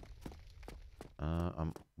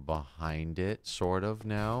 I'm behind it, sort of,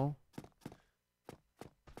 now.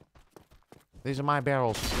 These are my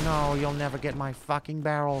barrels. No, you'll never get my fucking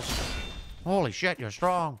barrels. Holy shit, you're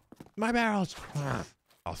strong. My barrels.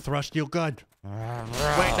 I'll thrust you good. Wait,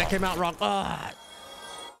 that came out wrong. Ah.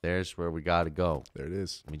 There's where we gotta go. There it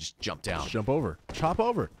is. Let me just jump down. Just jump over. Chop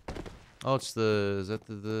over. Oh, it's the... Is that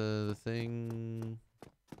the thing?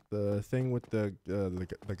 The thing with the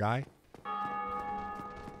guy?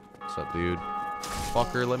 What's up, dude?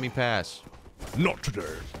 Fucker, let me pass. Not today.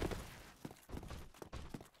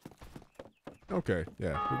 Okay,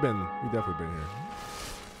 yeah, we've definitely been here.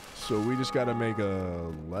 So we just gotta make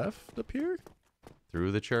a left up here?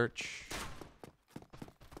 Through the church.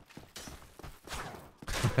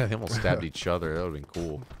 They almost stabbed each other. That would've been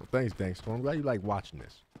cool. Well, thanks. Well, I'm glad you like watching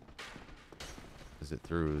this. Is it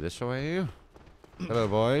through this way? Hello,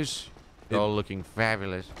 boys. You're all looking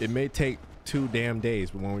fabulous. It may take 2 damn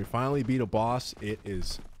days, but when we finally beat a boss, it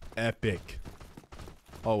is epic.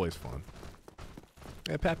 Always fun.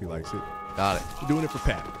 And Pappy likes it. Got it. We're doing it for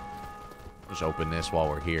Pappy. Just open this while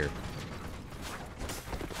we're here.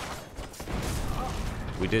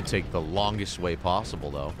 We did take the longest way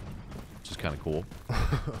possible, though, which is kind of cool.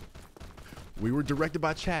 We were directed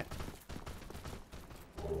by chat.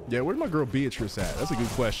 Yeah, where's my girl Beatrice at? That's a good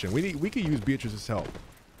question. We could use Beatrice's help.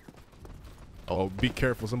 Oh, be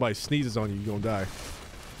careful. Somebody sneezes on you, you're gonna die.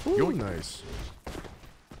 Ooh, nice.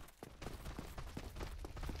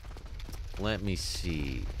 Let me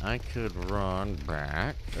see. I could run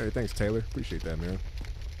back. Hey, thanks, Taylor. Appreciate that, man.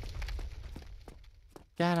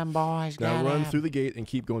 Got him, boys. Now Got run 'em. through the gate and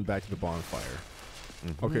keep going back to the bonfire.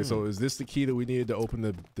 Okay, so is this the key that we needed to open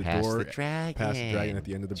the Past door? the dragon. Past the dragon at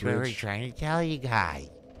the end of the That's what we're bridge? trying to tell you guys.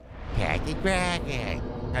 Past the dragon.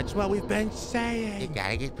 That's what we've been You saying.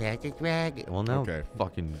 gotta get past the dragon. Well, now, Okay.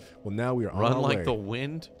 fucking Well, now we are on run our like way. the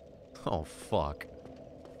wind. Oh, fuck.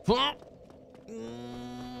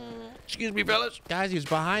 Excuse me, fellas. Guys, he was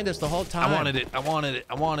behind us the whole time. I wanted it. I wanted it.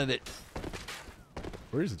 I wanted it.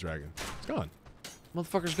 Where is the dragon? It's gone.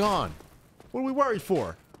 Motherfucker's gone. What are we worried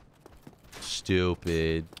for?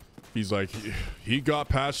 Stupid. He's like, he got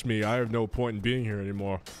past me. I have no point in being here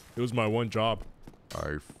anymore. It was my one job.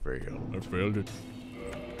 I failed. I failed it.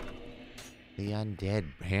 The undead.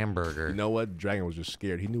 Hamburger. You know what? The dragon was just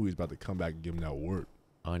scared. He knew he was about to come back and give him that word.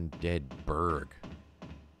 Undead Berg.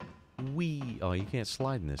 Oh, you can't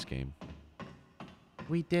slide in this game.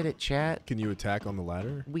 We did it, chat. Can you attack on the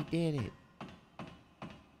ladder? We did it.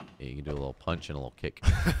 Yeah, you can do a little punch and a little kick.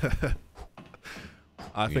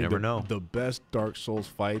 I You think never know. the best Dark Souls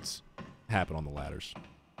fights happen on the ladders.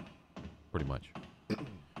 Pretty much.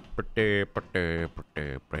 Pretty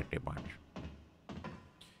much.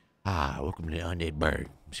 Ah, welcome to the Undead Bird.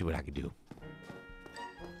 See what I can do.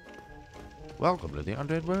 Welcome to the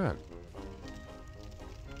Undead Bird.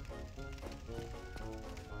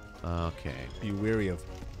 Okay. Be wary of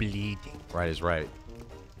bleeding. Right is right.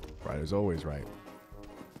 Right is always right.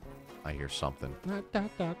 I hear something. I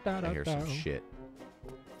hear some shit.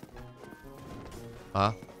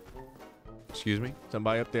 Huh? Excuse me?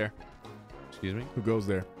 Somebody up there. Excuse me? Who goes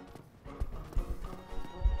there?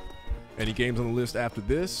 Any games on the list after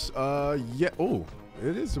this? Yeah. Oh,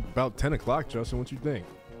 it is about 10 o'clock, Justin. What you think?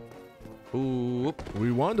 Ooh.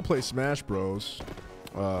 We wanted to play Smash Bros.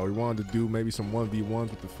 We wanted to do maybe some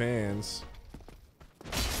 1v1s with the fans.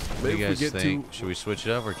 What do you guys think? Should we switch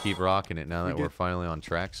it up or keep rocking it now that we're finally on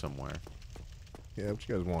track somewhere? Yeah, what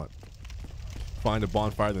you guys want? Find a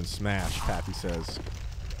bonfire, then smash, Pappy says.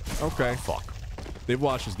 Okay. Fuck. They've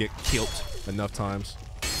watched us get killed enough times.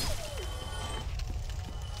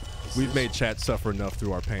 We've made chat suffer enough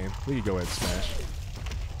through our pain. We can go ahead and smash.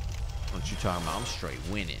 What you talking about? I'm straight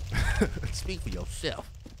winning. Speak for yourself.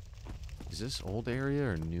 Is this old area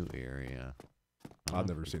or new area? I've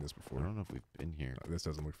never seen this before. I don't know if we've been here. This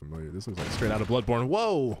doesn't look familiar. This looks like straight out of Bloodborne.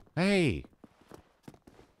 Whoa! Hey!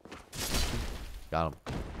 Got him.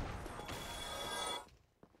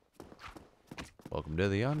 Welcome to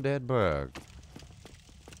the Undead Burg.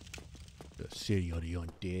 The city of the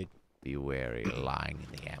undead. Be wary, lying in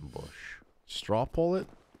the ambush. Straw pull it?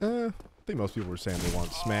 I think most people were saying they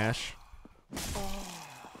want smash. But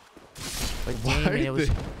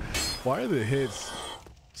Why are the hits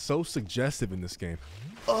so suggestive in this game?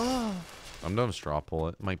 I'm done straw pull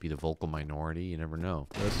it. Might be the vocal minority. You never know.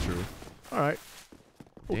 That's true. All right.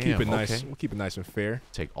 We'll Damn, keep it nice. okay. We'll keep it nice and fair.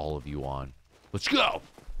 Take all of you on. Let's go!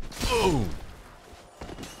 Boom!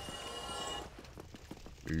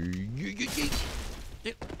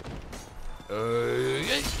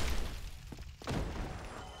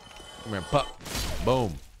 Come here, pup.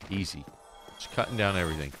 Boom. Easy. Just cutting down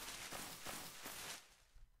everything.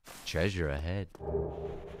 Treasure ahead.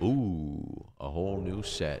 Ooh, a whole new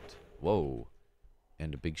set. Whoa.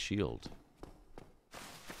 And a big shield.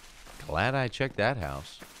 Glad I checked that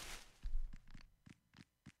house.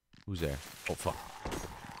 Who's there? Oh, fuck.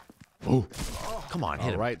 Oh, come on, hit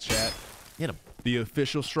All him. right, chat. Hit him. The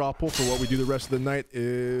official straw pull for what we do the rest of the night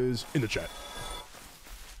is in the chat.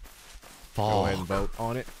 Go ahead and vote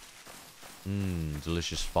on it. Mmm,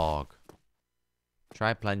 delicious fog.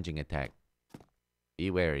 Try plunging attack. Be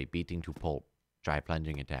wary, beating to pulp. Try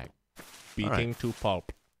plunging attack. Beating to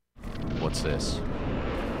pulp. What's this?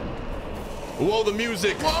 Whoa, the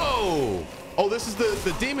music. Whoa! Oh, this is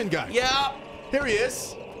the demon guy. Yeah! Here he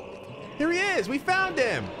is. Here he is. We found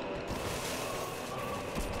him.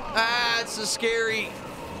 Ah, it's so scary.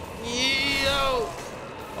 Yo!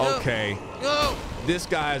 Okay. Yo! This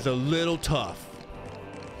guy is a little tough.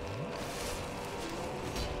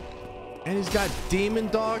 And he's got demon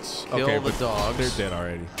dogs. Kill okay, the but dogs. They're dead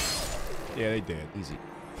already. Yeah, they dead. Easy.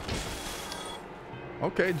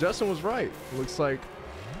 Okay, Justin was right. Looks like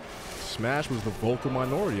Smash was the vocal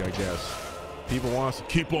minority, I guess. People want us to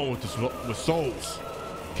keep on with the souls.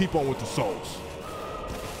 Keep on with the souls.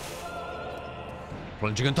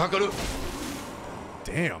 Plunging and Takaru.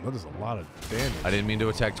 Damn, that is a lot of damage. I didn't mean to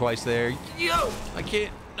attack twice there. Yo! I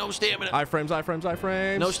can't. No stamina. Iframes, iframes,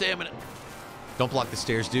 iframes. No stamina. Don't block the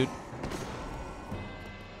stairs, dude.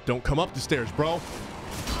 Don't come up the stairs, bro.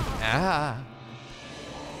 Ah.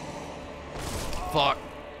 Fuck.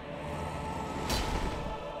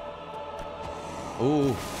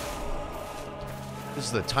 Ooh. This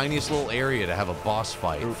is the tiniest little area to have a boss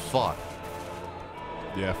fight. Oops. Fuck.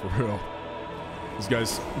 Yeah, for real. This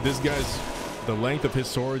guy's, the length of his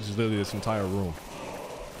swords is literally this entire room.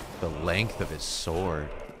 The length of his sword.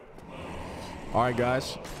 All right,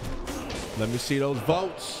 guys. Let me see those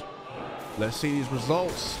votes. Let's see these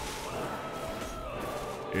results.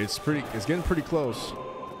 It's getting pretty close.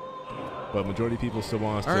 But majority of people still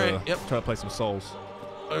want us to try to play some Souls.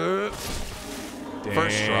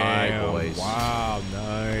 First try, boys. Wow,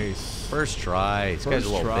 nice. First try. This guy's a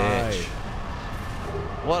little bitch.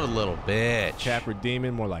 What a little bitch. Capra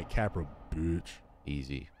Demon, more like Capra bitch.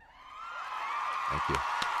 Easy. Thank you.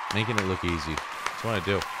 Making it look easy. That's what I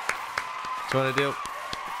do. That's what I do.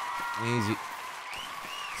 Easy.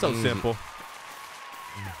 So Easy. simple.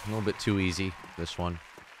 A little bit too easy, this one.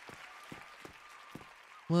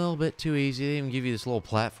 A little bit too easy. They even give you this little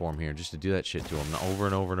platform here just to do that shit to them over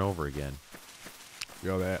and over and over again.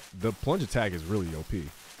 Yo, the plunge attack is really OP.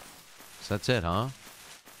 So that's it, huh?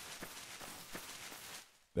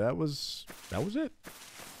 That was it.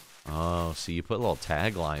 Oh, see, you put little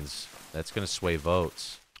taglines. That's going to sway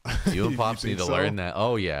votes. You and Pops need to so? learn that.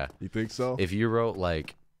 Oh, yeah. You think so? If you wrote,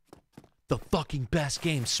 like, the fucking best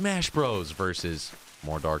game, Smash Bros. Versus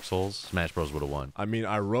more Dark Souls, Smash Bros. Would have won. I mean,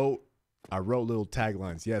 I wrote little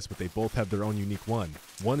taglines, yes, but they both have their own unique one.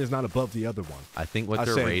 One is not above the other one. I think what I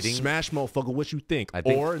they're said, rating... Smash motherfucker, what you think? I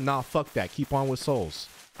think or, nah, fuck that. Keep on with Souls.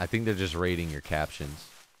 I think they're just rating your captions.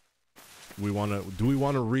 Do we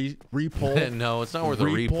want to re-poll? No, it's not worth a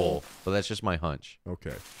re-poll, but that's just my hunch.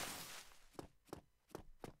 Okay.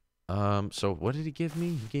 So what did he give me?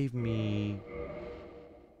 He gave me...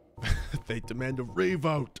 They demand a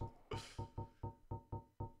revote.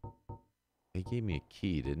 He gave me a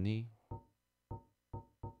key, didn't he?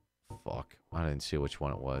 Fuck. I didn't see which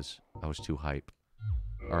one it was. I was too hype.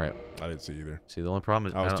 All right. I didn't see either. See, the only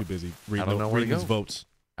problem is... I was too busy reading, don't know where to reading go. his votes.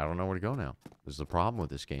 I don't know where to go now. This is the problem with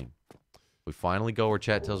this game. We finally go where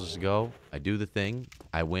chat tells us to go. I do the thing.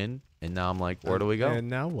 I win. And now I'm like, where do we go? And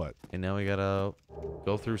now what? And now we gotta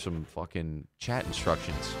go through some fucking chat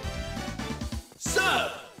instructions.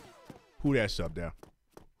 Sub! Who that sub there?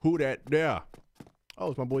 Who that there? Oh,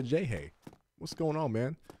 it's my boy Jay Hay. What's going on,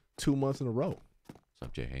 man? 2 months in a row. What's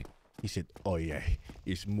up, Jay? Hey. He said, oh yeah,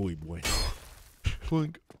 it's muy bueno.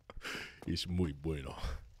 Clink. It's muy bueno.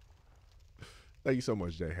 Thank you so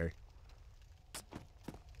much, Jay Hay.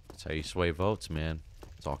 That's how you sway votes, man.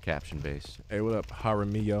 It's all caption based. Hey, what up,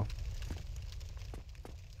 Jaramillo?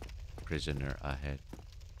 Prisoner ahead.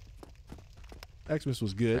 Xmas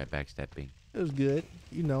was good. Right, backstepping. It was good.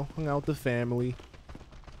 You know, hung out with the family.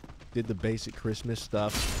 Did the basic Christmas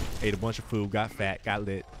stuff. Ate a bunch of food. Got fat. Got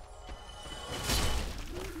lit.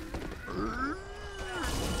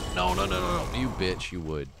 No. You bitch, you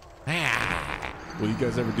would. Will you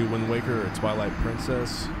guys ever do Wind Waker or Twilight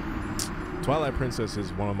Princess? Twilight Princess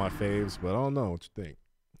is one of my faves, but I don't know what you think.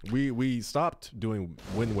 We stopped doing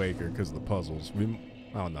Wind Waker because of the puzzles.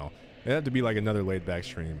 I don't know. It had to be like another laid back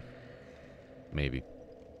stream. Maybe.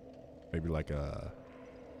 Maybe like a...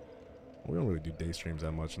 We don't really do day streams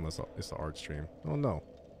that much unless it's the art stream. I don't know.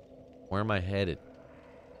 Where am I headed?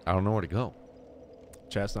 I don't know where to go.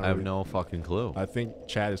 Chat's not I have really- no fucking clue. I think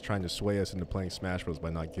Chad is trying to sway us into playing Smash Bros. By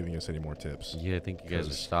not giving us any more tips. Yeah, I think you guys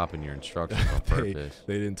are stopping your instructions on they purpose.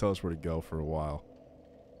 didn't tell us where to go for a while.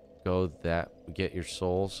 Go that, get your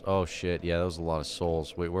souls. Oh shit, yeah, that was a lot of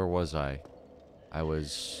souls. Wait, where was I? I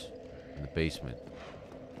was in the basement.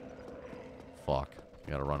 Fuck.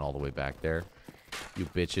 I gotta run all the way back there. You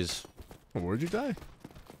bitches. Where'd you die?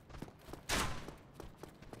 We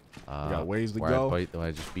got ways to where go.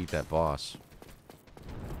 I just beat that boss.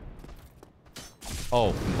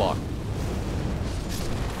 Oh, fuck.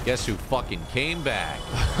 Guess who fucking came back?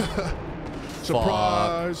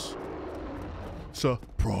 Surprise!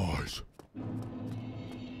 Surprise!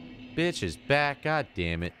 Bitch is back. God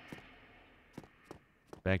damn it.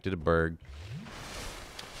 Back to the burg.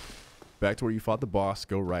 Back to where you fought the boss.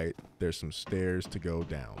 Go right. There's some stairs to go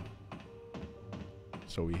down.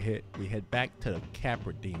 So we head back to the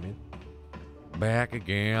Capra Demon. Back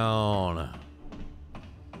again.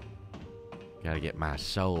 Gotta get my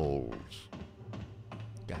souls.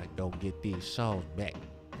 Gotta go get these souls back.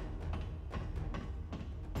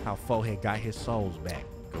 How Forehead got his souls back.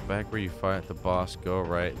 Go back where you fight the boss. Go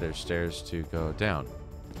right. There's stairs to go down.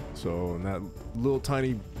 So in that little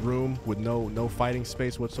tiny room with no fighting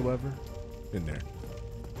space whatsoever, in there.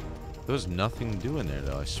 There was nothing to do in there,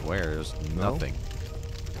 though. I swear, there was No? nothing.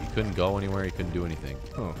 You couldn't go anywhere. You couldn't do anything.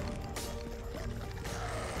 Oh.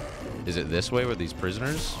 Is it this way with these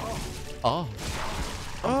prisoners? Oh.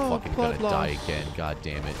 I'm fucking gonna die again. God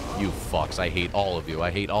damn it. You fucks. I hate all of you.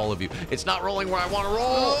 I hate all of you. It's not rolling where I want to roll.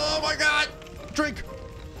 Oh my god! Drink!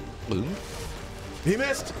 Bloom. He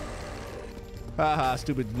missed! Haha,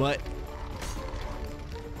 stupid mutt.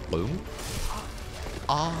 Bloom.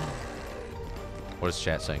 Ah. What is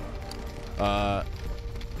chat saying?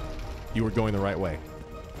 You were going the right way.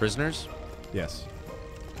 Prisoners? Yes.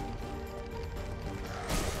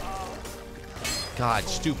 God,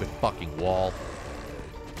 stupid fucking wall.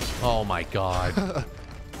 Oh my god.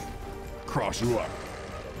 Cross you up.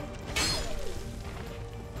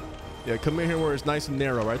 Yeah, come in here where it's nice and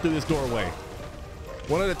narrow, right through this doorway.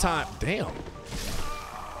 One at a time. Damn.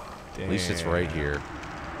 At least it's right here.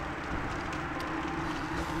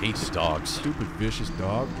 Hate these dogs. Stupid vicious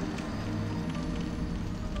dog.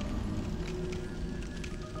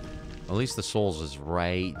 At least the souls is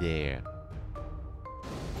right there.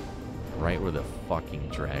 Right where the fucking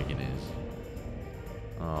dragon is.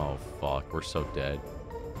 Oh, fuck. We're so dead.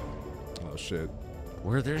 Oh, shit.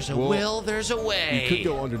 Where there's a Well, will, there's a way. You could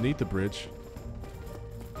go underneath the bridge.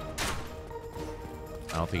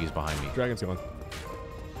 I don't think he's behind me. Dragon's gone.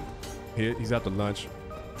 He's after lunch.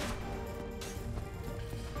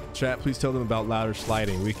 Chat, please tell them about ladder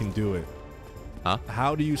sliding. We can do it. Huh?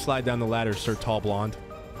 How do you slide down the ladder, Sir Tall Blonde?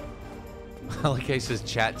 Like I says,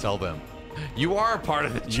 chat, tell them. You are a part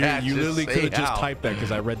of the chat. You literally say could have just how. typed that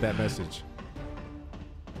because I read that message.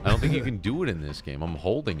 I don't think you can do it in this game. I'm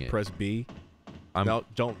holding it. Press B. I'm, No,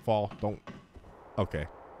 don't fall. Don't. Okay.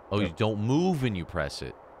 Oh, you don't move when you press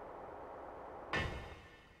it.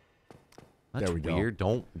 That's There we go. weird.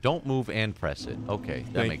 Don't move and press it. Okay,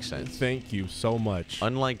 that makes sense. Thank you so much.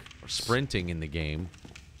 Unlike sprinting in the game.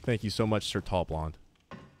 Thank you so much, Sir Tall Blonde.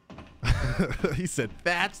 He said,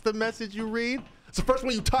 "That's the message you read? It's the first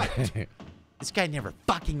one you typed." This guy never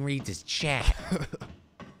fucking reads his chat.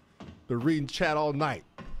 They're reading chat all night.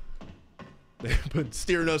 They've been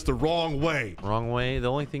steering us the wrong way. Wrong way.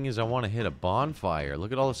 The only thing is I want to hit a bonfire.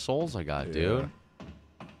 Look at all the souls I got, dude.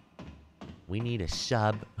 We need a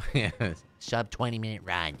sub 20-minute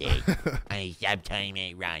run, dude. I need a sub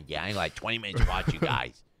 20-minute run, dude. I need like 20 minutes to watch you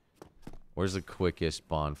guys. Where's the quickest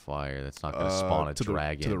bonfire that's not going to spawn a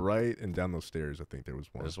dragon? To the right and down those stairs, I think there was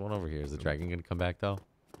one. There's one over here. Is the dragon going to come back, though?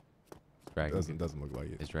 Doesn't look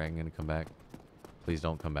like it. Is dragon going to come back? Please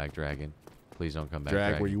don't come back, dragon. Please don't come back, Drag,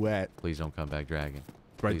 dragon. where you at? Please don't come back, dragon.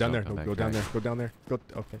 Right Please down don't there. come back, Go down there. dragon. Go down there. Go.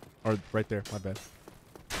 Okay. Or right there. My bad.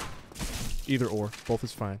 Either or. Both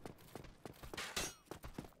is fine.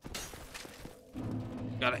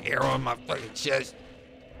 Got an arrow in my fucking chest.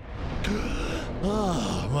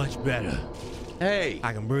 Oh, much better. Hey!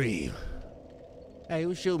 I can breathe. Hey,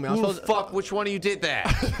 who shoot me? I'm Who the supposed to... fuck? Which one of you did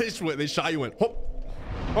that? They shot you in. Hop.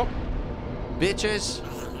 Hop. Bitches!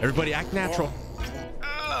 Everybody act natural.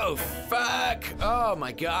 Oh, fuck. Oh,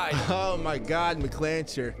 my God. Oh my God,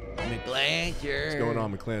 McClancher. McLancher. What's going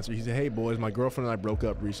on, McClancher? He said, "Hey boys, my girlfriend and I broke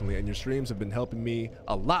up recently, and your streams have been helping me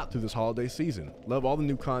a lot through this holiday season. Love all the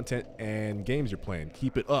new content and games you're playing.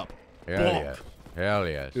 Keep it up." Hell Bonk. yes. Hell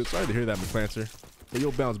yes. Dude, sorry to hear that, McClancher. But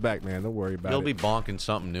you'll bounce back, man. Don't worry about You'll it. be bonking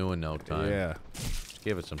something new in no time. Yeah. Just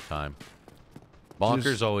give it some time. Bonkers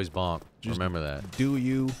Just- always bonk. just- Remember that. Do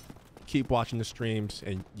you keep watching the streams,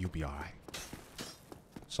 and you'll be all right.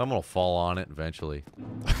 Someone will fall on it eventually.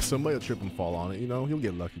 Somebody will trip and fall on it. You know, he'll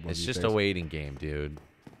get lucky one of It's these just days. a waiting game, dude.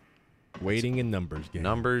 Waiting in numbers game.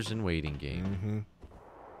 Numbers and waiting game. Mm-hmm.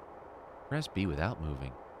 Press B without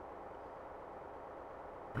moving.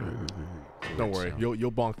 Don't worry. sound.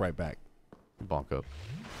 You'll bonk right back. Bonk up.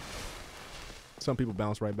 Some people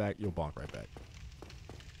bounce right back. You'll bonk right back.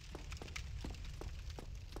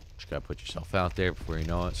 Just gotta put yourself out there before you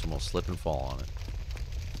know it. Someone will slip and fall on it.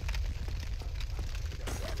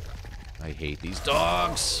 I hate these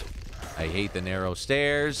dogs. I hate the narrow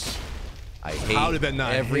stairs. I hate How did that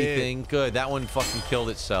not everything. Good. That one fucking killed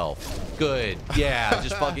itself. Good. Yeah,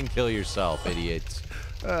 just fucking kill yourself, idiots.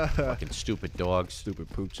 Fucking stupid dogs. Stupid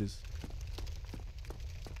pooches.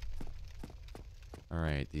 All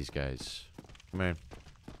right, these guys. Come here.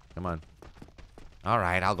 Come on. All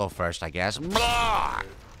right, I'll go first, I guess. Blah!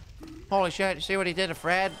 Holy shit, you see what he did to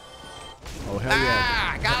Fred? Oh, hell yeah.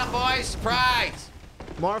 Ah, got him, boys. Surprise.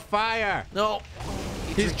 More fire. No.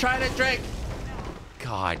 He's trying to drink.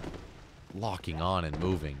 God. Locking on and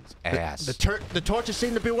moving. Ass. The torches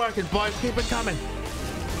seem to be working, boys. Keep it coming.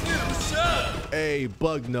 Hey,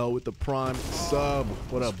 Bug No with the prime sub.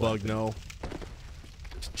 What up, Bug No?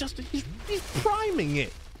 Justin, he's priming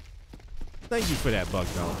it. Thank you for that, Bug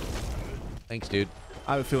No. Thanks, dude.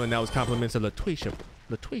 I have a feeling that was compliments of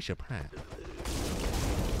Latwisha Prime.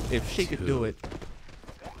 If she could do it,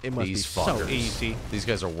 it must These be fuckers. so easy. These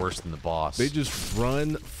guys are worse than the boss. They just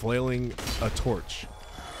run flailing a torch,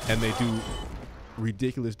 and they do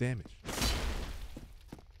ridiculous damage.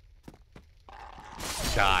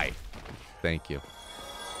 die. Thank you.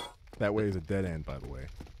 That way is a dead end, by the way.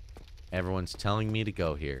 Everyone's telling me to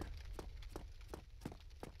go here.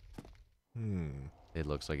 Hmm. It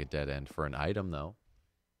looks like a dead end for an item, though.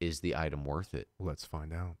 Is the item worth it? Let's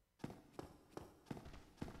find out.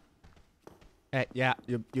 Hey, yeah,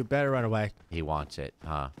 you better run away. He wants it,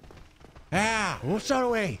 huh? Ah, what's that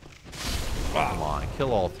away? Come on,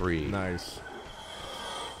 kill all three. Nice.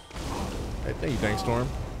 Hey, thank you, Dankstorm.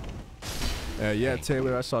 Yeah,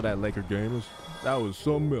 Taylor, I saw that Laker game. That was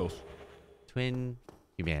something else. Twin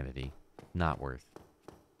humanity, not worth.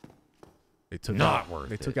 They took Not out, worth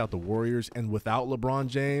They it. took out the Warriors, and without LeBron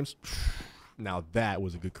James, now that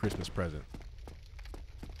was a good Christmas present.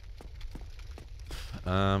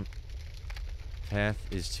 Path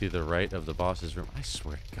is to the right of the boss's room. I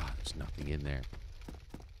swear to God, there's nothing in there.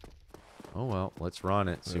 Oh well, let's run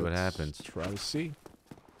it. See what Let's happens. Try to see.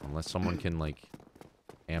 Unless someone can like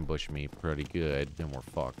ambush me pretty good, then we're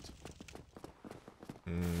fucked.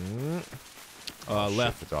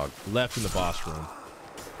 Left Shit, the dog. Left in the boss room.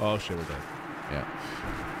 Oh shit, we're dead. Yeah.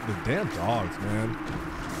 The damn dogs, man.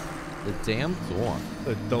 The damn door.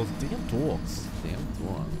 Those damn dogs. Damn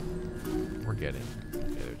door. We're getting.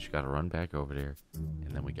 Okay, just gotta run back over there,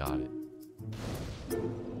 and then we got it.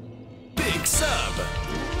 Big sub.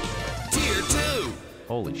 Tier 2.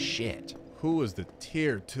 Holy shit. Who is the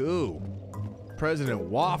tier 2? President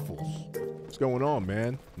Waffles. What's going on,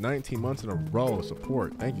 man? 19 months in a row of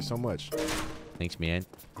support. Thank you so much. Thanks, man.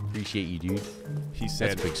 Appreciate you, dude. He said,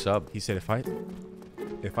 That's a big sub. He said,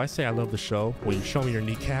 if I say I love the show, will you show me your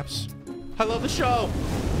kneecaps? I love the show.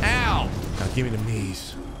 Ow! Now give me the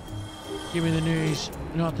knees. Give me the knees.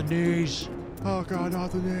 Not the knees. Oh God,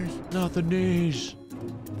 not the knees. Not the knees.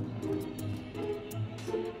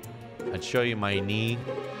 I'd show you my knee.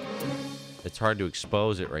 It's hard to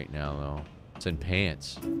expose it right now, though. It's in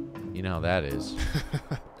pants. You know how that is.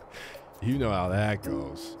 You know how that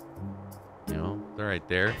goes. You know, they're right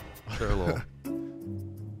there. They're a little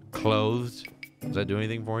clothed. Does that do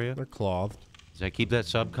anything for you? They're clothed. Does that keep that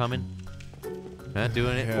sub coming? Not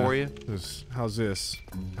doing it for you? How's this?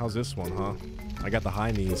 How's this one, huh? I got the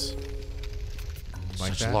high knees.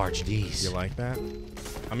 Like Such that? large knees. You like that?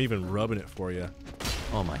 I'm even rubbing it for you.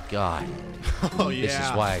 Oh my God. Oh yeah. This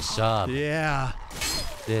is why I sub. Yeah.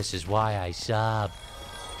 This is why I sub.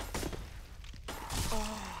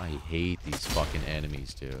 I hate these fucking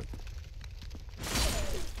enemies, dude.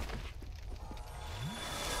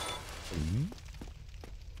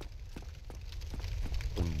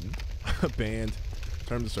 Banned.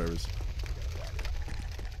 Terms of service.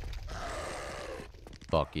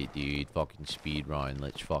 Fuck it, dude. Fucking speed run.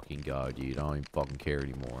 Let's fucking go, dude. I don't even fucking care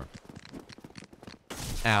anymore.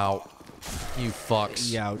 Ow. You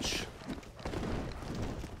fucks. Ouch.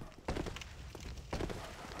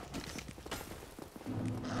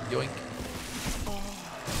 Yoink.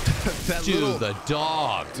 That Dude, little, the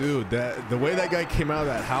dog. dude, the way that guy came out of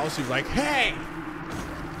that house, he was like, "Hey,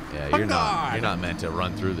 Yeah, you're not meant to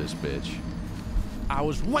run through this bitch. I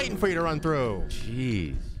was waiting for you to run through."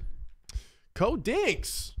 Jeez. Code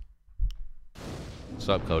Dinks. What's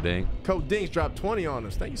up, Coding? Code Dinks dropped 20 on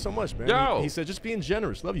us. Thank you so much, man. Yo! He said, just being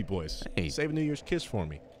generous. Love you, boys. Hey. Save a New Year's kiss for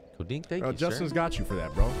me. Coding, thank you, Justin's sir. got you for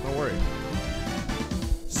that, bro. Don't worry.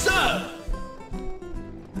 Sub.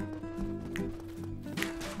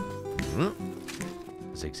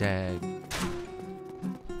 Zigzag.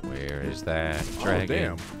 Where is that Oh,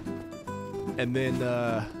 dragon? damn. And then,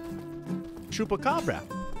 Chupacabra.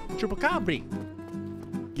 Chupacabri.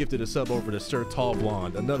 Gifted a sub over to Sir Tall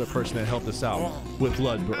Blonde, another person that helped us out with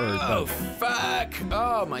Blood, Oh, fuck.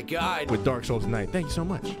 Oh, my God. with Dark Souls Night. Thank you so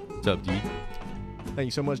much. What's up, dude? Thank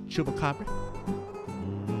you so much, Chupacabra.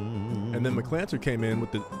 And then McClanter came in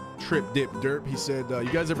with the Trip Dip Derp. He said,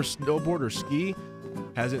 you guys ever snowboard or ski?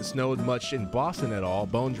 Hasn't snowed much in Boston at all.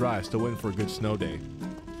 Bone dry, still waiting for a good snow day.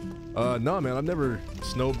 No, man, I've never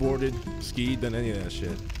snowboarded, skied, done any of that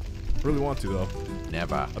shit. Really want to, though.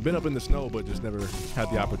 Never. I've been up in the snow, but just never had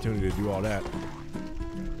the opportunity to do all that.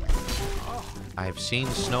 I've seen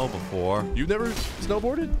snow before. You've never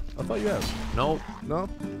snowboarded? I thought you have. Nope. No?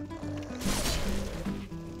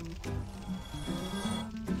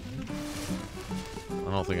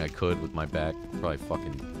 I don't think I could with my back. Probably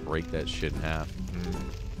fucking break that shit in half.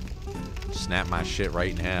 Snap my shit right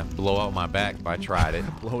in half. Blow out my back if I tried it.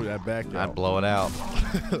 Blow that back out. I'd blow it out.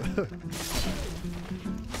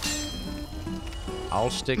 I'll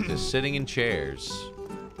stick to sitting in chairs.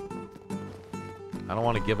 I don't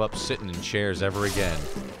want to give up sitting in chairs ever again.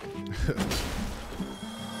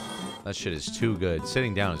 That shit is too good.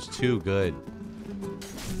 Sitting down is too good.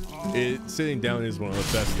 Sitting down is one of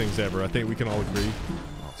the best things ever. I think we can all agree.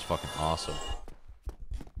 Oh, it's fucking awesome.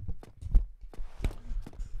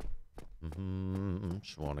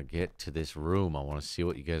 Just want to get to this room. I want to see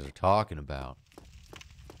what you guys are talking about.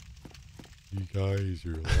 You guys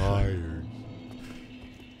are liars.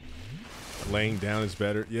 Laying down is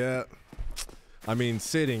better. Yeah. I mean,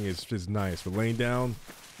 sitting is nice, but laying down,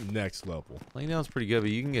 next level. Laying down's pretty good, but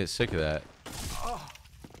you can get sick of that.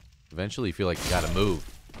 Eventually, you feel like you gotta move.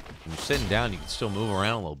 When you're sitting down, you can still move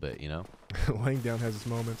around a little bit, you know? Laying down has its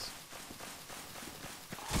moments.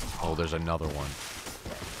 Oh, there's another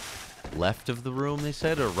one. Left of the room, they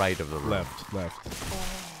said, or right of the room? Left.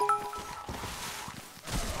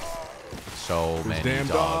 So many damn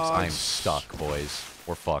dogs. I'm dogs. stuck, boys.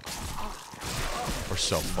 We're fucked. We're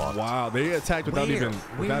so fucked. Wow, they attacked without Where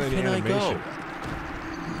any can I animation. go?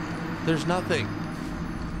 There's nothing.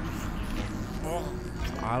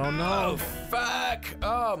 I don't Oh, know. fuck.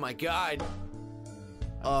 Oh, my God.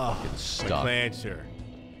 It's stuck. McClanter.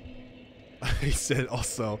 He said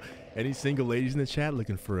also, any single ladies in the chat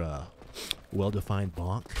looking for a well-defined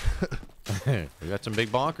bonk? We got some big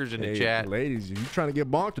bonkers in the chat. Ladies, you trying to get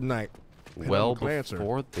bonked tonight? Well McClanter.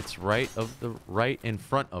 before, it's right in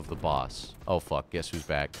front of the boss. Oh fuck! Guess who's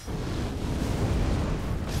back?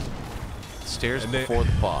 Stairs And then- before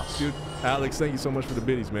the boss. Dude, Alex, thank you so much for the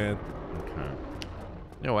biddies, man. Okay.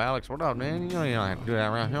 Yo, Alex, what up, man? You know you don't have to do that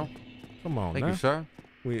around here. Come on, Thank man. you, sir.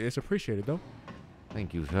 It's appreciated, though.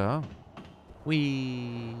 Thank you, sir.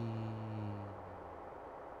 Wee.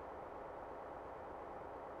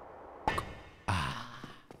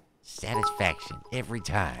 Satisfaction every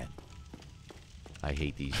time. I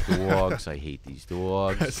hate these dogs. I hate these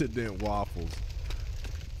dogs. President Waffles.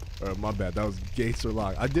 My bad. That was gates are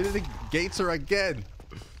locked. I did it. Gates are again.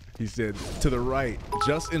 He said to the right,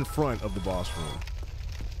 just in front of the boss room.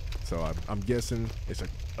 So I'm guessing it's a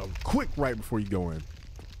quick right before you go in.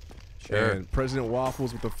 Sure. And President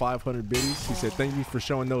Waffles with the 500 biddies. He said, "Thank you for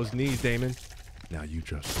showing those knees, Damon. Now you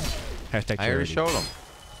trust him." Hashtag I already charity. showed them.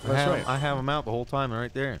 That's right. I have them out the whole time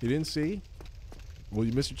right there. You didn't see? Well,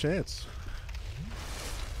 you missed your chance.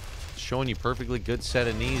 Showing you perfectly good set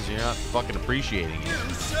of knees and you're not fucking appreciating it.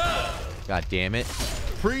 God damn it.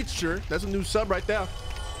 Preacher. That's a new sub right there.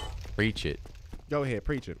 Preach it. Go ahead.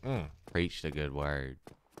 Preach it. Preach the good word.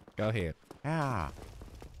 Go ahead. Yeah.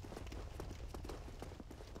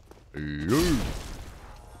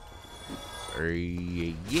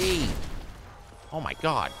 Yay. Oh my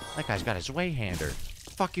god. That guy's got his way-hander.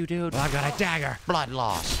 Fuck you, dude. Well, I've got a dagger. Blood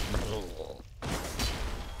loss.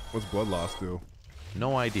 What's blood loss do?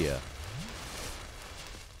 No idea.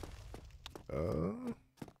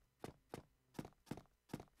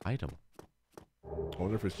 Item. I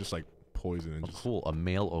wonder if it's just like poison and Oh, just. cool. A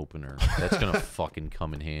mail opener. That's gonna fucking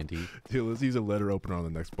come in handy. Dude, let's use a letter opener on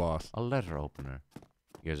the next boss. A letter opener.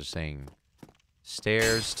 You guys are saying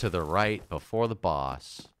stairs to the right before the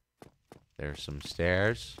boss. There's some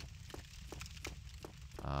stairs.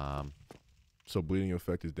 So bleeding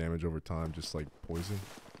effect is damage over time, just like poison.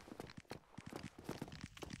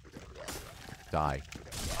 Die.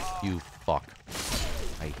 You fuck.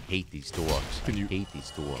 I hate these dogs. Can you- hate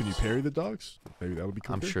these dogs. Can you parry the dogs? Maybe that'll be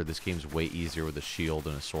quicker. I'm sure this game's way easier with a shield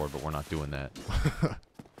and a sword, but we're not doing that.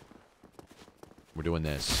 We're doing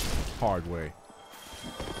this. Hard way.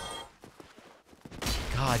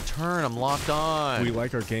 God, turn. I'm locked on. We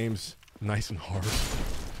like our games nice and hard.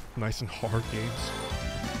 Nice and hard games.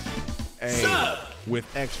 Hey, with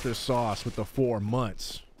extra sauce with the 4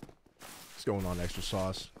 months. What's going on, extra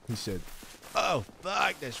sauce? He said, "Oh,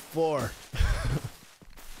 fuck, there's 4."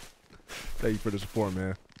 Thank you for the support,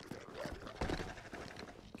 man.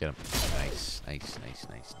 Get him. Nice, nice, nice,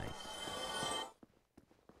 nice,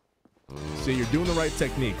 nice. See, you're doing the right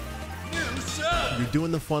technique. You're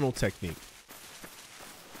doing the funnel technique.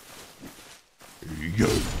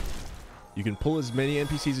 You can pull as many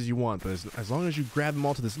NPCs as you want, but as long as you grab them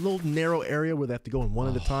all to this little narrow area where they have to go in one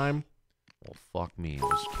at a time. Well, fuck me. It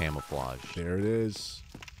was camouflage. There it is.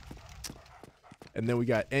 And then we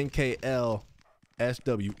got NKL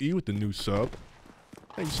SWE with the new sub.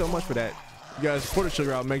 Thank you so much for that. You guys support the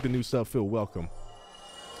sugar out, make the new sub feel welcome.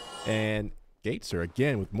 And Gateser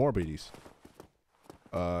again with more biddies.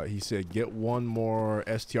 He said get one more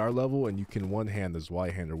STR level and you can one-hand this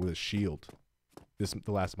Y-hander with a shield. This is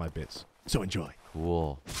the last of my bits. So enjoy.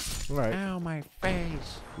 Cool. All right. Ow, my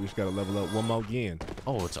face. We just gotta level up one more again.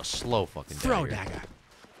 Oh, it's a slow fucking Throw dagger. dagger.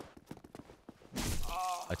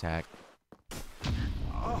 Attack.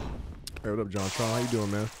 Hey, what up, John Tron? How you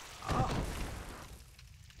doing, man?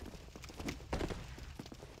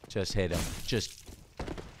 Just hit him. Just.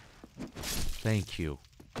 Thank you.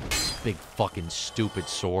 This big fucking stupid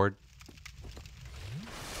sword.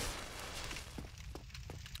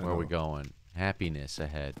 Where are we going? Happiness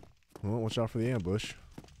ahead. Well, watch out for the ambush.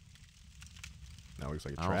 Now it looks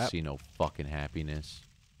like a I trap. don't see no fucking happiness.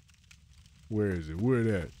 Where is it? Where it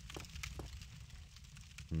at?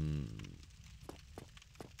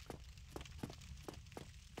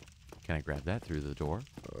 Can I grab that through the door?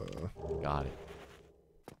 Got it.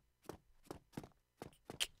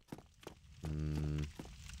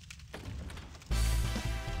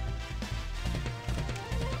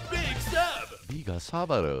 Big sub! Biga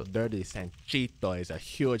Sabaro. Dirty Sanchito is a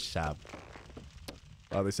huge sub.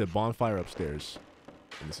 They said bonfire upstairs.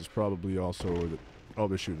 And this is probably also the... Oh,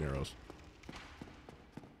 they're shooting arrows.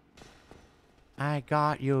 I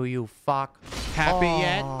got you, you fuck. Happy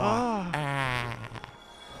yet? Ah.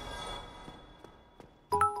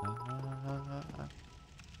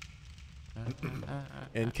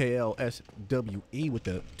 NKLSWE with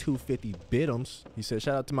the 250 bidums. He said,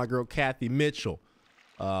 shout out to my girl Kathy Mitchell.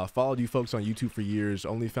 Followed you folks on YouTube for years.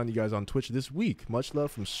 Only found you guys on Twitch this week. Much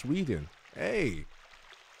love from Sweden. Hey.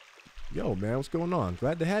 Yo, man, what's going on?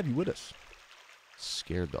 Glad to have you with us.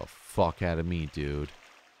 Scared the fuck out of me, dude.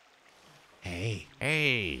 Hey.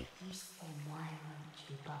 Hey. Why won't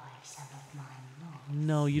you buy some of my moss?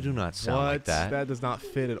 No, you do not sound like that. That does not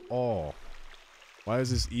fit at all. Why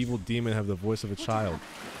does this evil demon have the voice of a child?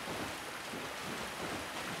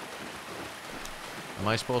 Am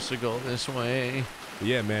I supposed to go this way? But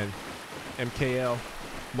yeah, man. MKL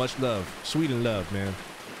Much love. Sweet and love, man.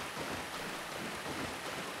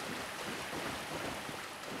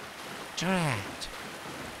 Trapped.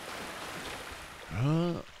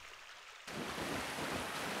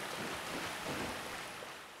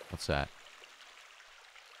 What's that?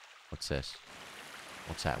 What's this?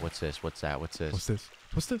 What's that? What's this? What's that? What's this? What's this?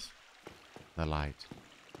 What's this? The light.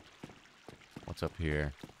 What's up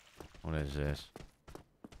here? What is this?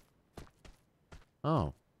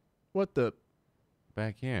 Oh, What the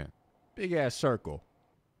back here. big ass circle?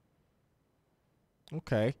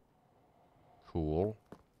 Okay. Cool.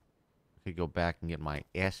 I could go back and get my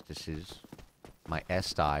estices. My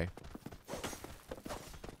esti.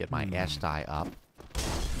 Get my esti up.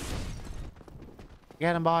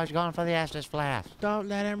 Get him, boys. Going for the Estes flash. Don't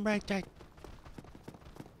let him break that.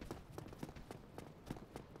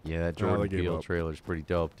 Yeah, that Oh, they Jordan gave Peele up. trailer's pretty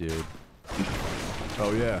dope, dude.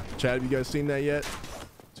 Oh yeah. Chad, have you guys seen that yet?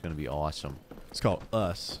 It's gonna be awesome. It's called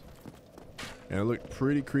Us. And it looked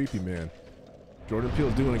pretty creepy, man. Jordan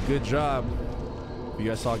Peele's doing a good job. If you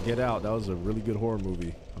guys saw Get Out, that was a really good horror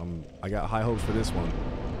movie. I got high hopes for this one.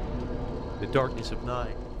 The darkness of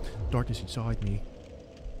night. Darkness inside me.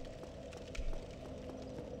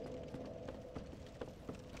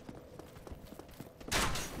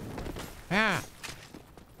 Yeah.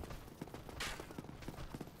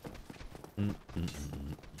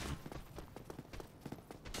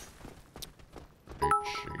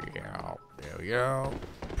 There we go.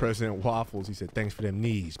 President Waffles, he said, thanks for them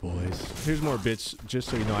knees, boys. Here's more bits, just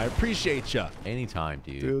so you know. I appreciate ya. Anytime,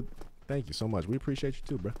 dude. Dude, thank you so much. We appreciate you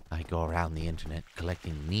too, bro. I go around the internet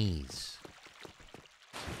collecting knees.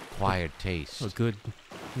 Acquired taste. A good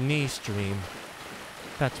knee stream.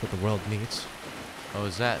 That's what the world needs. Oh,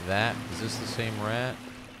 is that? Is this the same rat?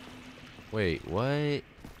 Wait, what?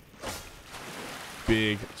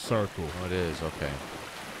 Big circle. Oh, it is. Okay.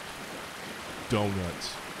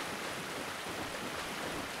 Donuts.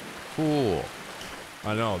 Cool.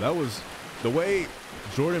 I know. That was the way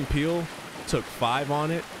Jordan Peele took 5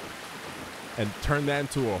 on it and turned that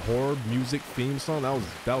into a horror music theme song.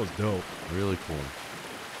 That was dope. Really cool.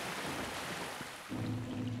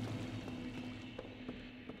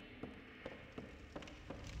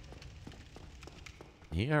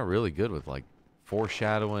 He got really good with like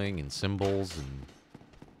foreshadowing and symbols and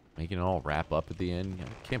making it all wrap up at the end.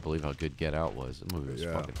 I can't believe how good Get Out was. The movie was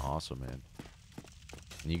Yeah. fucking awesome, man.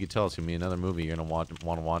 And you could tell it's gonna be another movie you're gonna want to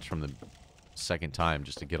watch from the second time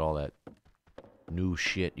just to get all that new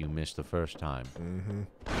shit you missed the first time. Mm-hmm.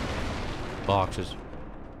 Boxes.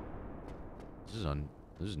 This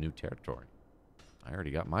is new territory. I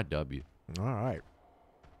already got my W. All right.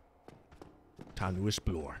 Time to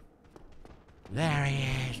explore. There he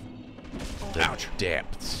is. The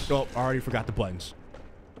depths. Oh, I already forgot the buttons.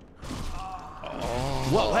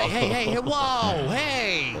 Whoa, hey, whoa,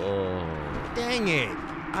 hey! Oh. Dang it.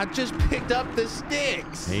 I just picked up the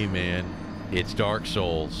sticks. Hey man, it's Dark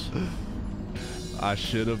Souls. I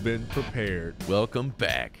should have been prepared. Welcome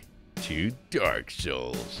back to Dark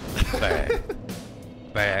Souls.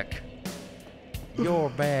 Back. You're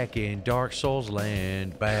back in Dark Souls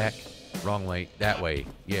land. Back. Wrong way. That way.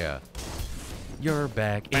 Yeah. You're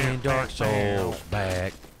back in Dark Souls.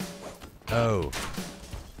 Back. Oh.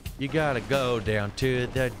 You gotta go down to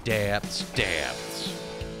the depths.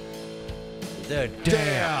 The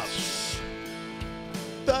depths.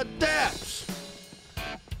 The depths.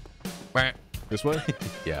 Back. This way?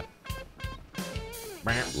 Yeah.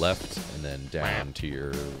 Left and then down to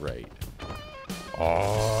your right.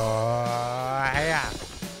 Oh, yeah.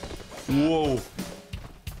 Whoa.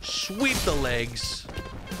 Sweep the legs.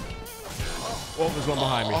 Oh, there's one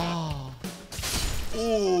behind me.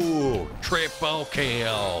 Ooh, triple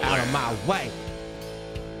kill. Out of my way.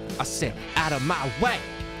 I said, out of my way.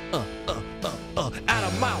 Out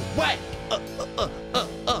of my way.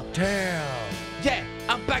 Damn. Yeah,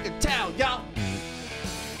 I'm back in town, y'all.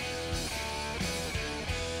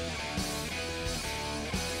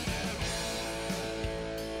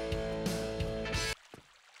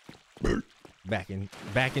 Back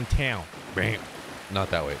in town. Bam. Not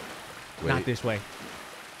that way. Wait. Not this way.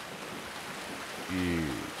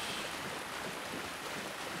 Yes.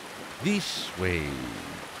 This way.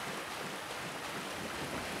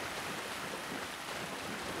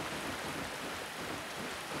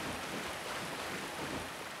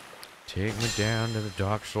 Take me down to the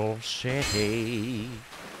Dark Souls City.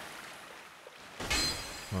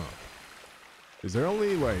 Is there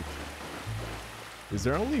only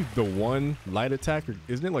the one light attack, or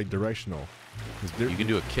isn't it like directional? You can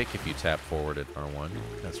do a kick if you tap forward at R1.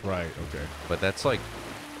 That's right. Okay. But that's like,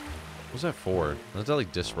 what's that for? Is that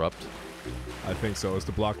like disrupt? I think so. It's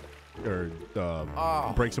to block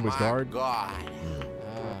break somebody's guard. God.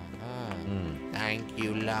 Thank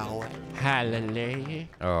you, Lord. Hallelujah.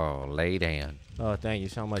 Oh, lay down. Oh, thank you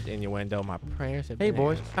so much, Innuendo. My prayers have Hey, been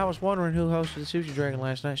boys. answered. I was wondering who hosted the Sushi Dragon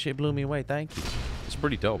last night. Shit blew me away. Thank you. It's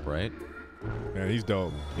pretty dope, right? Man, he's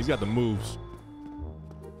dope. He's got the moves.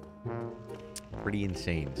 Pretty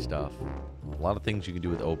insane stuff. A lot of things you can do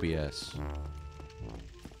with OBS.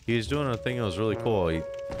 He was doing a thing that was really cool. He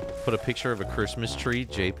put a picture of a Christmas tree,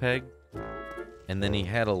 JPEG, and then he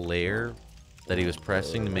had a layer that he was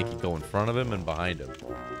pressing to make it go in front of him and behind him.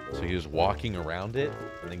 So he was walking around it,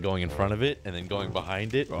 and then going in front of it, and then going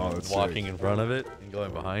behind it, Oh, that's walking sick. in front of it, and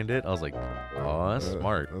going behind it. I was like, oh, that's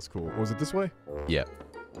smart. That's cool. Was it this way? Yeah.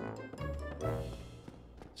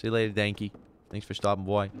 See you later, Danky. Thanks for stopping,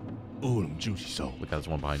 boy. Ooh, them juicy soul. Look, there's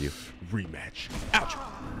one behind you. Rematch. Ouch.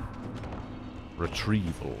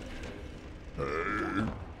 Retrieval.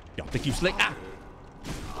 Y'all think you slick?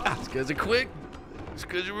 Ah, These guys are quick. These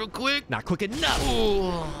guys are real quick. not quick enough.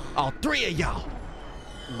 All three of y'all.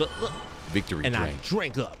 Look. Victory And drink. I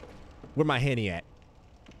drink up. Where my henny at?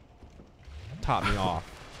 Top me off.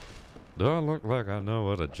 Do I look like I know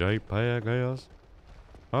what a JPEG is?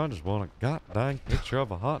 I just want a goddamn picture of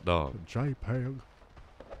a hot dog. JPEG.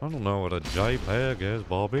 I don't know what a JPEG is,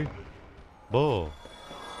 Bobby. Bull.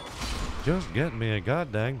 Just get me a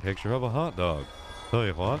goddamn picture of a hot dog. Tell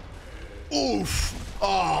you what. Oof.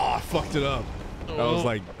 Oh, I fucked it up. That was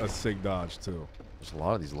like a sick dodge, too. There's a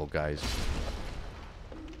lot of these little guys.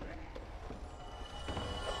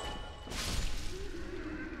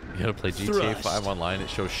 You gotta play GTA 5 online. It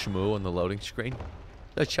shows Shmoo on the loading screen.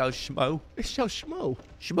 That shows Shmoo. It's so schmo.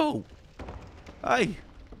 Shmoo. Hey,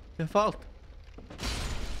 your fault.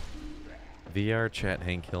 VR chat,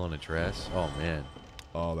 Hank Hill, and address. Oh man,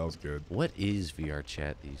 Oh, that was good. what is VR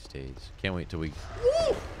chat these days? Can't wait till we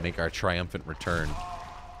make our triumphant return.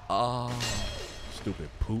 Stupid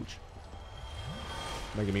pooch.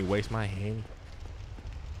 Making me waste my henny.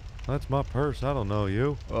 That's my purse. I don't know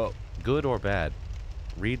you. Oh, Good or bad?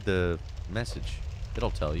 Read the message.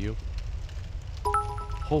 It'll tell you.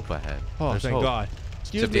 Hope ahead. Oh, There's thank hope. God.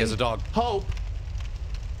 Excuse Except me. he has a dog. Hope.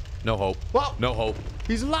 No hope. Whoa. No hope.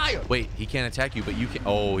 He's a liar. Wait, he can't attack you, but you can.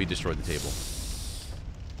 Oh, he destroyed the table.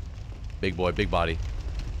 Big boy, big body.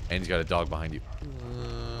 And he's got a dog behind you.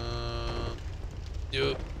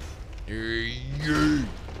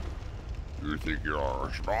 You think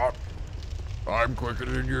you're smart? I'm quicker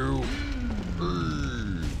than you.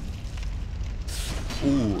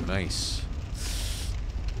 Ooh, nice.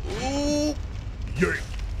 Ooh. Yay.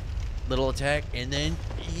 Little attack, and then.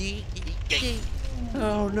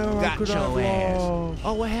 Oh no, got your ass.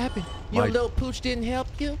 Oh, what happened? Your My- little pooch didn't help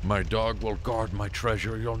you? My dog will guard my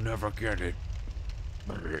treasure. You'll never get it.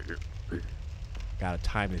 Gotta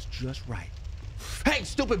time this just right. Hey,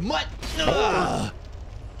 stupid mutt! Ugh.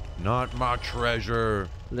 Not my treasure.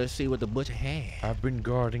 Let's see what the butcher had. I've been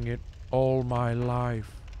guarding it all my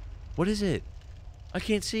life. What is it? I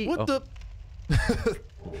can't see. what Oh, the?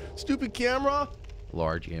 Stupid camera.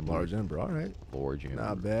 Large amber. Large ember. All right. Large amber.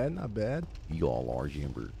 Not bad. Not bad. You all large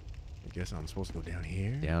amber. I guess I'm supposed to go down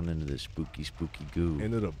here. Down into the spooky, spooky goo.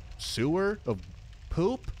 Into the sewer of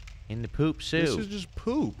poop. In the poop This sewer. is just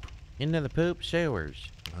poop. Into the poop sewers.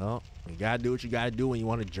 Well, you gotta do what you gotta do when you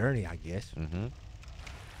want a journey, I guess. Mm-hmm.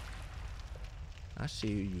 I see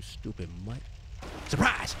you, you stupid mutt.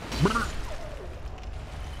 Surprise!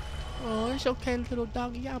 Oh, it's okay, little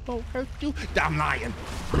doggy. I won't hurt you. I'm lying.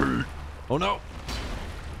 Oh no.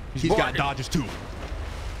 He's got barking. dodges too.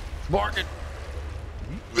 Barking.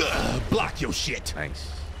 Block your shit.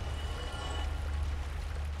 Nice.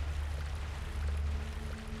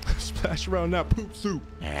 Splash around that poop soup.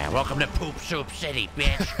 Yeah, welcome to Poop Soup City,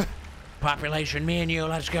 bitch. Population, me and you,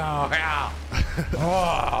 let's go. Yeah.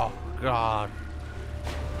 Oh, God.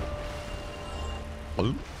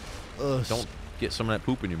 Don't get some of that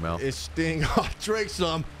poop in your mouth. It sting. Oh, drink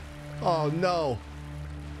some. Oh no.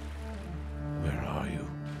 Where are you?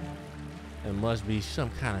 There must be some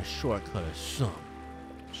kind of shortcut or something.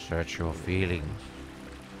 Search your feelings.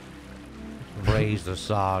 Praise the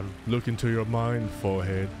sun. Look into your mind,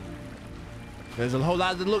 forehead. There's a whole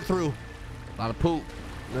lot to look through. A lot of poop.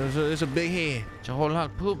 There's a big head. It's a whole lot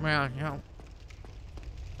of poop around, you know.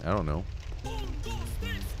 I don't know.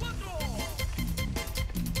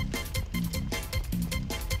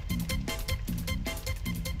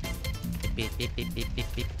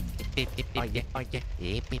 Oh, yeah, oh,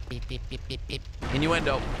 yeah.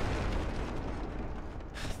 Innuendo.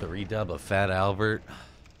 The redub of Fat Albert.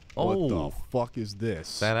 What Oh, the fuck is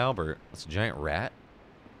this? Fat Albert. That's a giant rat.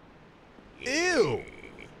 Ew.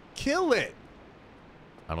 Kill it.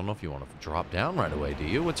 I don't know if you want to drop down right away, do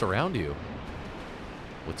you? What's around you?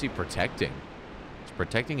 What's he protecting? He's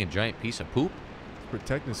protecting a giant piece of poop?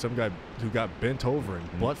 Protecting some guy who got bent over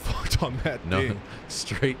and butt fucked on that thing.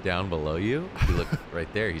 Straight down below you. You look right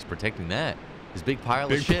there. He's protecting that. His big pile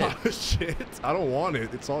of Big shit. pile of shit. I don't want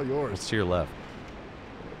it. It's all yours. What's to your left?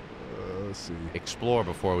 Let's see. Explore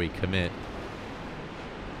before we commit.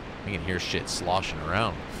 I can hear shit sloshing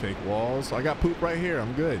around. Fake walls. I got poop right here.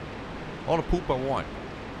 I'm good. All the poop I want.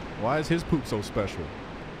 Why is his poop so special?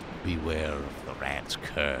 Beware of the rat's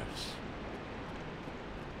curse.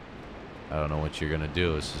 I don't know what you're gonna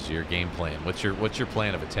do. This is your game plan. What's your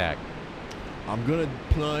plan of attack? I'm gonna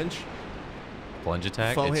plunge. Plunge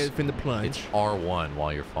attack? Forehead finna plunge. It's R1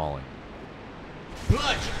 while you're falling.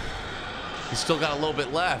 Plunge! He's still got a little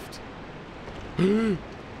bit left. You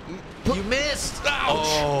missed! Ouch!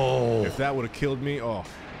 Oh! If that would have killed me, oh.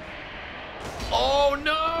 Oh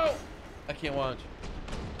no! I can't watch.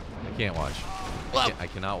 I can't watch. I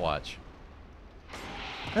cannot watch.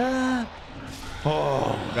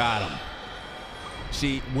 Oh, got him.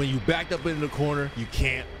 See, when you backed up into the corner, you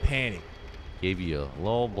can't panic. Gave you a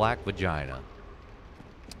little black vagina.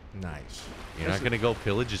 Nice. You're not gonna go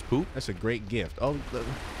pillage his poop? That's a great gift. Oh,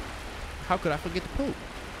 how could I forget the poop?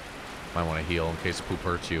 Might want to heal in case the poop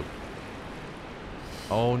hurts you.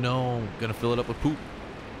 Oh no, gonna fill it up with poop.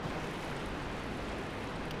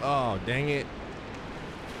 Oh, dang it.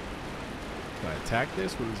 Can I attack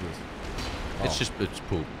this? What is this? It's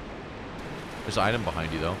poop. There's an item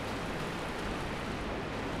behind you though.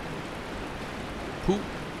 Poop.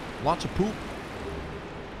 Lots of poop.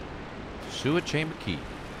 Sewer chamber key.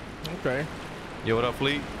 Okay. Yo, what up,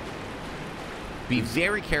 Fleet? Be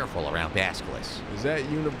very careful around basilisks. Is that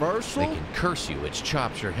universal? They can curse you, which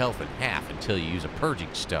chops your health in half until you use a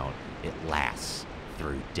purging stone. It lasts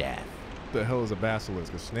through death. What the hell is a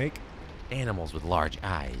basilisk? A snake? Animals with large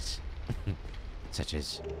eyes, such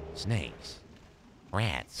as snakes,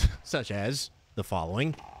 rats. Such as the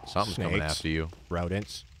following. Something's coming Snakes, after you.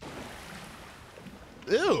 rodents.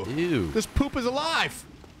 Ew. Ew. This poop is alive.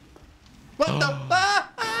 What the?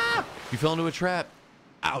 You fell into a trap.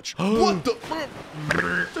 Ouch. What the?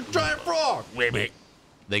 It's a giant frog.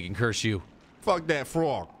 They can curse you. Fuck that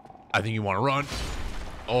frog. I think you want to run.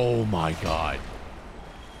 Oh my god.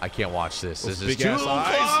 I can't watch this. This is Big too ass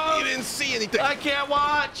eyes. close. You didn't see anything. I can't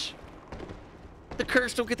watch. The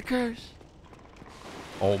curse don't get the curse.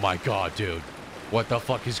 Oh my god, dude. What the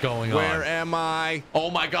fuck is going on? Where am I? Oh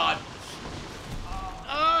my god.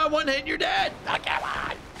 One hit and you're dead. Oh, come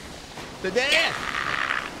on. The dead.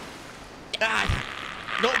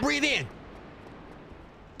 Don't breathe in.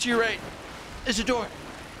 To your right. There's a door.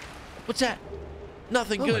 What's that?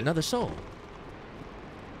 Nothing good. Another soul.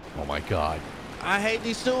 Oh my god. I hate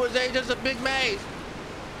these sewers. They just a big maze.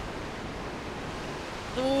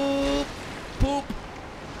 Poop. Poop.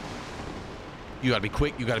 You gotta be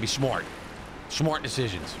quick. You gotta be smart. Smart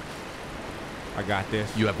decisions. I got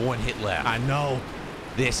this. You have one hit left. I know.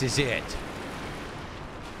 This is it.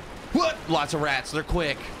 What? Lots of rats. They're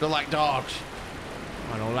quick. They're like dogs.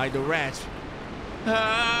 I don't like the rats.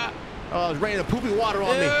 Ah. Oh, it's raining the poopy water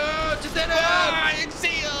on me. Just in I can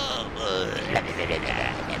see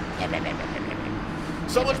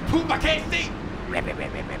So much poop I can't see.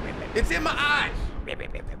 It's in my eyes.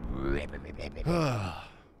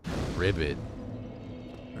 Ribbit.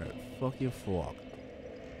 That fucking frog.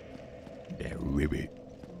 That ribbit.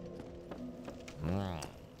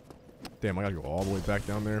 Damn, I gotta go all the way back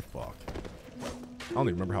down there. Fuck. I don't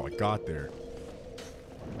even remember how I got there.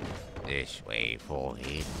 This way,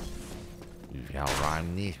 forehead. You shall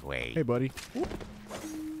run this way. Hey, buddy. Whoop.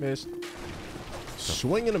 Missed.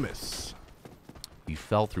 Swing and a miss. You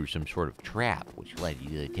fell through some sort of trap, which led you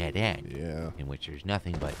to a dead end. Yeah. In which there's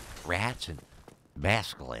nothing but rats and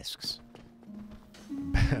basilisks.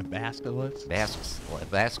 Basilisks?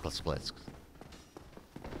 Basilisks.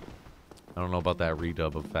 I don't know about that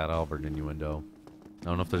redub of Fat Albert innuendo. I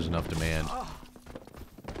don't know if there's enough demand.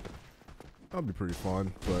 That'd be pretty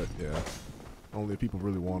fun, but yeah. Only if people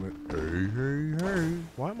really want it. Hey, hey, hey.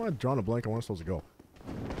 Why am I drawing a blank on where I'm supposed to go?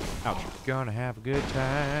 Ouch. Gonna have a good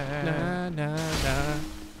time. Nah, nah, nah.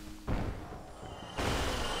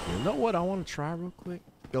 You know what I want to try real quick?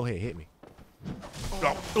 Go ahead, hit me.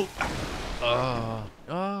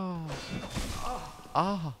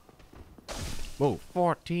 Whoa.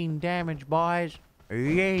 14 damage, boys.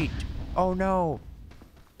 8. Oh no.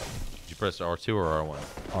 Did you press R2 or R1?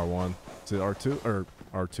 R1. Is it R2? Or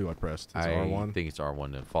R2 I pressed. Is it R1? think it's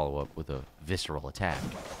R1 to follow up with a visceral attack.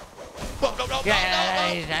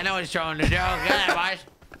 Guys, I know it's showing the joke. Yeah, boys.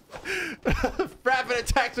 Rapid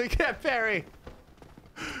attack so you can't parry.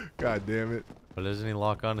 God damn it. But doesn't he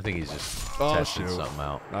lock on? I think he's just Oh, testing shoot. something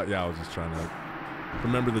out. Yeah, I was just trying to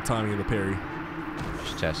remember the timing of the parry.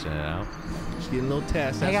 Just testing it out. Just getting a little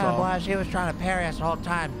test. Hey, That's all. boys, he was trying to parry us the whole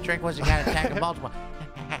time. Trick was he got attacked multiple.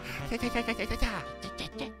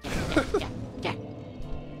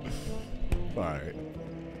 All right.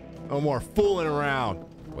 No more fooling around.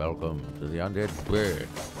 Welcome to the Undead Square.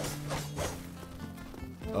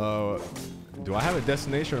 Do I have a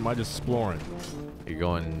destination or am I just exploring? You're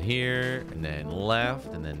going here, and then left,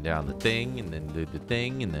 and then down the thing, and then do the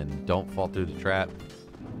thing, and then don't fall through the trap.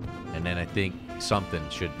 And then I think something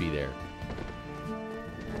should be there.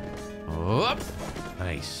 Oh,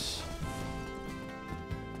 nice.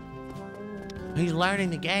 He's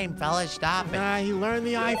learning the game, fellas. Stop it. Nah, he learned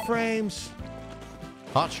the iframes.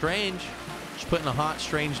 Hot Strange. Just putting a Hot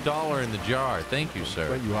Strange dollar in the jar. Thank you, sir.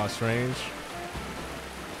 Thank you, Hot Strange.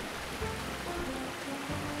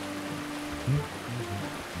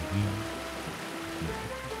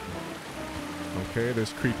 Okay,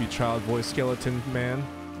 there's creepy child voice skeleton man.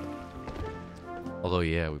 Although,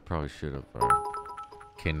 yeah, we probably should have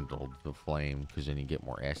kindled the flame, because then you get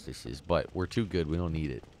more estices. But we're too good. We don't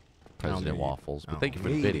need it. President need it. Waffles. I But thank you for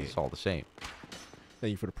don't the need biddies it. all the same.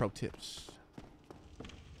 Thank you for the pro tips.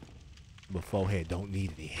 Beforehand, don't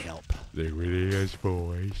need any help. There it is,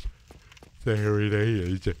 boys. There it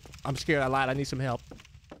is. I'm scared I lied. I need some help.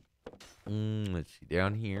 Let's see.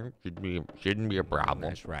 Down here shouldn't be a problem.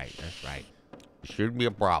 That's right. That's right. Shouldn't be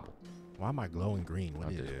a problem. Why am I glowing green? What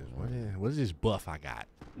Not is this it? one. What is this buff I got?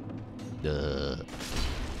 Duh.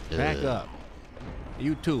 Back up.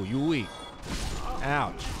 You too. You weak.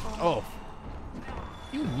 Ouch. Oh.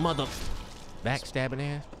 You mother... Backstabbing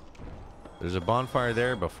ass. There's a bonfire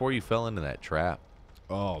there before you fell into that trap.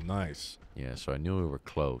 Oh, nice. Yeah, so I knew we were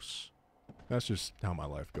close. That's just how my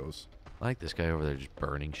life goes. I like this guy over there just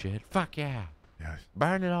burning shit. Fuck yeah. Yeah.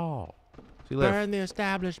 Burn it all. See you later. Burn the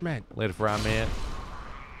establishment. Later, fry man.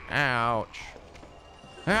 Ouch.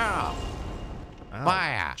 Ow. Ow,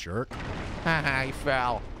 Fire. jerk. Haha, he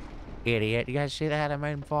fell. Idiot. You guys see that? I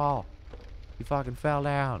made him fall. He fucking fell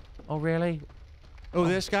down. Oh, really? Oh,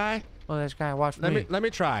 this guy? Oh, this guy, watch me. Let me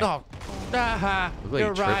try. Oh, Aha, look like you're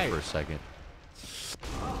you tripped right. for a second.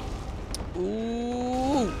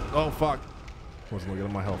 Ooh. Oh, fuck. Wasn't looking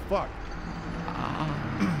at my health. Fuck.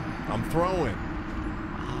 I'm throwing.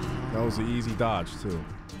 That was an easy dodge, too.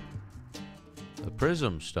 The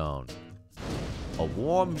prism stone. A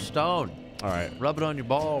warm stone. All right. Rub it on your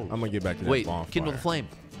balls. I'm going to get back to that Wait, bonfire. kindle the flame.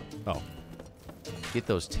 Oh. Get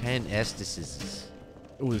those 10 estices.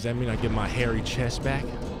 Ooh, does that mean I get my hairy chest back?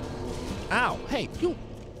 Ow. Hey, you.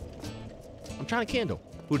 I'm trying to kindle.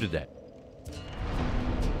 Who did that?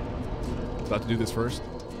 About to do this first?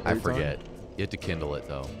 I Every time? forget. You have to kindle it,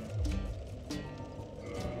 though.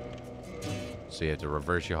 So you have to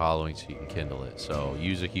reverse your hollowing so you can kindle it. So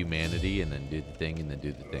use a humanity and then do the thing and then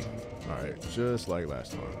do the thing. All right, just like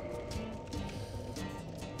last time.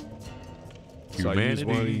 Humanity. So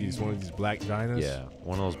I use one of these black dinos? Yeah,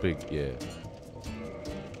 one of those big, yeah.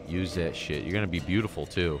 Use that shit. You're going to be beautiful,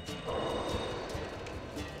 too.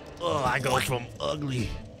 Oh, I go from ugly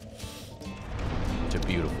to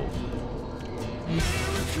beautiful.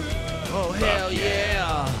 Oh, hell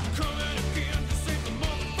yeah.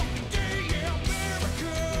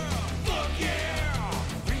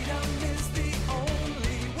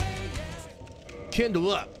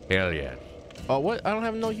 Kindle up. Hell yeah. Oh, what? I don't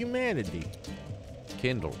have no humanity.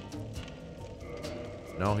 Kindle.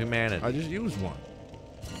 No humanity. I just used one.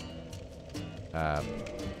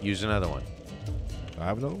 Use another one. I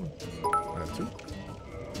have another one. I have two.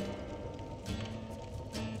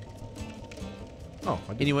 Oh,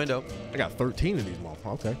 I did. Innuendo. I got 13 of these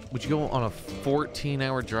motherfuckers. Okay. Would you go on a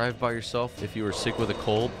 14-hour drive by yourself if you were sick with a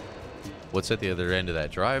cold? What's at the other end of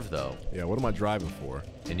that drive, though? Yeah, what am I driving for?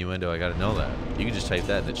 Innuendo, I gotta know that. You can just type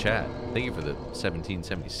that in the chat. Thank you for the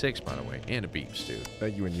 1776, by the way, and a beeps, dude.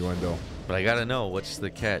 Thank you, Innuendo. But I gotta know, what's the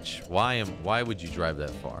catch? Why would you drive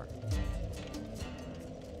that far?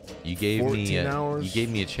 You gave 14 hours? You gave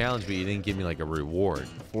me a challenge, but you didn't give me like a reward.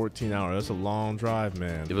 14 hours. That's a long drive,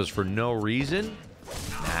 man. It was for no reason?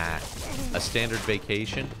 Nah. A standard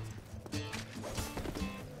vacation?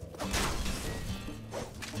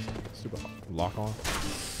 Super lock on.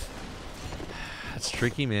 That's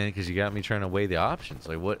tricky, man, because you got me trying to weigh the options.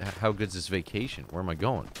 Like, what? How good's this vacation? Where am I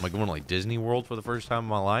going? Am I going to like Disney World for the first time in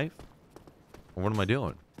my life? Or what am I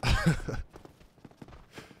doing?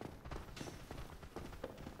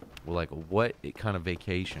 Well, like, what kind of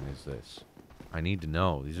vacation is this? I need to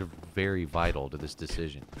know. These are very vital to this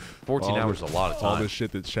decision. 14 hours is a lot of All time. the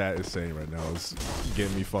shit that chat is saying right now is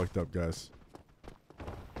getting me fucked up, guys.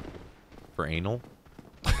 For anal?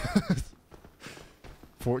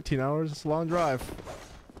 14 hours. It's a long drive.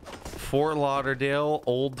 Fort Lauderdale,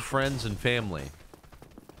 old friends and family.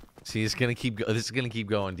 See, it's gonna keep. This is gonna keep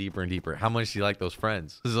going deeper and deeper. How much do you like those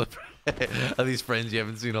friends? Are these friends you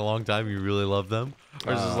haven't seen in a long time? You really love them,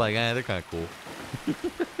 or is it just like, they're kind of cool?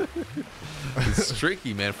 It's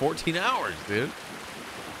tricky, man. 14 hours, dude.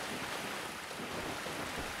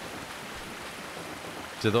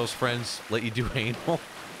 Do those friends let you do anal?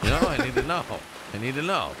 No, I need to know. I need to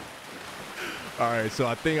know. All right, so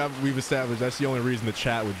I think we've established that's the only reason the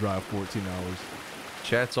chat would drive 14 hours.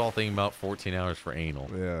 Chat's all thinking about 14 hours for anal.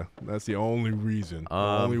 Yeah, that's the only reason. The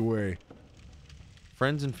only way.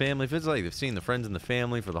 Friends and family. If it's like they've seen the friends and the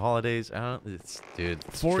family for the holidays, dude,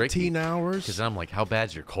 it's 14 hours? Because I'm like, how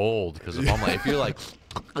bad's your cold? Because if I'm like, if you're like,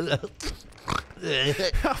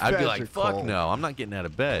 I'd be like, fuck cold? no, I'm not getting out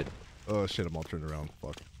of bed. Oh shit, I'm all turned around.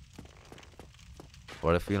 Fuck.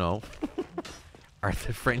 What if, are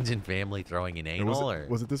the friends and family throwing in anal?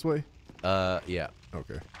 Was it this way? Yeah.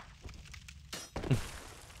 Okay.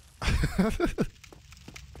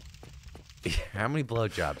 How many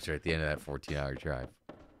blowjobs are at the end of that 14-hour drive?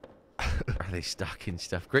 Are they stocking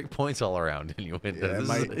stuff? Great points all around. You came to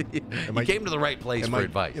the right place for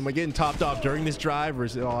advice. Am I getting topped off during this drive, or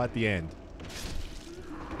is it all at the end?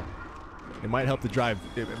 It might help the drive.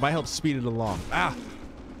 It might help speed it along. Ah!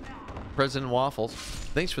 President Waffles,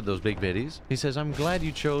 thanks for those big biddies. He says, I'm glad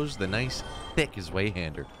you chose the nice, thick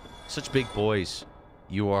Zweihander. Such big boys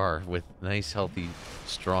you are with nice, healthy,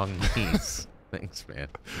 strong knees. Thanks, man.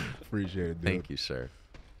 Appreciate it, dude. Thank you, sir.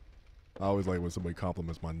 I always like when somebody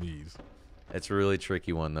compliments my knees. It's a really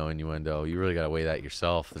tricky one, though, innuendo. You really got to weigh that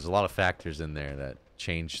yourself. There's a lot of factors in there that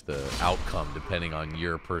change the outcome depending on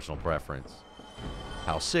your personal preference.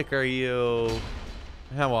 How sick are you?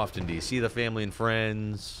 How often do you see the family and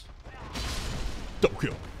friends? Don't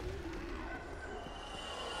kill.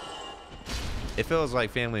 If it was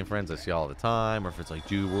like family and friends I see all the time, or if it's like,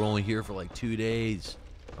 dude, we're only here for like 2 days,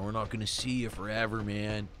 and we're not going to see you forever,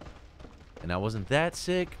 man. And I wasn't that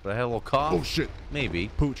sick, but I had a little cough. Oh, shit. Maybe.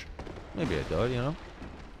 Pooch. Maybe I did,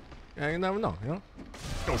 Yeah, you never know,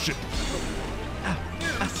 Oh, shit.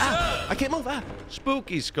 I can't move.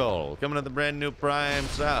 Spooky Skull, coming to the brand new Prime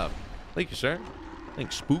sub. Thank you, sir.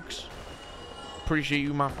 Thanks, Spooks. Appreciate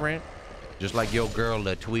you, my friend. Just like your girl,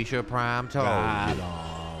 Latwisha Prime told you.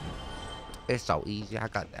 It's so easy. I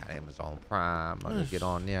got that Amazon Prime. I just get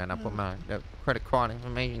on there and I put my credit card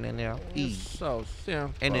information in there. It's so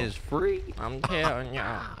simple. And it's free. I'm telling you.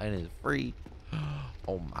 And it's free.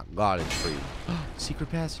 Oh my God, it's free. Secret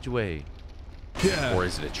passageway. Yeah. Or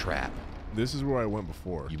is it a trap? This is where I went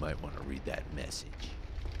before. You might want to read that message.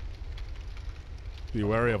 Be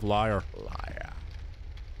wary of liar. Liar.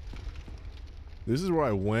 This is where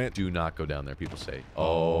I went. Do not go down there, people say.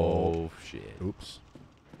 Oh, shit. Oops.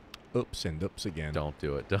 Oops and oops again. Don't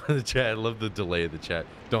do it. The chat, I love the delay of the chat.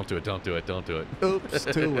 Don't do it, don't do it, don't do it. Oops,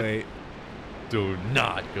 too late. Do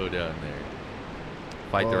not go down there.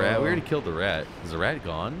 Fight the rat. We already killed the rat. Is the rat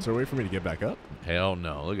gone? Is there a way for me to get back up? Hell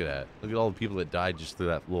no. Look at that. Look at all the people that died just through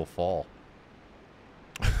that little fall.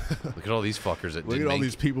 Look at all these fuckers that Look didn't at all make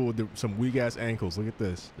these people with some weak-ass ankles. Look at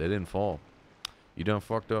this. They didn't fall. You done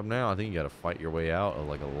fucked up now. I think you got to fight your way out of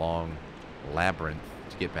like a long labyrinth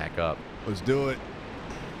to get back up. Let's do it.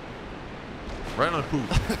 Right on the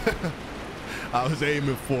poop. I was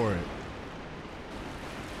aiming for it.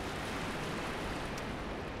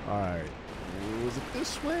 All right. Was it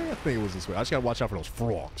this way? I think it was this way. I just gotta watch out for those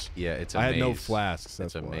frogs. Yeah, it's a I maze. had no flasks.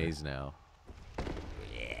 That's It's a why. maze now.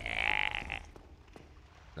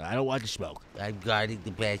 I don't want to smoke. I'm guarding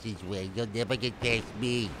the passageway. You'll never get past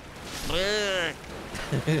me. Hey,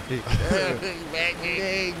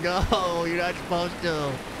 no, you're not supposed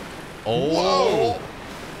to. Oh! Whoa!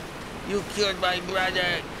 You killed my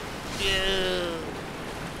brother.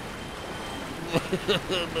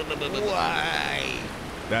 Why?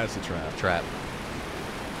 That's a trap. Trap.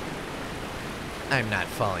 I'm not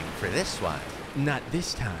falling for this one. Not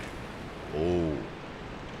this time. Oh.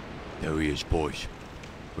 There he is, boys.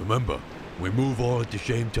 Remember, we move all at the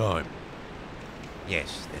same time.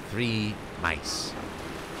 Yes, the 3 mice.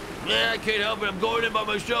 I can't help it. I'm going in by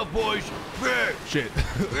myself, boys. Shit.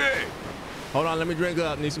 Hold on, let me drink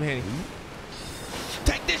up. Need some Henny.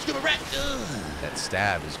 Take this, you rat. That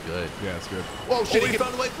stab is good. Yeah, it's good. Whoa, shit, he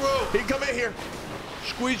found the way through. He come in here.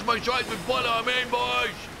 Squeeze my sides with butter, I'm in, boys.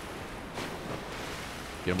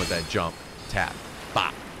 Get him with that jump. Tap.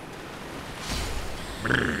 Bop.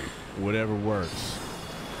 Whatever works.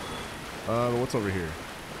 What's over here?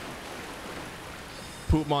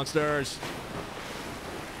 Poop monsters.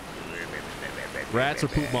 Rats or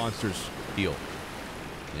poop monsters? Heal.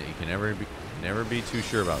 Yeah, you can never be too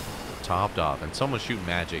sure about topped off, and someone's shooting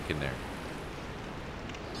magic in there.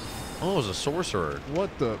 Oh, it was a sorcerer. What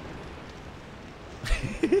the?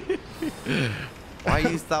 Why are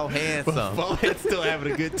you so handsome? Forehead's still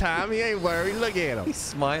having a good time. He ain't worried. Look at him. He's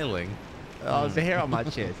smiling. Oh, there's the hair on my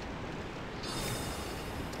chest.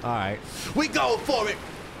 All right. We go for it.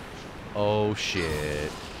 Oh,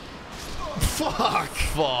 shit. Fuck.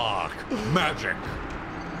 Fuck. Magic.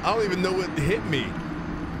 I don't even know what hit me.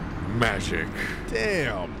 Magic.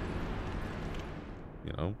 Damn.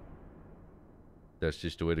 You know, that's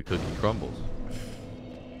just the way the cookie crumbles.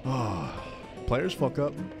 Players fuck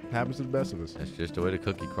up. Happens to the best of us. That's just the way the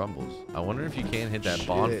cookie crumbles. I wonder if you can hit that Shit.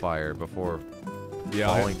 bonfire before Yeah,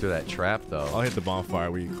 falling through that trap, though. I'll hit the bonfire,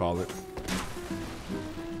 where you call it.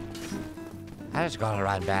 I was gonna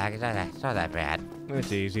run back. It's not that bad.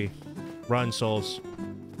 It's easy. Run, souls.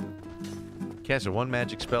 Casting one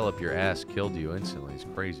magic spell up your ass killed you instantly. It's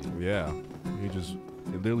crazy. Yeah.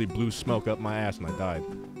 It literally blew smoke up my ass and I died.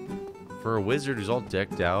 For a wizard who's all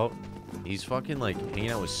decked out, he's fucking like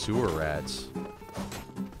hanging out with sewer rats.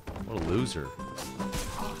 What a loser.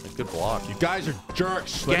 A good block. You guys are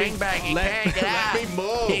jerks. Gangbang, he can't get out. Let me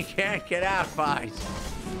move. He can't get out, boys.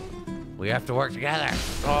 We have to work together.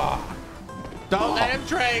 Oh, Don't let him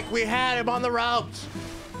drink. We had him on the ropes.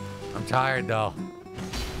 I'm tired, though.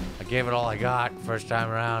 I gave it all I got first time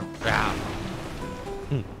around. Yeah.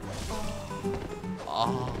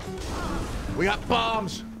 Oh. We got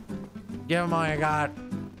bombs. Give him all you got.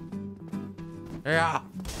 Yeah.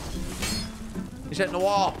 He's hitting the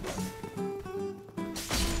wall.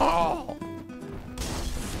 Oh.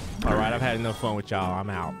 All right, I've had enough fun with y'all. I'm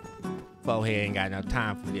out. Forehead ain't got no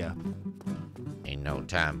time for you. Ain't no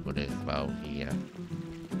time for this, boat here.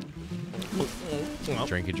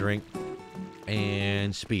 Drink a drink.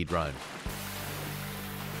 And speed run.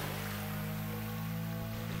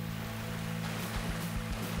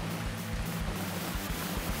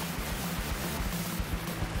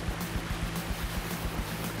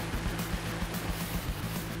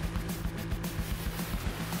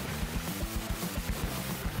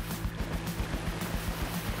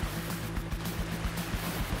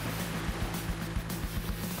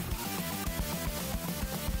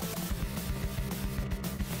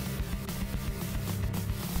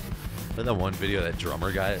 That one video, that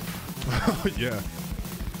drummer guy. Yeah.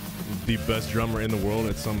 The best drummer in the world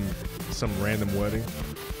at some random wedding.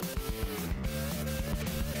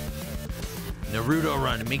 Naruto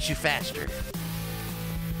run. It makes you faster.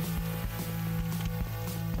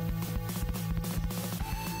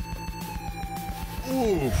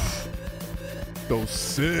 Oof. Those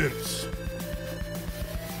sins.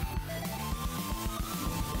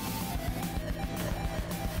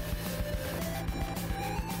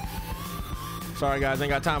 Sorry, guys. Ain't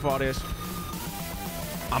got time for all this.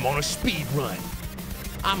 I'm on a speed run.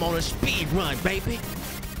 I'm on a speed run, baby.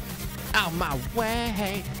 Out my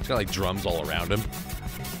way. He's got like drums all around him.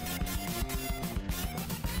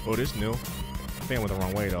 Oh, this new. I think I went the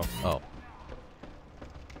wrong way, though. Oh.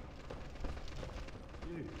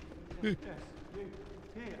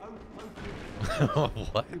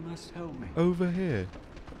 What? You must help me. Over here.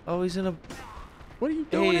 Oh, he's in a... What are you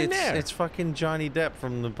doing in it's, there? It's fucking Johnny Depp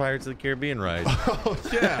from the Pirates of the Caribbean ride. Oh,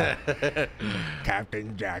 yeah.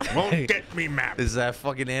 Captain Jack won't get me, map. Is that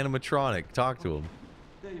fucking animatronic? Talk to him.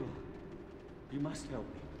 There you are. You must help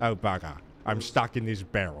me. Oh, bugger. I'm stuck in this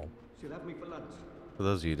barrel. She'll have me for lunch. For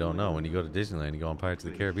those of you who don't know, when you go to Disneyland, you go on Pirates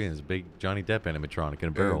of the Caribbean, there's a big Johnny Depp animatronic in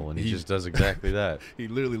a barrel, and he just does exactly that. He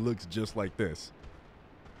literally looks just like this.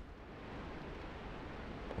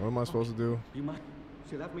 What am I supposed to do? You must.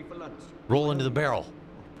 She'll have me for lunch. Roll into the barrel.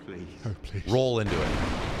 Oh, please. Oh, please. Roll into it.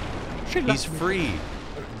 He's free.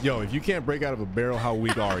 Yo, if you can't break out of a barrel, how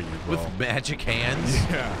weak are you, bro? With magic hands.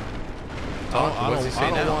 Yeah. Talk, what does he say I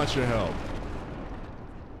don't now? want your help.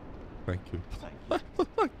 Thank you. I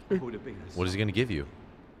would have been a What is he going to give you?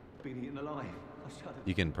 been eaten alive. I shudder.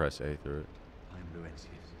 You can press A through it. I'm Laurentius.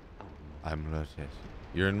 I'm Lotus.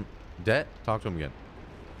 You're in debt? Talk to him again.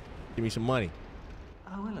 Give me some money.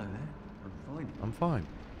 Oh, hello there. I'm fine. I'm fine.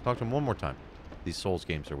 Talk to him one more time. These Souls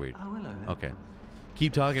games are weird. Oh, hello there. Okay.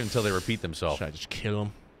 Keep talking until they repeat themselves. Should I just kill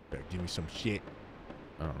him? Better give me some shit.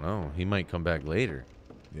 I don't know. He might come back later.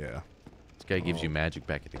 Yeah. This guy gives you magic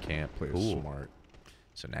back at the camp. Player's Cool. smart.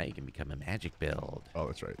 So now you can become a magic build. Oh,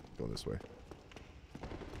 that's right. Go this way.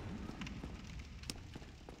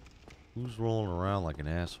 Who's rolling around like an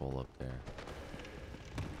asshole up there?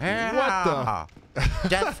 Yeah.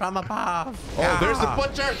 Death from above. Oh, there's the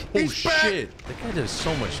butcher. He's back. Shit. That guy does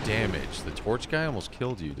so much damage. The torch guy almost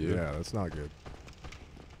killed you, dude. Yeah, that's not good.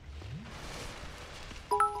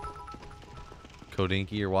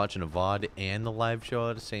 Kodinky, you're watching a VOD and the live show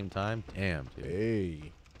at the same time? Damn, dude.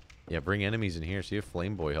 Hey. Yeah, bring enemies in here. See if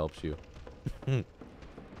Flame Boy helps you. Yeah,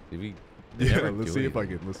 let's see if I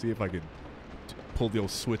can pull the old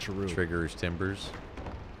switcheroo. Trigger his timbers.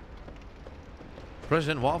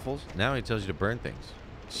 President Waffles. Now he tells you to burn things.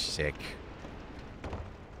 Sick.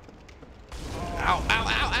 Ow, ow,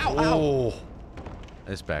 ow, ow, ow. Oh.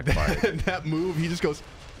 This backfired. That move, he just goes,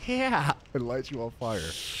 yeah, and lights you on fire.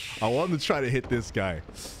 I want him to try to hit this guy.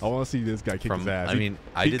 I want to see this guy kick his ass. I mean,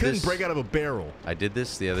 I he did couldn't this. break out of a barrel. I did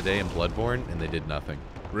this the other day in Bloodborne, and they did nothing.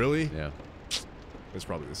 Really? Yeah. It's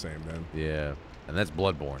probably the same then. Yeah. And that's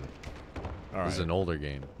Bloodborne. All This is right. an older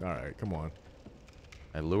game. All right, come on.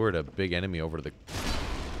 I lured a big enemy over to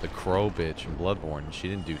the crow bitch in Bloodborne, and she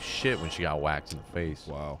didn't do shit when she got whacked in the face.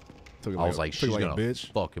 Wow. Took it I was like, took she's it gonna a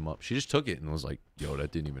bitch. fuck him up. She just took it and was like, yo,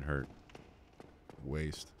 that didn't even hurt.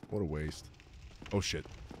 Waste. What a waste. Oh shit.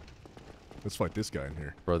 Let's fight this guy in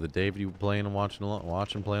here. Brother David, you playing and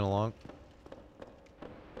watching playing along?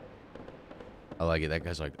 I like it. That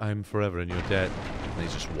guy's like, I'm forever and you're dead. And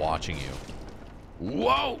he's just watching you.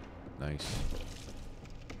 Whoa! Nice.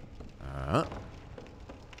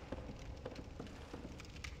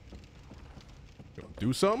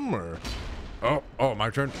 Do something or? Oh, my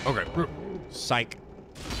turn? Okay. Psych.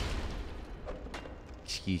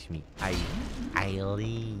 Excuse me.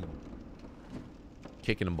 Eileen.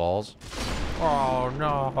 Kicking him balls. Oh,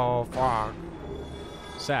 no. Fuck.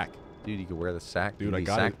 Sack. Dude, you can wear the sack. Dude, You I be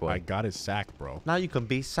got sack it. boy. I got his sack, bro. Now you can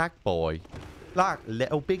be sack boy. Like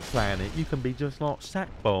Little Big Planet, you can be just like sack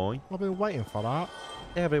boy. I've been waiting for that.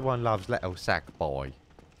 Everyone loves Little Sack Boy.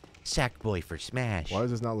 Sack Boy for Smash. Why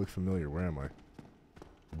does this not look familiar? Where am I?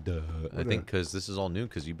 Duh. I think because this is all new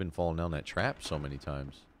because you've been falling down that trap so many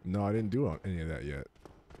times. No, I didn't do any of that yet.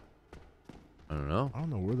 I don't know. I don't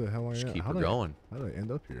know where the hell I Just am. keep How her did I- going. How did I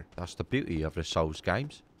end up here? That's the beauty of the Souls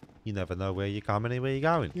games. You never know where you're coming and where you're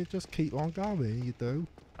going. You just keep on going, you do.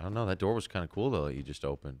 I don't know. That door was kind of cool though that you just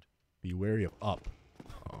opened. Be wary of up.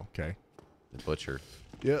 Oh, okay. The butcher.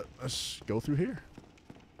 Yeah, let's go through here.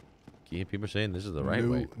 Yeah, people are saying this is the right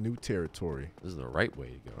way. New territory. This is the right way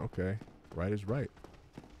to go. Okay. Right is right.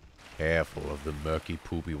 Careful of the murky,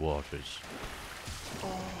 poopy waters.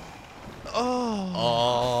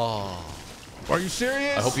 Oh. Are you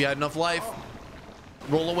serious? I hope you had enough life.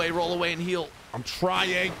 Roll away, and heal. I'm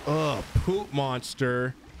trying. Poop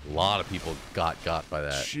monster. A lot of people got by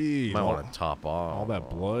that. Jeez. Might want to top off. All that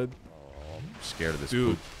blood. I'm scared of this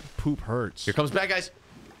Dude, poop. poop hurts. Here comes bad guys.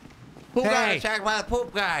 Who got Hey. attacked by the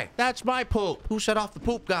poop guy? That's my poop. Who set off the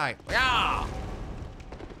poop guy? Yeah.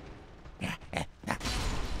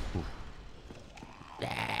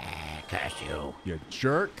 Curse you. You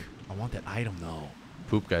jerk. I want that item, though.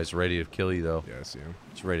 Poop guy's ready to kill you, though. Yeah, I see him.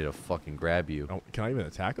 He's ready to fucking grab you. Oh, can I even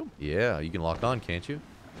attack him? Yeah, you can lock on, can't you?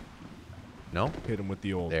 No? Hit him with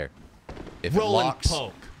the old There. If roll it and locks,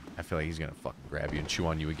 poke. I feel like he's going to fucking grab you and chew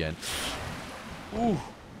on you again. Ooh.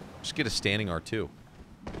 Just get a standing R2.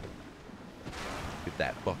 Get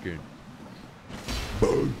that fucking...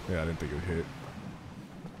 Yeah, I didn't think it would hit.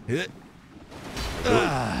 Hit.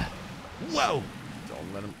 Whoa!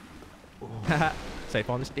 Don't let him... Safe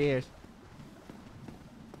on the stairs.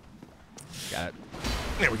 Got it.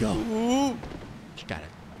 There we go. Just gotta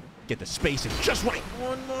get the spacing just right.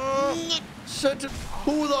 One more.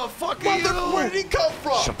 Who the fuck are you? Where did he come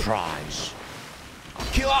from? Surprise.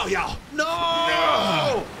 Kill all y'all.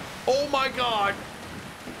 No! Oh my god!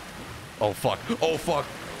 Oh fuck! Oh fuck!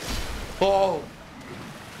 Oh!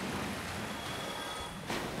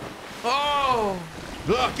 Oh!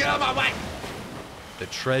 Look, get out of my way. The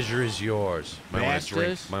treasure is yours. Might want to drink.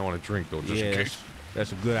 Bastards. Might want to drink though, just in Yes, case.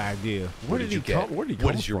 that's a good idea. What did you get? Where did he come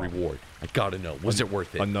What is your from? reward? I gotta know. Was it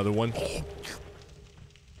worth it? Another one.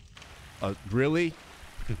 Really?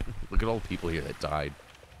 Look at all the people here that died.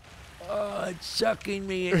 Oh, it's sucking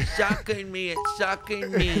me. It's sucking me. It's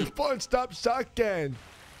sucking me. Fun, stop sucking.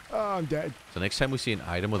 Oh, I'm dead. So next time we see an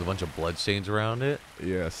item with a bunch of blood stains around it,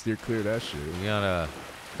 Yeah, steer clear of that shit. we gotta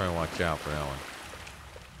try and watch out for that one.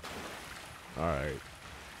 All right.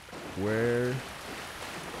 Where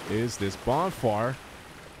is this bonfire?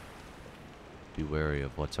 Be wary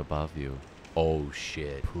of what's above you. Oh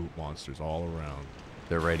shit. Poop monsters all around.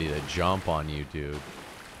 They're ready to jump on you, dude.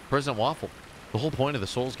 President Waffle, the whole point of the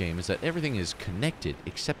Souls game is that everything is connected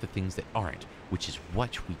except the things that aren't, which is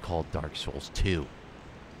what we call Dark Souls 2.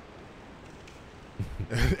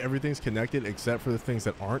 Everything's connected except for the things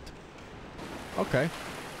that aren't. Okay.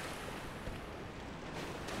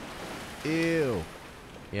 Ew.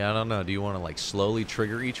 Yeah, I don't know. Do you want to like slowly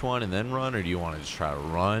trigger each one and then run, or do you want to just try to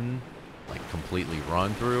run, like completely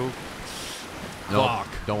run through? Nope. Fuck.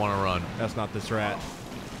 Don't want to run. That's not this rat.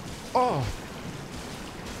 Oh.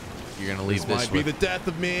 You're going to leave this might be the death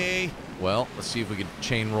of me. Well, let's see if we can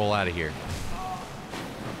chain roll out of here.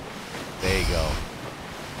 There you go.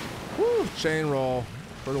 Woo, chain roll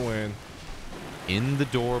for the win. In the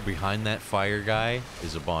door behind that fire guy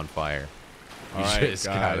is a bonfire. All right,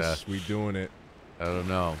 guys, we doing it. I don't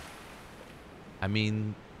know. I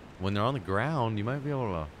mean, when they're on the ground, you might be able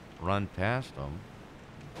to run past them.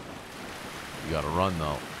 You gotta run,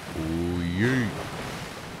 though. Ooh, yeah.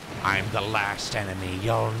 I'm the last enemy.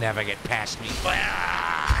 You'll never get past me.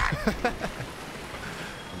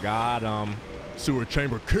 Got him. Sewer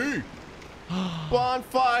chamber key.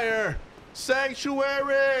 Bonfire.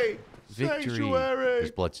 Sanctuary. Victory. Sanctuary.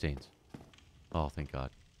 There's bloodstains. Oh, thank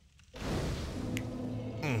God.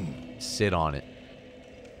 Sit on it.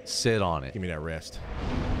 Sit on it. Give me that rest.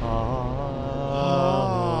 Oh,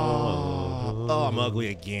 I'm ugly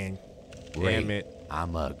again. Damn it.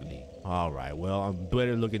 I'm ugly. All right. Well, I'm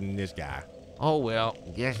better looking than this guy. Oh, well.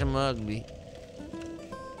 Guess I'm ugly.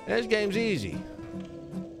 This game's easy.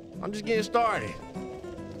 I'm just getting started.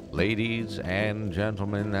 Ladies and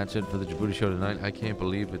gentlemen, that's it for the Jaboody Show tonight. I can't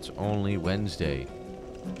believe it's only Wednesday,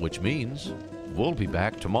 which means we'll be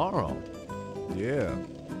back tomorrow. Yeah.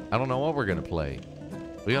 I don't know what we're going to play.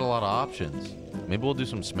 We got a lot of options. Maybe we'll do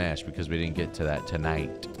some Smash because we didn't get to that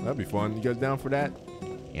tonight. That'd be fun. You guys down for that?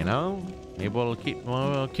 You know? Maybe we'll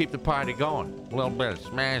keep the party going. A little bit of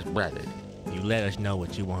Smash Brothers. You let us know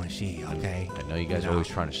what you want to see, okay? I know you guys are always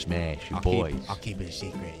trying to smash your I'll boys. I'll keep it a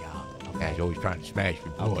secret, y'all. You guys always trying to smash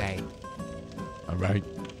your boys. Okay. All right.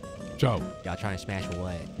 So, Y'all trying to smash with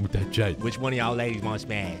what? with that jet. Which one of y'all ladies want to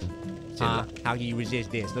smash? Huh? How can you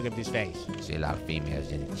resist this? Look at this face. See a lot of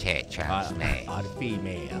females in the chat trying to smash. All the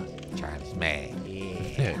females. Trying to smash.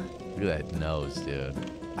 Yeah. Look at that nose, dude.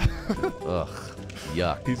 Ugh.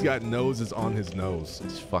 Yuck. He's got noses on his nose.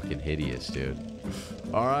 It's fucking hideous, dude.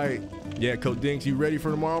 All right. Yeah, Coach Dinks, you ready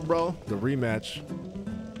for tomorrow, bro? The rematch.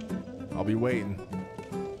 I'll be waiting.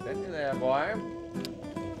 Send you there, boy.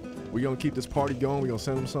 We gonna keep this party going. We gonna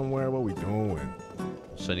send them somewhere. What we doing?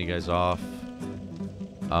 Send you guys off.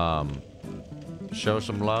 Show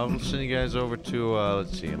some love. Send you guys over to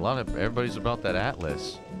let's see. Everybody's about that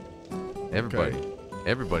Atlas.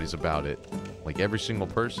 Everybody's about it. Like every single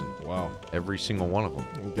person. Wow. Every single one of them.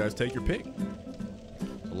 You guys take your pick.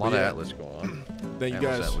 A lot of Atlas going on. Thank you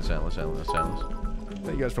guys. Atlas.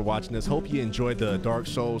 Thank you guys for watching this. Hope you enjoyed the Dark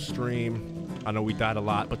Souls stream. I know we died a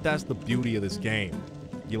lot, but that's the beauty of this game.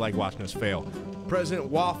 You like watching us fail. President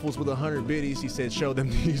Waffles with 100 biddies. He said, show them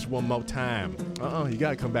knees one more time. You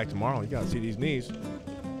gotta come back tomorrow. You gotta see these knees.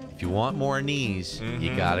 If you want more knees,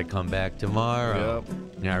 you gotta come back tomorrow.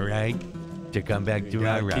 Yep. All right? To come back You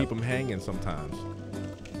tomorrow. gotta keep them hanging sometimes.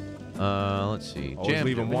 Let's see. Always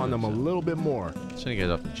leave them wanting them a little bit more. Send you guys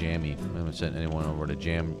off to Jammy. I haven't sent anyone over to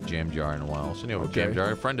Jam Jar in a while. Send you over to Okay. Jam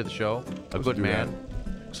Jar, a friend of the show, a Let's good do man.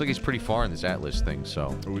 Looks like he's pretty far in this Atlas thing,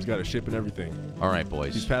 so. Oh, he's got a ship and everything. All right,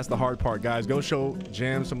 boys. He's past the hard part, guys. Go show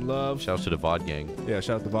Jam some love. Shouts to the VOD gang. Yeah,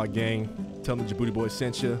 shout out to the VOD gang. Tell them the Jaboody Boys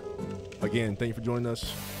sent you. Again, thank you for joining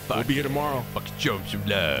us. We'll be here tomorrow. Fucking show him some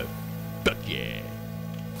love. Fuck yeah.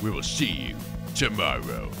 We will see you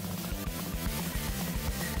tomorrow.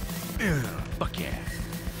 Fuck yeah.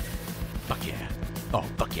 Fuck yeah. Oh,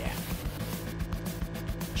 fuck yeah.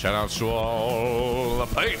 Shout out to all the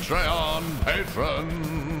Patreon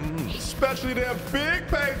patrons. Especially them big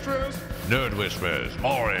patrons. Nerd Whispers,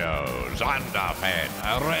 Oreos, Underfed,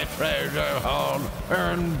 Retro Johan,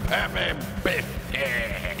 and Peppy Biff.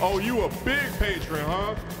 Yeah. Oh, you a big patron,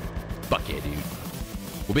 huh? Fuck yeah, dude.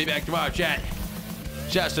 We'll be back tomorrow, chat.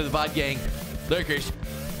 Shouts to the VOD gang. Lurkers.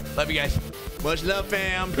 Love you guys. Much love,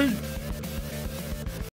 fam. Peace.